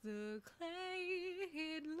woos the clay,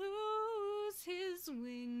 he'd lose his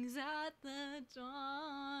wings at the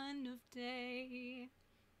dawn of day.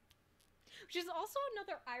 Which is also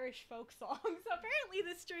another Irish folk song. So apparently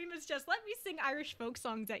this stream is just let me sing Irish folk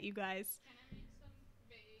songs at you guys. Can I make some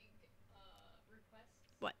vague requests?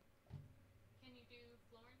 What? Can you do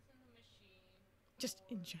Florence and the Machine? Just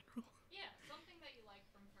in or- general. Yeah, something that you like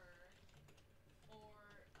from her.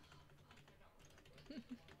 Or I don't remember what the one was.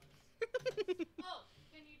 Oh,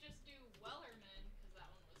 can you just do Wellerman? Because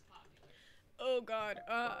that one was popular. Oh god.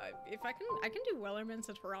 If I can do Wellerman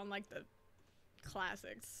since we're on like the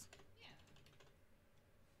classics. Yeah.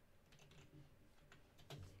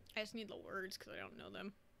 I just need the words because I don't know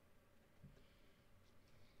them.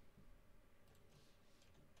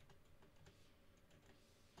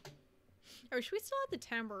 I wish we still had the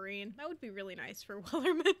tambourine. That would be really nice for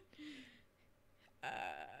Wellerman.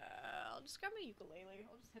 I'll just grab my ukulele.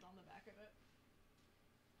 I'll just hit on the back of it.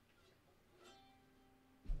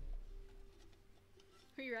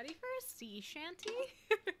 Are you ready for a sea shanty?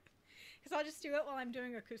 Because I'll just do it while I'm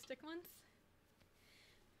doing acoustic ones.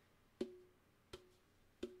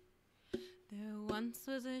 There once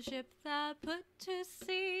was a ship that put to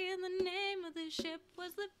sea, and the name of the ship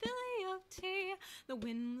was the Billy of Tea. The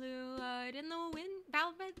wind blew hard, and the wind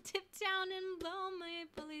bow tipped down and blow, my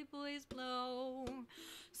bully boys blow.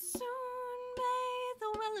 Soon may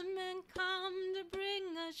the Wellerman come to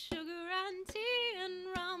bring us sugar and tea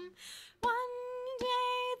and rum. One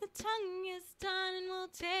day the tongue is done, and we'll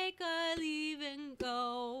take our leave and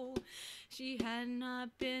go. She had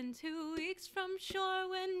not been 2 weeks from shore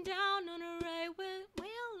when down on a right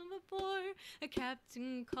whale of a boar, a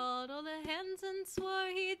captain called all the hands and swore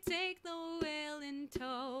he'd take the whale in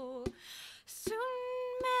tow. Soon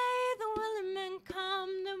may the wellerman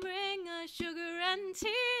come to bring us sugar and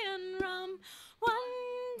tea and rum.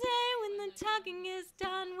 One day when the tugging is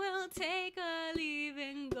done, we'll take our leave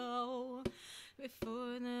and go.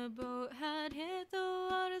 Before the boat had hit the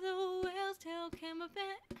water, the whale's tail came up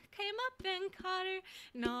and caught her,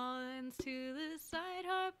 and all hands to the side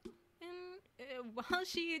harp, while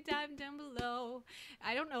she dived down below.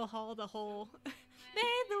 I don't know how the whole.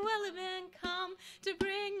 May the wellerman come to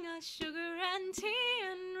bring us sugar and tea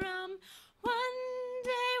and rum. One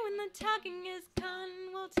day when the tugging is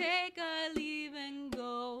done, we'll take our leave and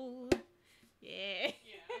go. Yeah.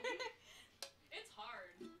 Yeah. It's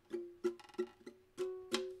hard.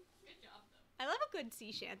 Good job, though. I love a good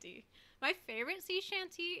sea shanty. My favorite sea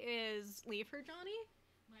shanty is Leave Her, Johnny.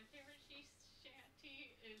 My favorite sea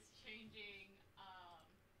shanty is changing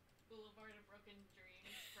Boulevard of Broken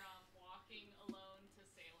Dreams from Walking Alone to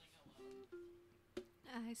Sailing Alone.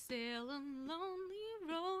 I sail a lonely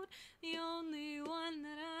road, the only one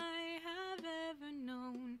that I have ever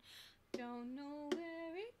known. Don't know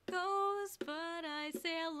where it goes, but I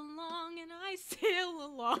sail along and I sail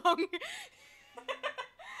along.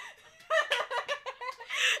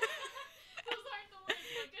 Those aren't the words,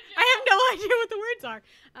 but good job. I have no idea what the words are.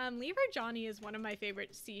 Leave Her, Johnny is one of my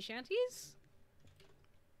favorite sea shanties.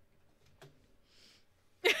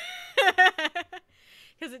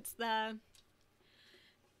 Because it's the...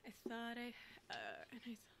 I thought I heard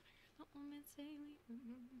the old man say,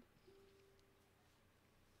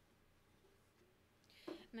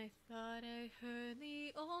 and I thought I heard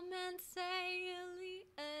the old man say,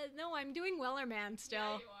 no, I'm doing Wellerman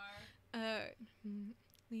still. Yeah, you are.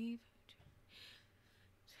 Leave.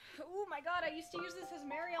 Oh my god, I used to use this as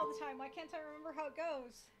Mary all the time. Why can't I remember how it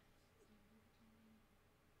goes? Hold on.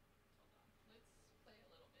 Let's play a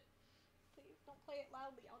little bit. Please don't play it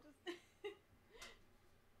loudly. I'll just.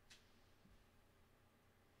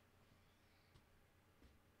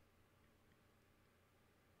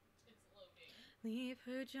 It's loading. Leave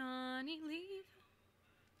her, Johnny, leave her.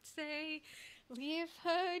 Say, leave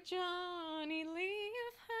her, Johnny,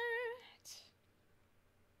 leave her.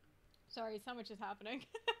 Sorry, so much is happening.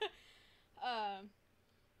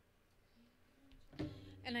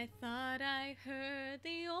 And I thought I heard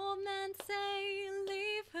the old man say,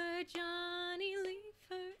 leave her, Johnny, leave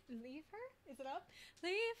her. Leave her? Is it up?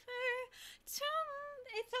 Leave her. It's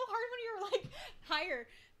so hard when you're like higher.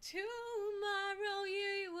 Tomorrow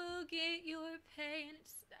you will get your pay. And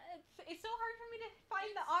it's so hard for me to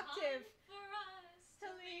find the octave. Time for us To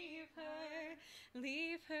leave her.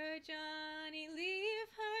 Leave her, Johnny, leave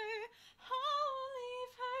her. Oh,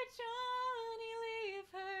 leave her, Johnny, leave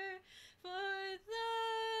her. For the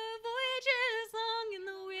voyage is long and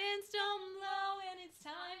the winds don't blow, and it's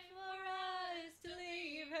time for us to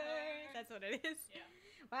leave her. That's what it is. Yeah.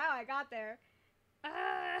 Wow, I got there.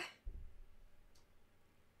 What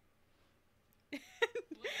if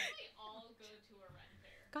we all go to a rent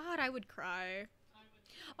fair? God, I would cry. I would.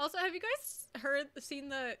 Also, have you guys seen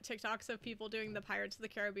the TikToks of people doing the Pirates of the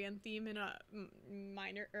Caribbean theme in a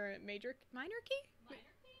minor or major key? Minor key?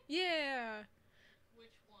 Yeah.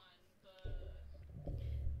 Which one?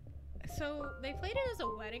 So they played it as a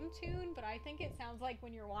wedding tune, but I think it sounds like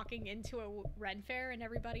when you're walking into a Ren fair and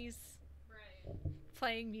everybody's Right.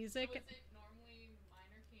 playing So music. is it normally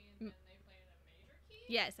minor key and then they play it in a major key?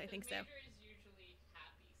 Yes, I 'Cause think so. Major is usually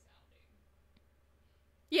happy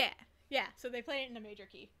sounding. Yeah. So they played it in a major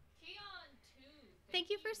key. Keon 2. Thank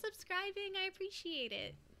you for subscribing. I appreciate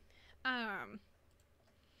it.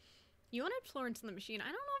 You wanted Florence and the Machine.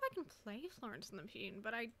 I don't know if I can play Florence and the Machine,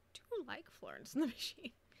 but I do like Florence and the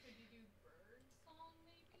Machine. Could you do bird song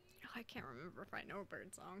maybe? Oh, I can't remember if I know a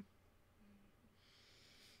bird song.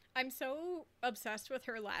 I'm so obsessed with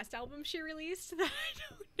her last album she released that I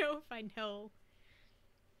don't know if I know.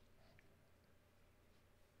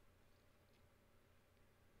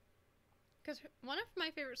 Because one of my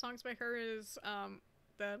favorite songs by her is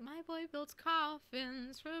the My Boy Builds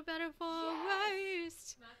Coffins for Better for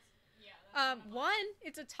Worse. That's One,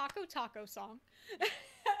 it's a taco song.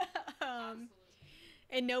 absolutely.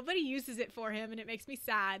 And nobody uses it for him, and it makes me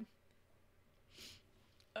sad.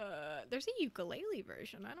 There's a ukulele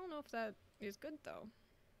version. I don't know if that is good, though.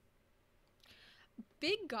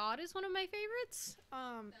 Big God is one of my favorites.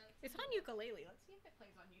 It's on ukulele. Let's see if it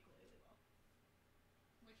plays on ukulele well.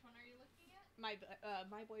 Which one are you looking at?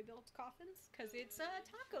 My Boy Builds Coffins, because it's a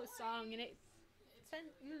taco song, and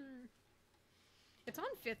it's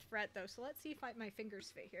on 5th fret, though, so let's see if my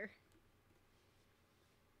fingers fit here.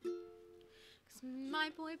 'Cause my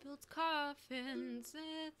boy builds coffins,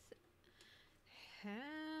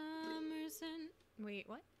 hammers and wait,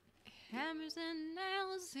 what? Hammers and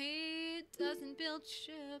nails, he doesn't build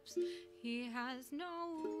ships. He has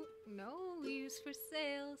no use for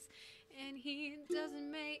sails, and he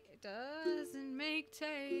doesn't make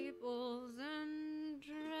tables and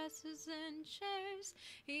dresses and chairs.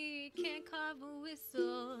 He can't carve a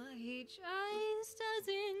whistle. He just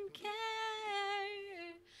doesn't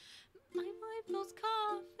care. My boy builds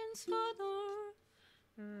coffins for the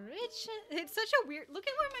rich. It's such a weird. Look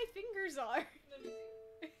at where my fingers are.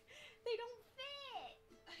 They don't fit.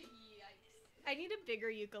 Yikes. I need a bigger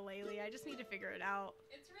ukulele. I just need to figure it out.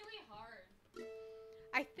 It's really hard.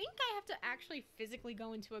 I think I have to actually physically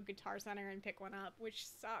go into a Guitar Center and pick one up, which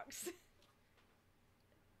sucks.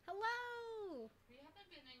 Hello. We haven't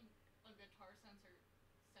been in a guitar center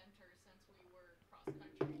since we were cross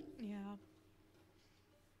country. Yeah.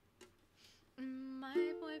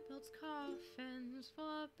 My boy builds coffins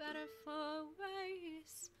for better, for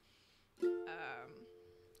worse.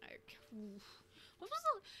 What was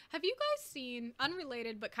have you guys seen,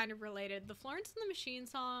 unrelated but kind of related, the Florence and the Machine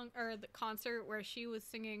song, or the concert where she was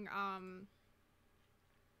singing, God,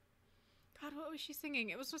 what was she singing?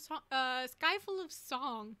 It was a song, Sky Full of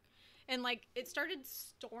Song, and, like, it started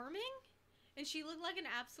storming, and she looked like an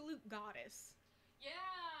absolute goddess. Yeah.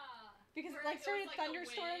 Because Where it, like, it started was, like, a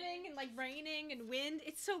thunderstorming and, like, raining and wind.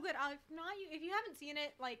 It's so good. If you haven't seen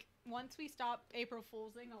it, like, once we stop April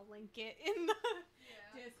Foolsing, I'll link it in the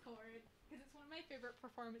Discord. Because it's one of my favorite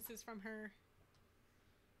performances from her.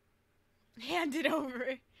 Hand it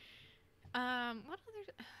over. What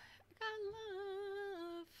other... I got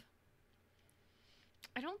love.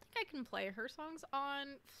 I don't think I can play her songs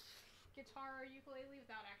on guitar or ukulele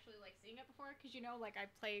without actually, like, seeing it before. Because, you know, like, I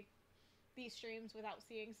play these streams without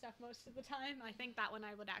seeing stuff most of the time. I think that one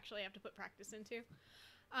I would actually have to put practice into.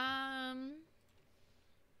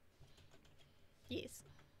 Yes.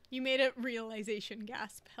 You made a realization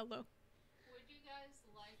gasp. Hello. Would you guys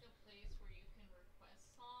like a place where you can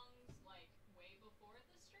request songs, like, way before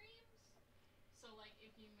the streams? So, like,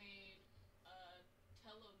 if you made a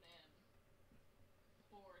telonym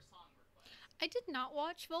for song requests. I did not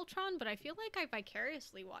watch Voltron, but I feel like I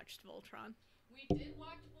vicariously watched Voltron. We did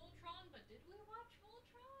watch Voltron, but did we watch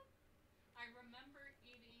Voltron? I remember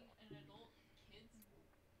eating an adult kid's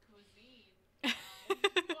cuisine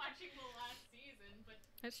watching the last season, but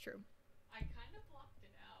That's true. I kind of blocked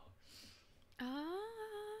it out.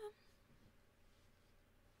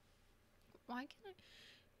 Why can I...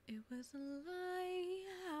 It was a lie,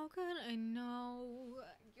 how could I know?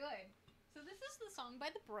 Good. So this is the song by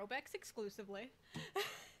the Brobex exclusively.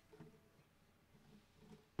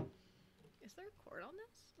 Is there a chord on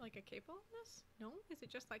this? Like a capo on this? No? Is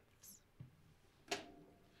it just like this?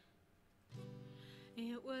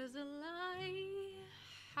 It was a lie,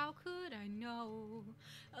 how could I know?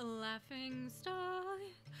 A laughing star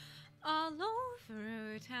all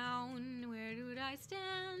over town. Where would I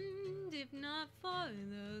stand if not for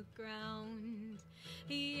the ground?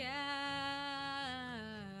 Yeah,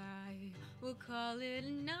 we'll call it a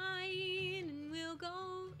night, and we'll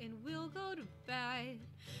go to bed,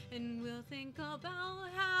 and we'll think about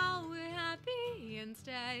how we're happy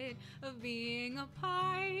instead of being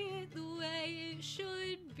apart the way it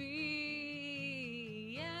should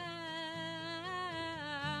be. Yeah.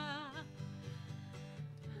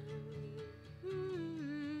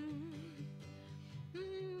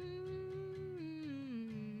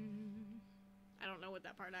 I don't know what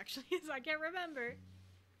that part actually is. I can't remember.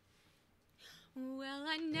 Well,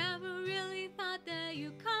 I never really thought that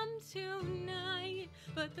you'd come tonight,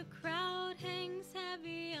 but the crowd hangs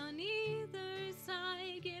heavy on either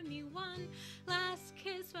side. Give me one last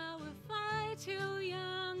kiss while we're far too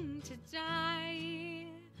young to die.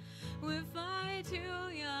 We're far too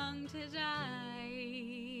young to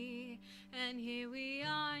die. And here we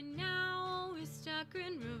are now, we're stuck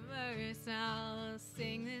in reverse. I'll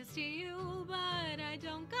sing this to you, but I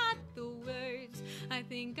don't got the words. I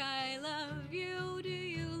think I love you, do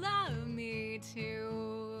you love me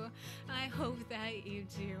too? I hope that you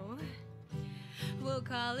do. We'll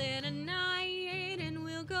call it a night, and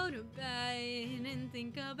we'll go to bed, and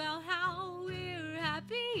think about how we're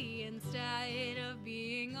happy instead of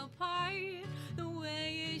being apart the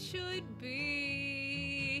way it should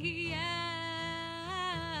be. Yeah.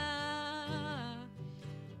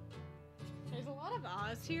 There's a lot of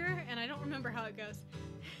ahs here, and I don't remember how it goes.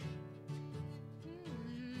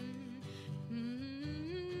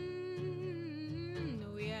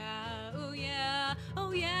 Oh yeah, oh yeah,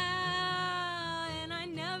 oh yeah. And I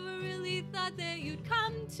never really thought that you'd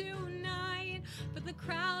come tonight, but the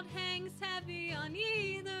crowd hangs heavy on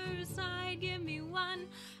either side. Give me one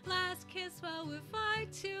last kiss while we're far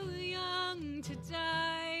too young to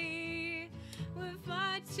die. We're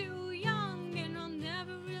far too young and I'll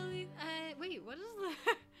never really... wait, what is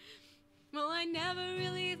that? Well, I never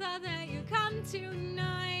really thought that you'd come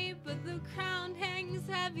tonight, but the crown hangs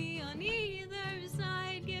heavy on either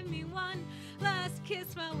side. Give me one last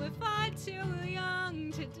kiss while we're far too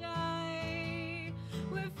young to die.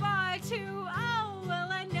 We're far too... oh,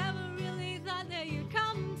 well, I never really thought that you'd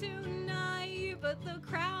come tonight, but the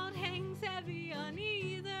crowd hangs heavy on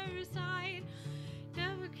either side.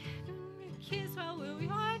 Never kiss while we're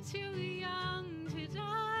far too young to die.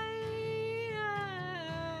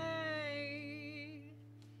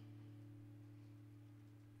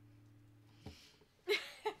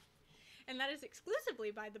 And that is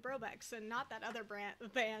exclusively by the Brobecks and not that other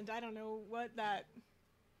band. I don't know what that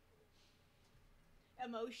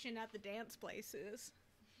emotion at the dance place is.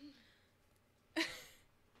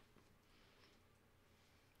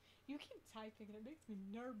 You keep typing and it makes me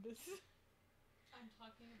nervous. I'm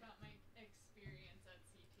talking about my experience at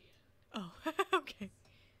CTN. Oh, okay.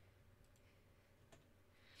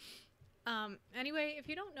 Anyway, if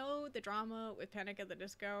you don't know the drama with Panic at the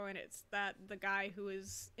Disco, and it's that the guy who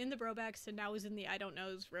is in the Brobecks and now is in the I Don't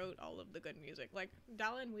Knows wrote all of the good music. Like,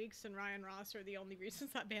 Dallin Weeks and Ryan Ross are the only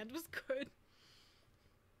reasons that band was good.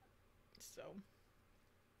 So...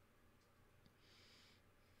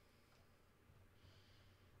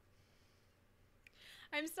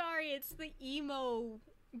 I'm sorry, it's the emo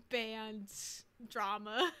band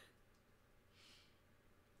drama.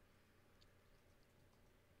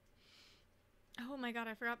 Oh my god,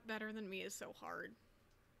 I forgot Better Than Me is so hard.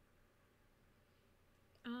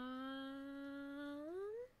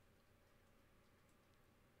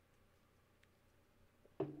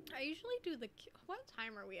 I usually do the... what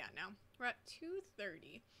time are we at now? We're at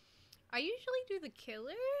 2:30. I usually do the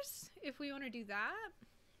Killers, if we want to do that.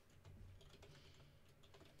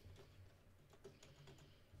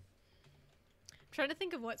 I'm trying to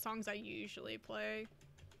think of what songs I usually play.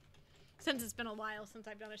 Since it's been a while since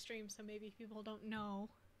I've done a stream, so maybe people don't know.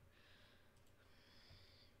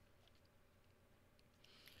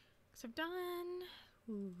 Because I've done...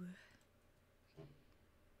 ooh.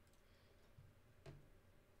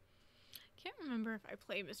 Can't remember if I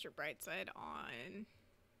play Mr. Brightside on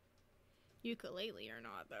ukulele or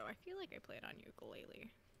not, though. I feel like I play it on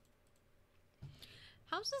ukulele.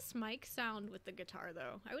 How's this mic sound with the guitar,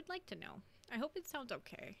 though? I would like to know. I hope it sounds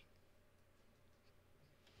okay.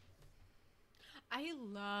 I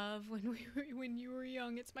love When You Were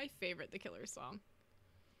Young. It's my favorite The Killers song.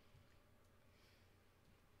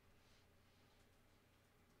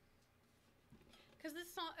 Because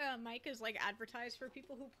this song, mic is like advertised for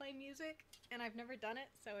people who play music, and I've never done it,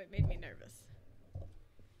 so it made me nervous.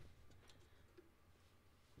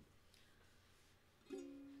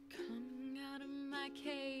 Coming out of my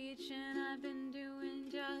cage, and I've been doing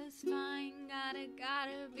just fine. Gotta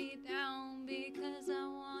be down because I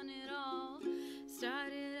want it all.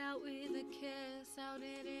 Started out with a kiss, how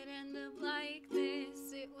did it end up like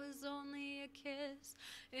this? It was only a kiss,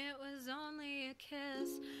 it was only a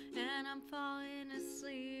kiss. And I'm falling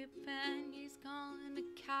asleep, and he's calling a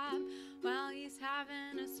cab while he's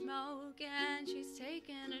having a smoke, and she's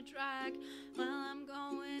taking a drag while I'm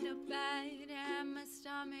going to bed. And my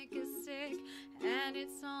stomach is sick, and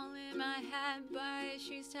it's all in my head, but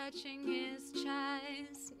she's touching his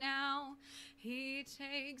chest now. He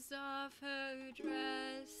takes off her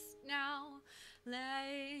dress now. Let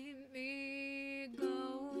me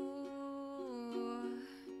go.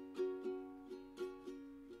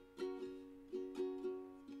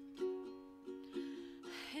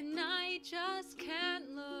 And I just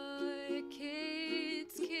can't look,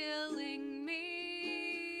 it's killing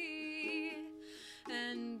me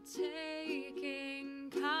and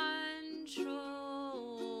taking control.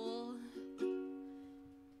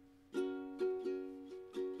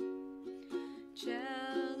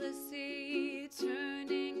 Jealousy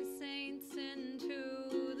turning saints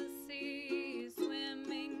into the sea,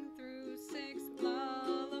 swimming through 6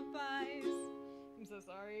 lullabies. I'm so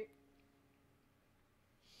sorry.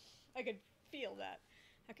 I could feel that.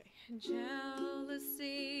 Okay.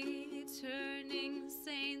 Jealousy turning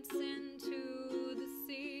saints into the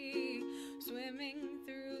sea, swimming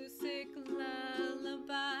through 6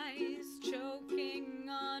 lullabies, choking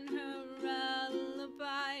on her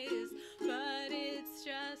lullabies. But it's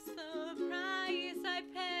just the price I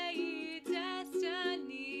pay.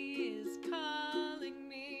 Destiny is calling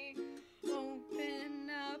me. Open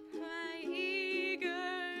up my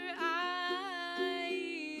eager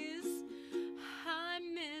eyes.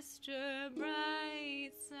 I'm Mr.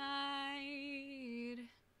 Brightside.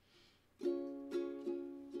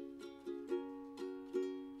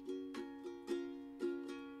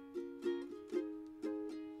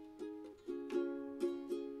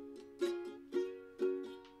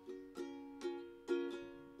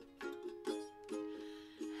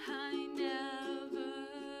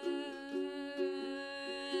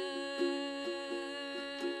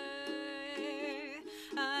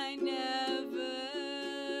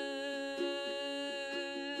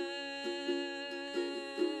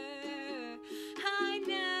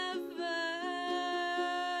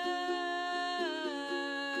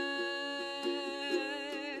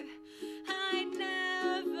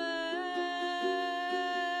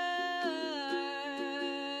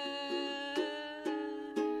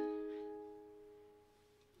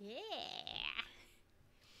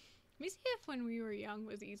 me see if When We Were Young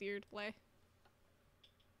was easier to play.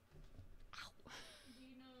 Ow. Do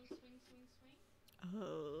you know Swing Swing Swing?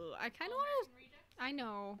 Oh, I kind of All want to. American Rejects? I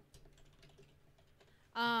know.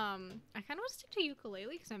 I kind of want to stick to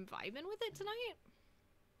ukulele because I'm vibing with it tonight.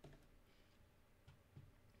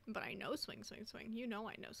 But I know Swing Swing Swing. You know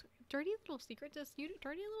I know Swing. Dirty Little Secret. Does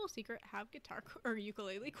Dirty Little Secret have guitar or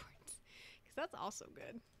ukulele chords? Because that's also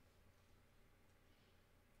good.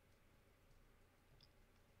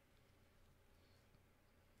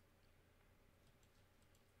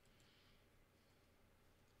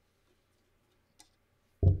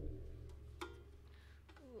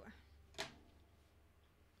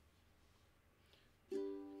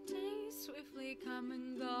 Days swiftly come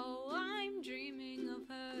and go. I'm dreaming of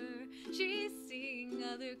her. She's seeing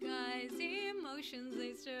other guys. Emotions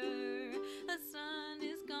they stir. The sun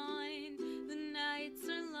is gone. The nights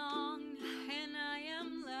are long, and I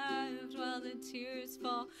am left while the tears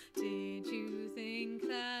fall. Did you think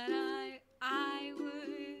that I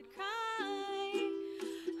would cry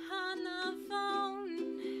on the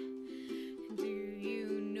phone? Do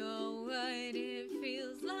you know what it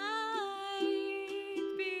feels like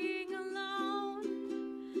being alone?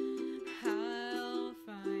 I'll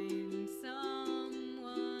find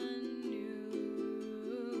someone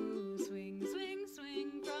new. Swing, swing,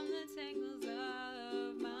 swing from the tangles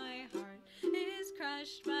of my heart. It is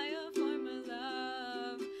crushed by a form of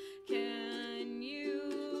love. Can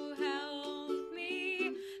you help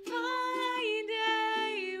me find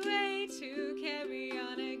a way to carry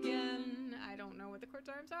on again? I don't know what the chords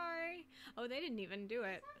are, I'm sorry. Oh, they didn't even do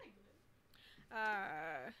it.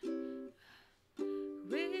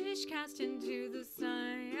 Wish cast into the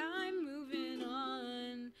sky, I'm moving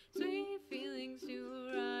on. Sweet feelings to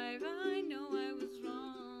arrive, I know I was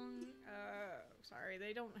wrong. Sorry,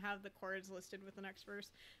 they don't have the chords listed with the next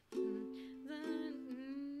verse. The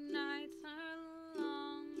nights are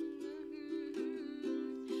long,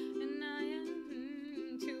 and I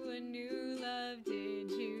am to a new love.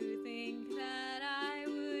 Did you think that I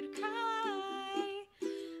would cry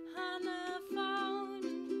on the phone?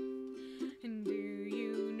 And do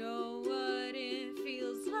you know what it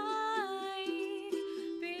feels like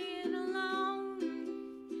being alone?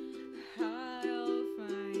 I'll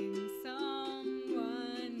find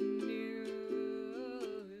someone new.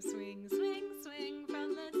 Swing, swing, swing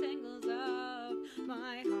from the tangles of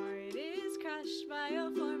my heart is crushed by a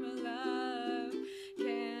form of love.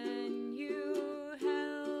 Can you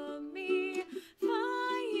help me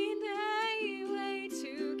find a way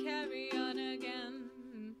to carry on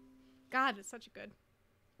again? God, it's such a good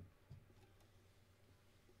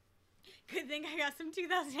thing I got some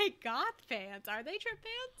 2008 goth pants. Are they Trip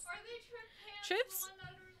pants? Are they Trip pants? Trips? The one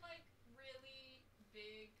that are like really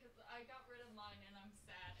big? Because I got rid of mine and I'm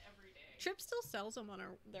sad every day. Trip still sells them on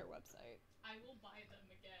their website. I will buy them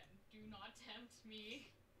again. Do not tempt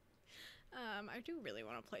me. I do really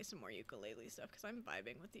want to play some more ukulele stuff because I'm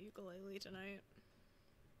vibing with the ukulele tonight.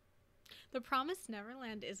 The Promised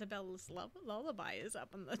Neverland Isabella's Lullaby is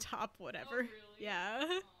up on the top, whatever. Oh, really? Yeah.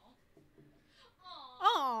 Aw.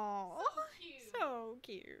 Oh, So cute. so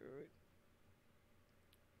cute.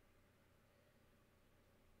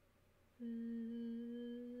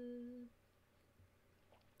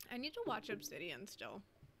 I need to watch Obsidian still.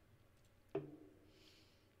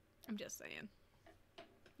 I'm just saying.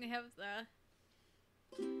 They have the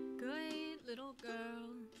good little girl,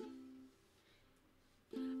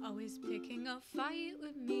 always picking a fight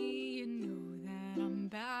with me. You know that I'm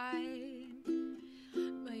bad,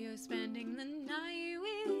 but you're spending the night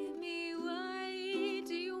with me. What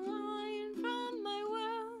do you want from my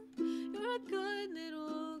world? You're a good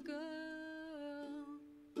little girl.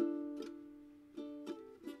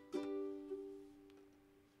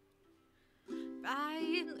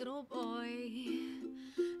 Right, little boy,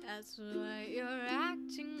 that's what you're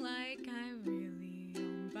acting like. I really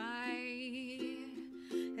don't buy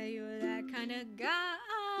that you're that kind of guy.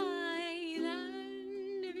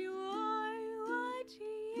 Then if you are, what do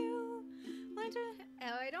you want to?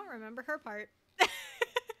 Oh, I don't remember her part.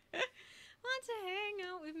 Want to hang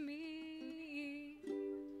out with me?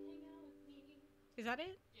 Is that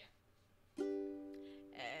it? Yeah.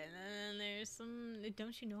 And then there's some.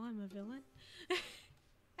 Don't you know I'm a villain?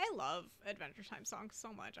 I love Adventure Time songs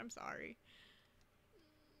so much. I'm sorry.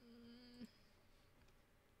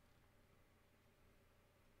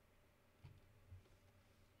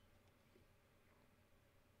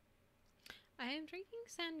 I am drinking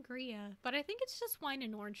sangria, but I think it's just wine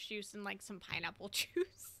and orange juice and like some pineapple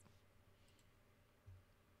juice.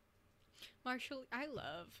 I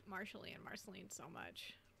love Marshally and Marceline so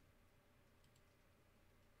much.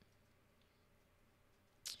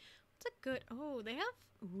 What's a good... Oh, they have...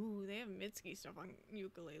 Ooh, they have Mitski stuff on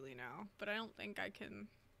ukulele now. But I don't think I can...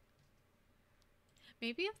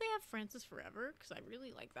 Maybe if they have Francis Forever, because I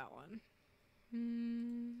really like that one.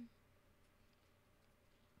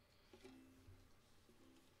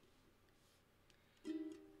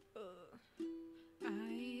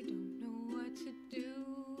 I don't know what to do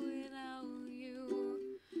without you.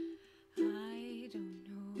 I don't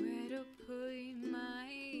know where to put my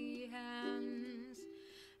hands.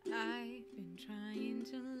 I've been trying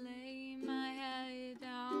to lay my head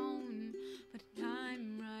down, but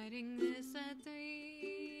I'm writing this at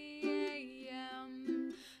 3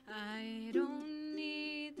 a.m. I don't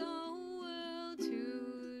need the world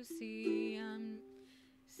to see.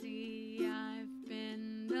 I've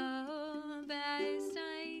been the best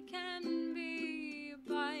I can be,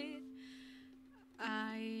 but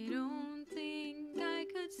I don't think I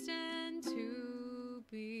could stand to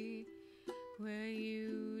be where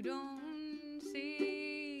you don't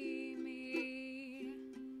see me.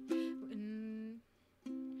 When,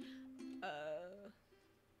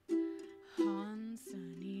 on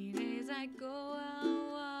sunny days I go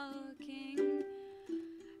out walking,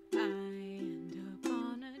 I end up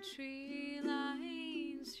on a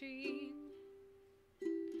tree-lined street.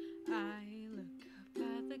 I look up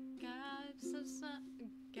at the gaps of sunlight.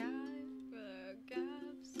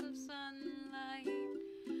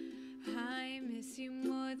 I miss you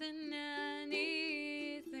more than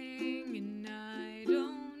anything, and I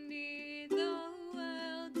don't need the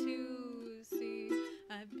world to see.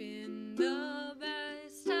 I've been the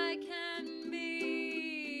best I can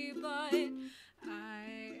be, but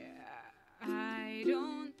I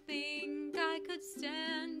don't think I could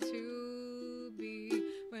stand to be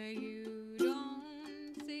where you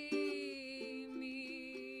don't see me.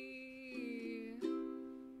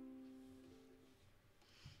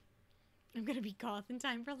 I'm gonna be goth in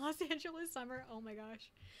time for Los Angeles summer. Oh my gosh.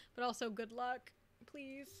 But also good luck,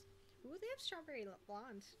 please. Ooh, they have Strawberry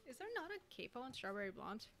Blonde. Is there not a capo on Strawberry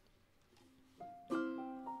Blonde?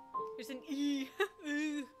 There's an E.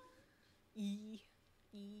 E. E.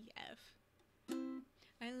 F.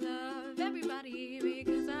 I love everybody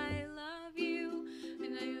because I love you.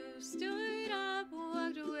 And I stood up,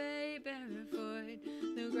 walked away barefoot.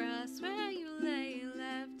 The grass where you lay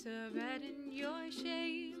left a red in your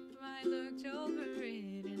shape. I looked over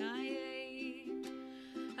it and I ate.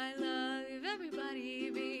 I love everybody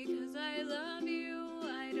because I love you.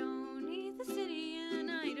 I don't need the city and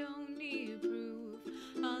I don't need proof.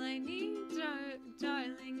 All I need,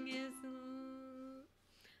 darling, is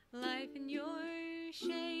life in your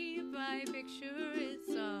shape. I picture it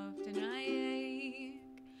soft and I ache.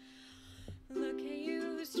 Look at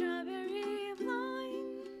you, strawberry blonde.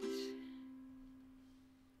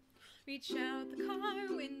 Reach out the car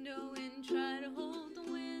window and try to hold the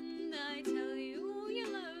wind. I tell you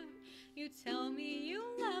you love, you tell me you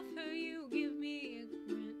love her. You give me a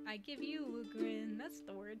grin, I give you a grin. That's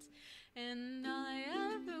the words. And all I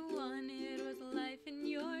ever wanted was life in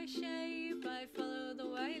your shape. I follow the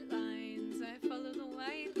white lines, I follow the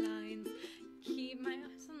white lines. Keep my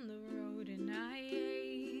eyes on the road and I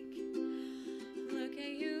ache. Look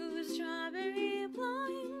at you, strawberry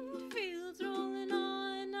blonde. Fields rolling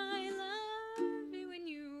on, I love you when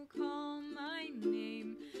you call my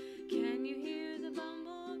name. Can you hear the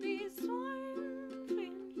bumblebees swarm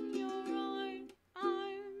in your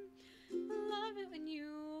arm? Love it when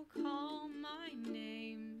you call my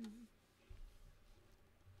name.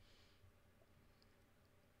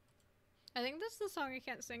 I think this is the song I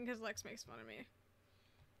can't sing because Lex makes fun of me.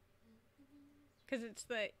 Because it's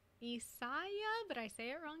the Isaiah, but I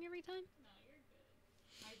say it wrong every time. No, you're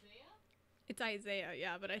good. Isaiah? It's Isaiah,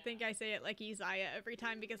 yeah, but I think I say it like Isaiah every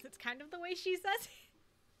time because it's kind of the way she says it.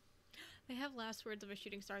 They have Last Words of a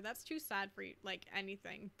Shooting Star. That's too sad for like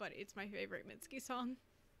anything, but it's my favorite Mitski song.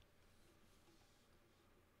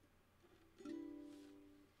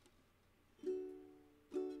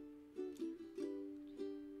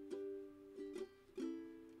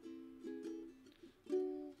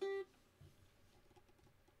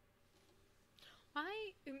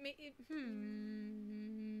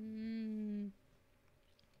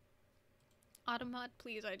 Automod,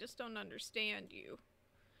 please, I just don't understand you.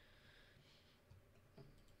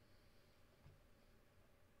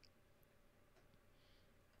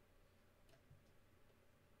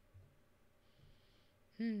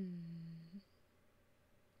 I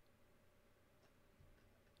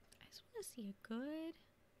just want to see a good...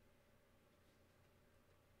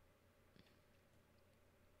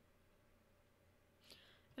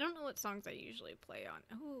 I don't know what songs I usually play on.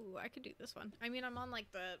 Oh, I could do this one. I mean, I'm on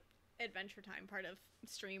like the Adventure Time part of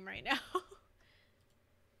stream right now.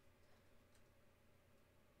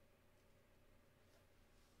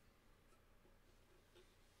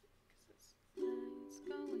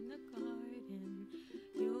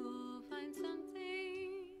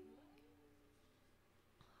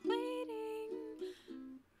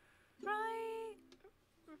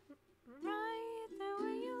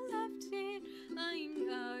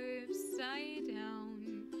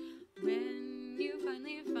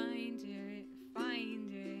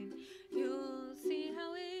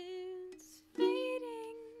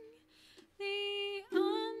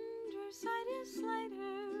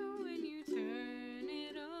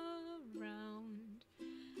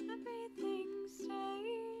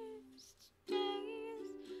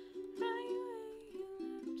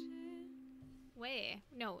 say?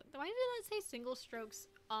 No, why did that say single strokes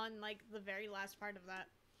on like the very last part of that?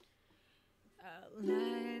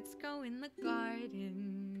 Let's go in the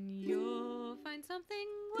garden. You'll find something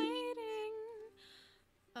waiting.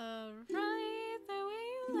 Right there where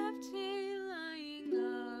you left it, lying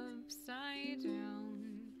upside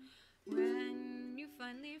down. When you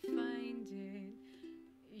finally find it,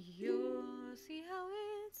 you'll see how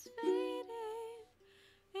it's faded.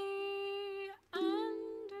 The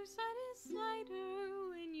underside is lighter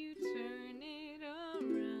when you turn it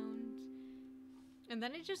around. And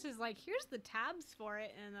then it just is like, here's the tabs for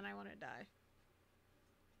it, and then I want to die.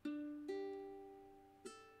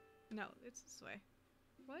 No, it's this way.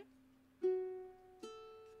 What?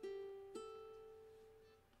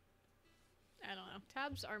 I don't know.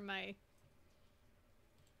 Tabs are my...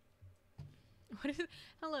 What is it?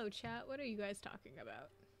 Hello, chat. What are you guys talking about?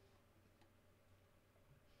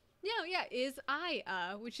 Yeah, is I,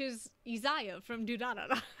 which is Isaiah from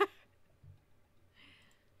Dudadada.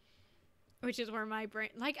 Which is where my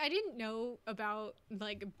brain... Like, I didn't know about,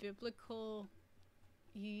 like, biblical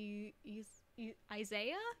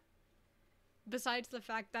Isaiah? Besides the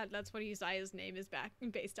fact that that's what Isaiah's name is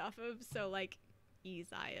based off of. So, like,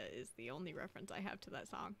 Isaiah is the only reference I have to that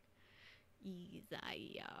song.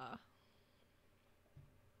 Isaiah.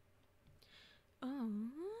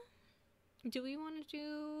 Oh. Do we want to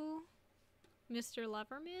do Mr.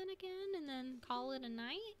 Loverman again and then call it a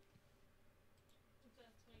night? If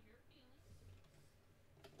that's what you're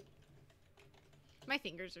feeling. My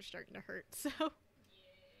fingers are starting to hurt, so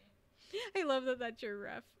Yeah. I love that that's your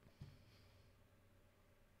ref.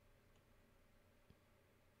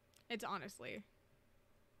 It's honestly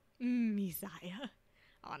Messiah.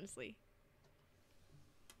 Honestly.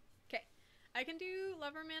 Okay. I can do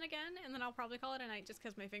Loverman again, and then I'll probably call it a night just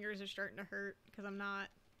because my fingers are starting to hurt because I'm not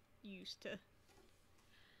used to.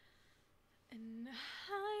 And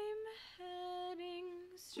I'm heading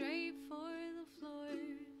straight for the floor.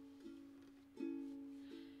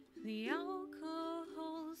 The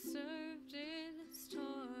alcohol served its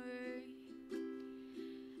tour,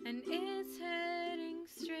 and it's heading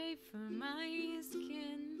straight for my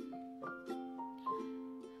skin,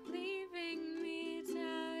 leaving me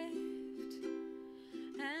daft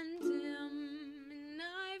and dim. And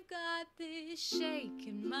I've got this shake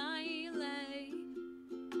in my leg,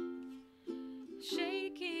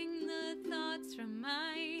 shaking the thoughts from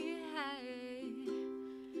my head.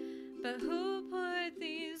 But who put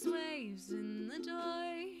these waves in the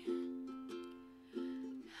door?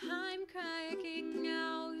 I'm cracking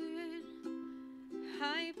out.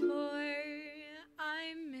 I pour.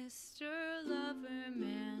 I'm Mr.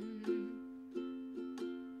 Loverman,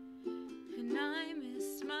 and I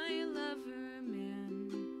miss my Loverman.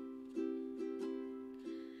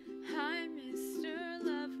 I'm Mr.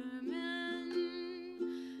 Loverman.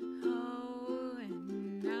 Oh,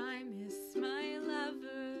 and I miss my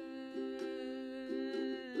lover.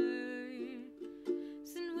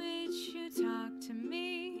 In which you talk to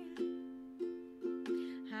me,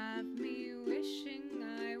 have me wishing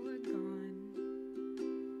I were gone.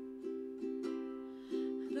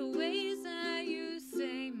 The ways that you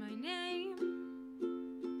say my name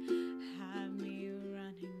have me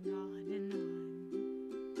running on and on.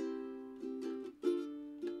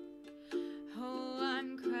 Oh,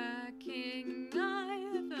 I'm cracking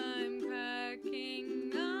up, I'm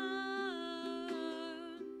cracking up.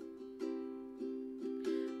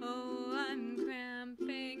 Oh, I'm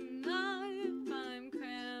cramping up, I'm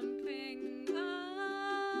cramping up.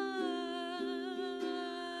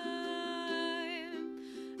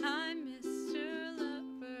 I'm Mr.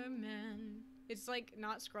 Loverman. It's like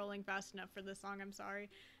not scrolling fast enough for this song, I'm sorry.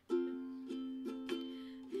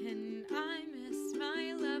 And I miss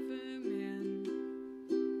my Loverman.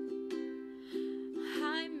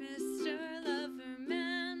 I'm Mr.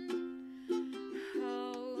 Loverman.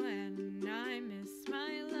 Oh, and I miss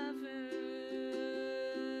my lover.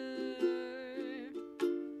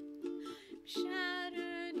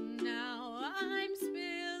 Shattered now, I'm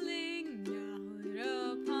spilling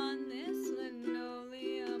out upon this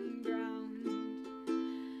linoleum ground.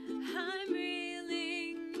 I'm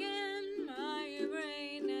reeling in my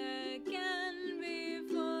brain again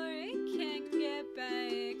before it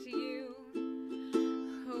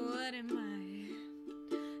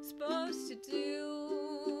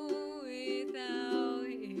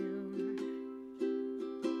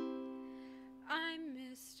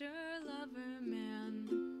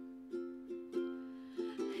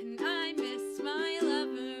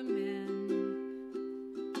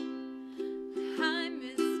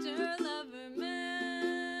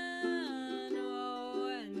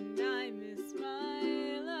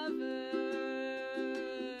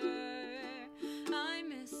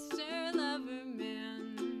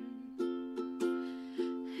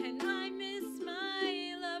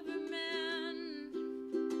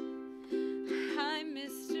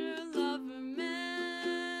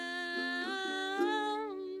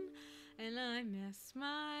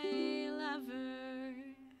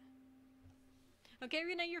Okay,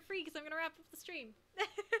 Rena, you're free because I'm gonna wrap up the stream.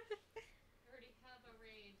 You already have a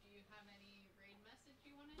raid. Do you have any raid message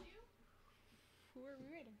you want to do? Who are we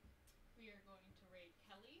raiding? We are going to raid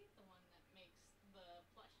Kelly, the one that makes the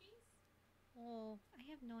plushies. Oh, I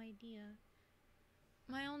have no idea.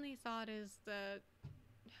 My only thought is that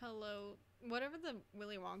hello, whatever the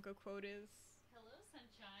Willy Wonka quote is. Hello,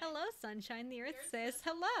 sunshine. Hello, sunshine. The earth Earth says says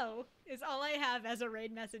hello. Is all I have as a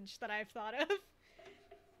raid message that I've thought of.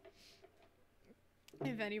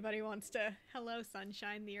 If anybody wants to, hello,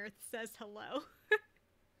 sunshine. The earth says hello.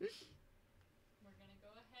 We're gonna go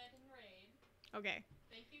ahead and raid. Okay.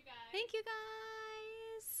 Thank you guys. Thank you, guys.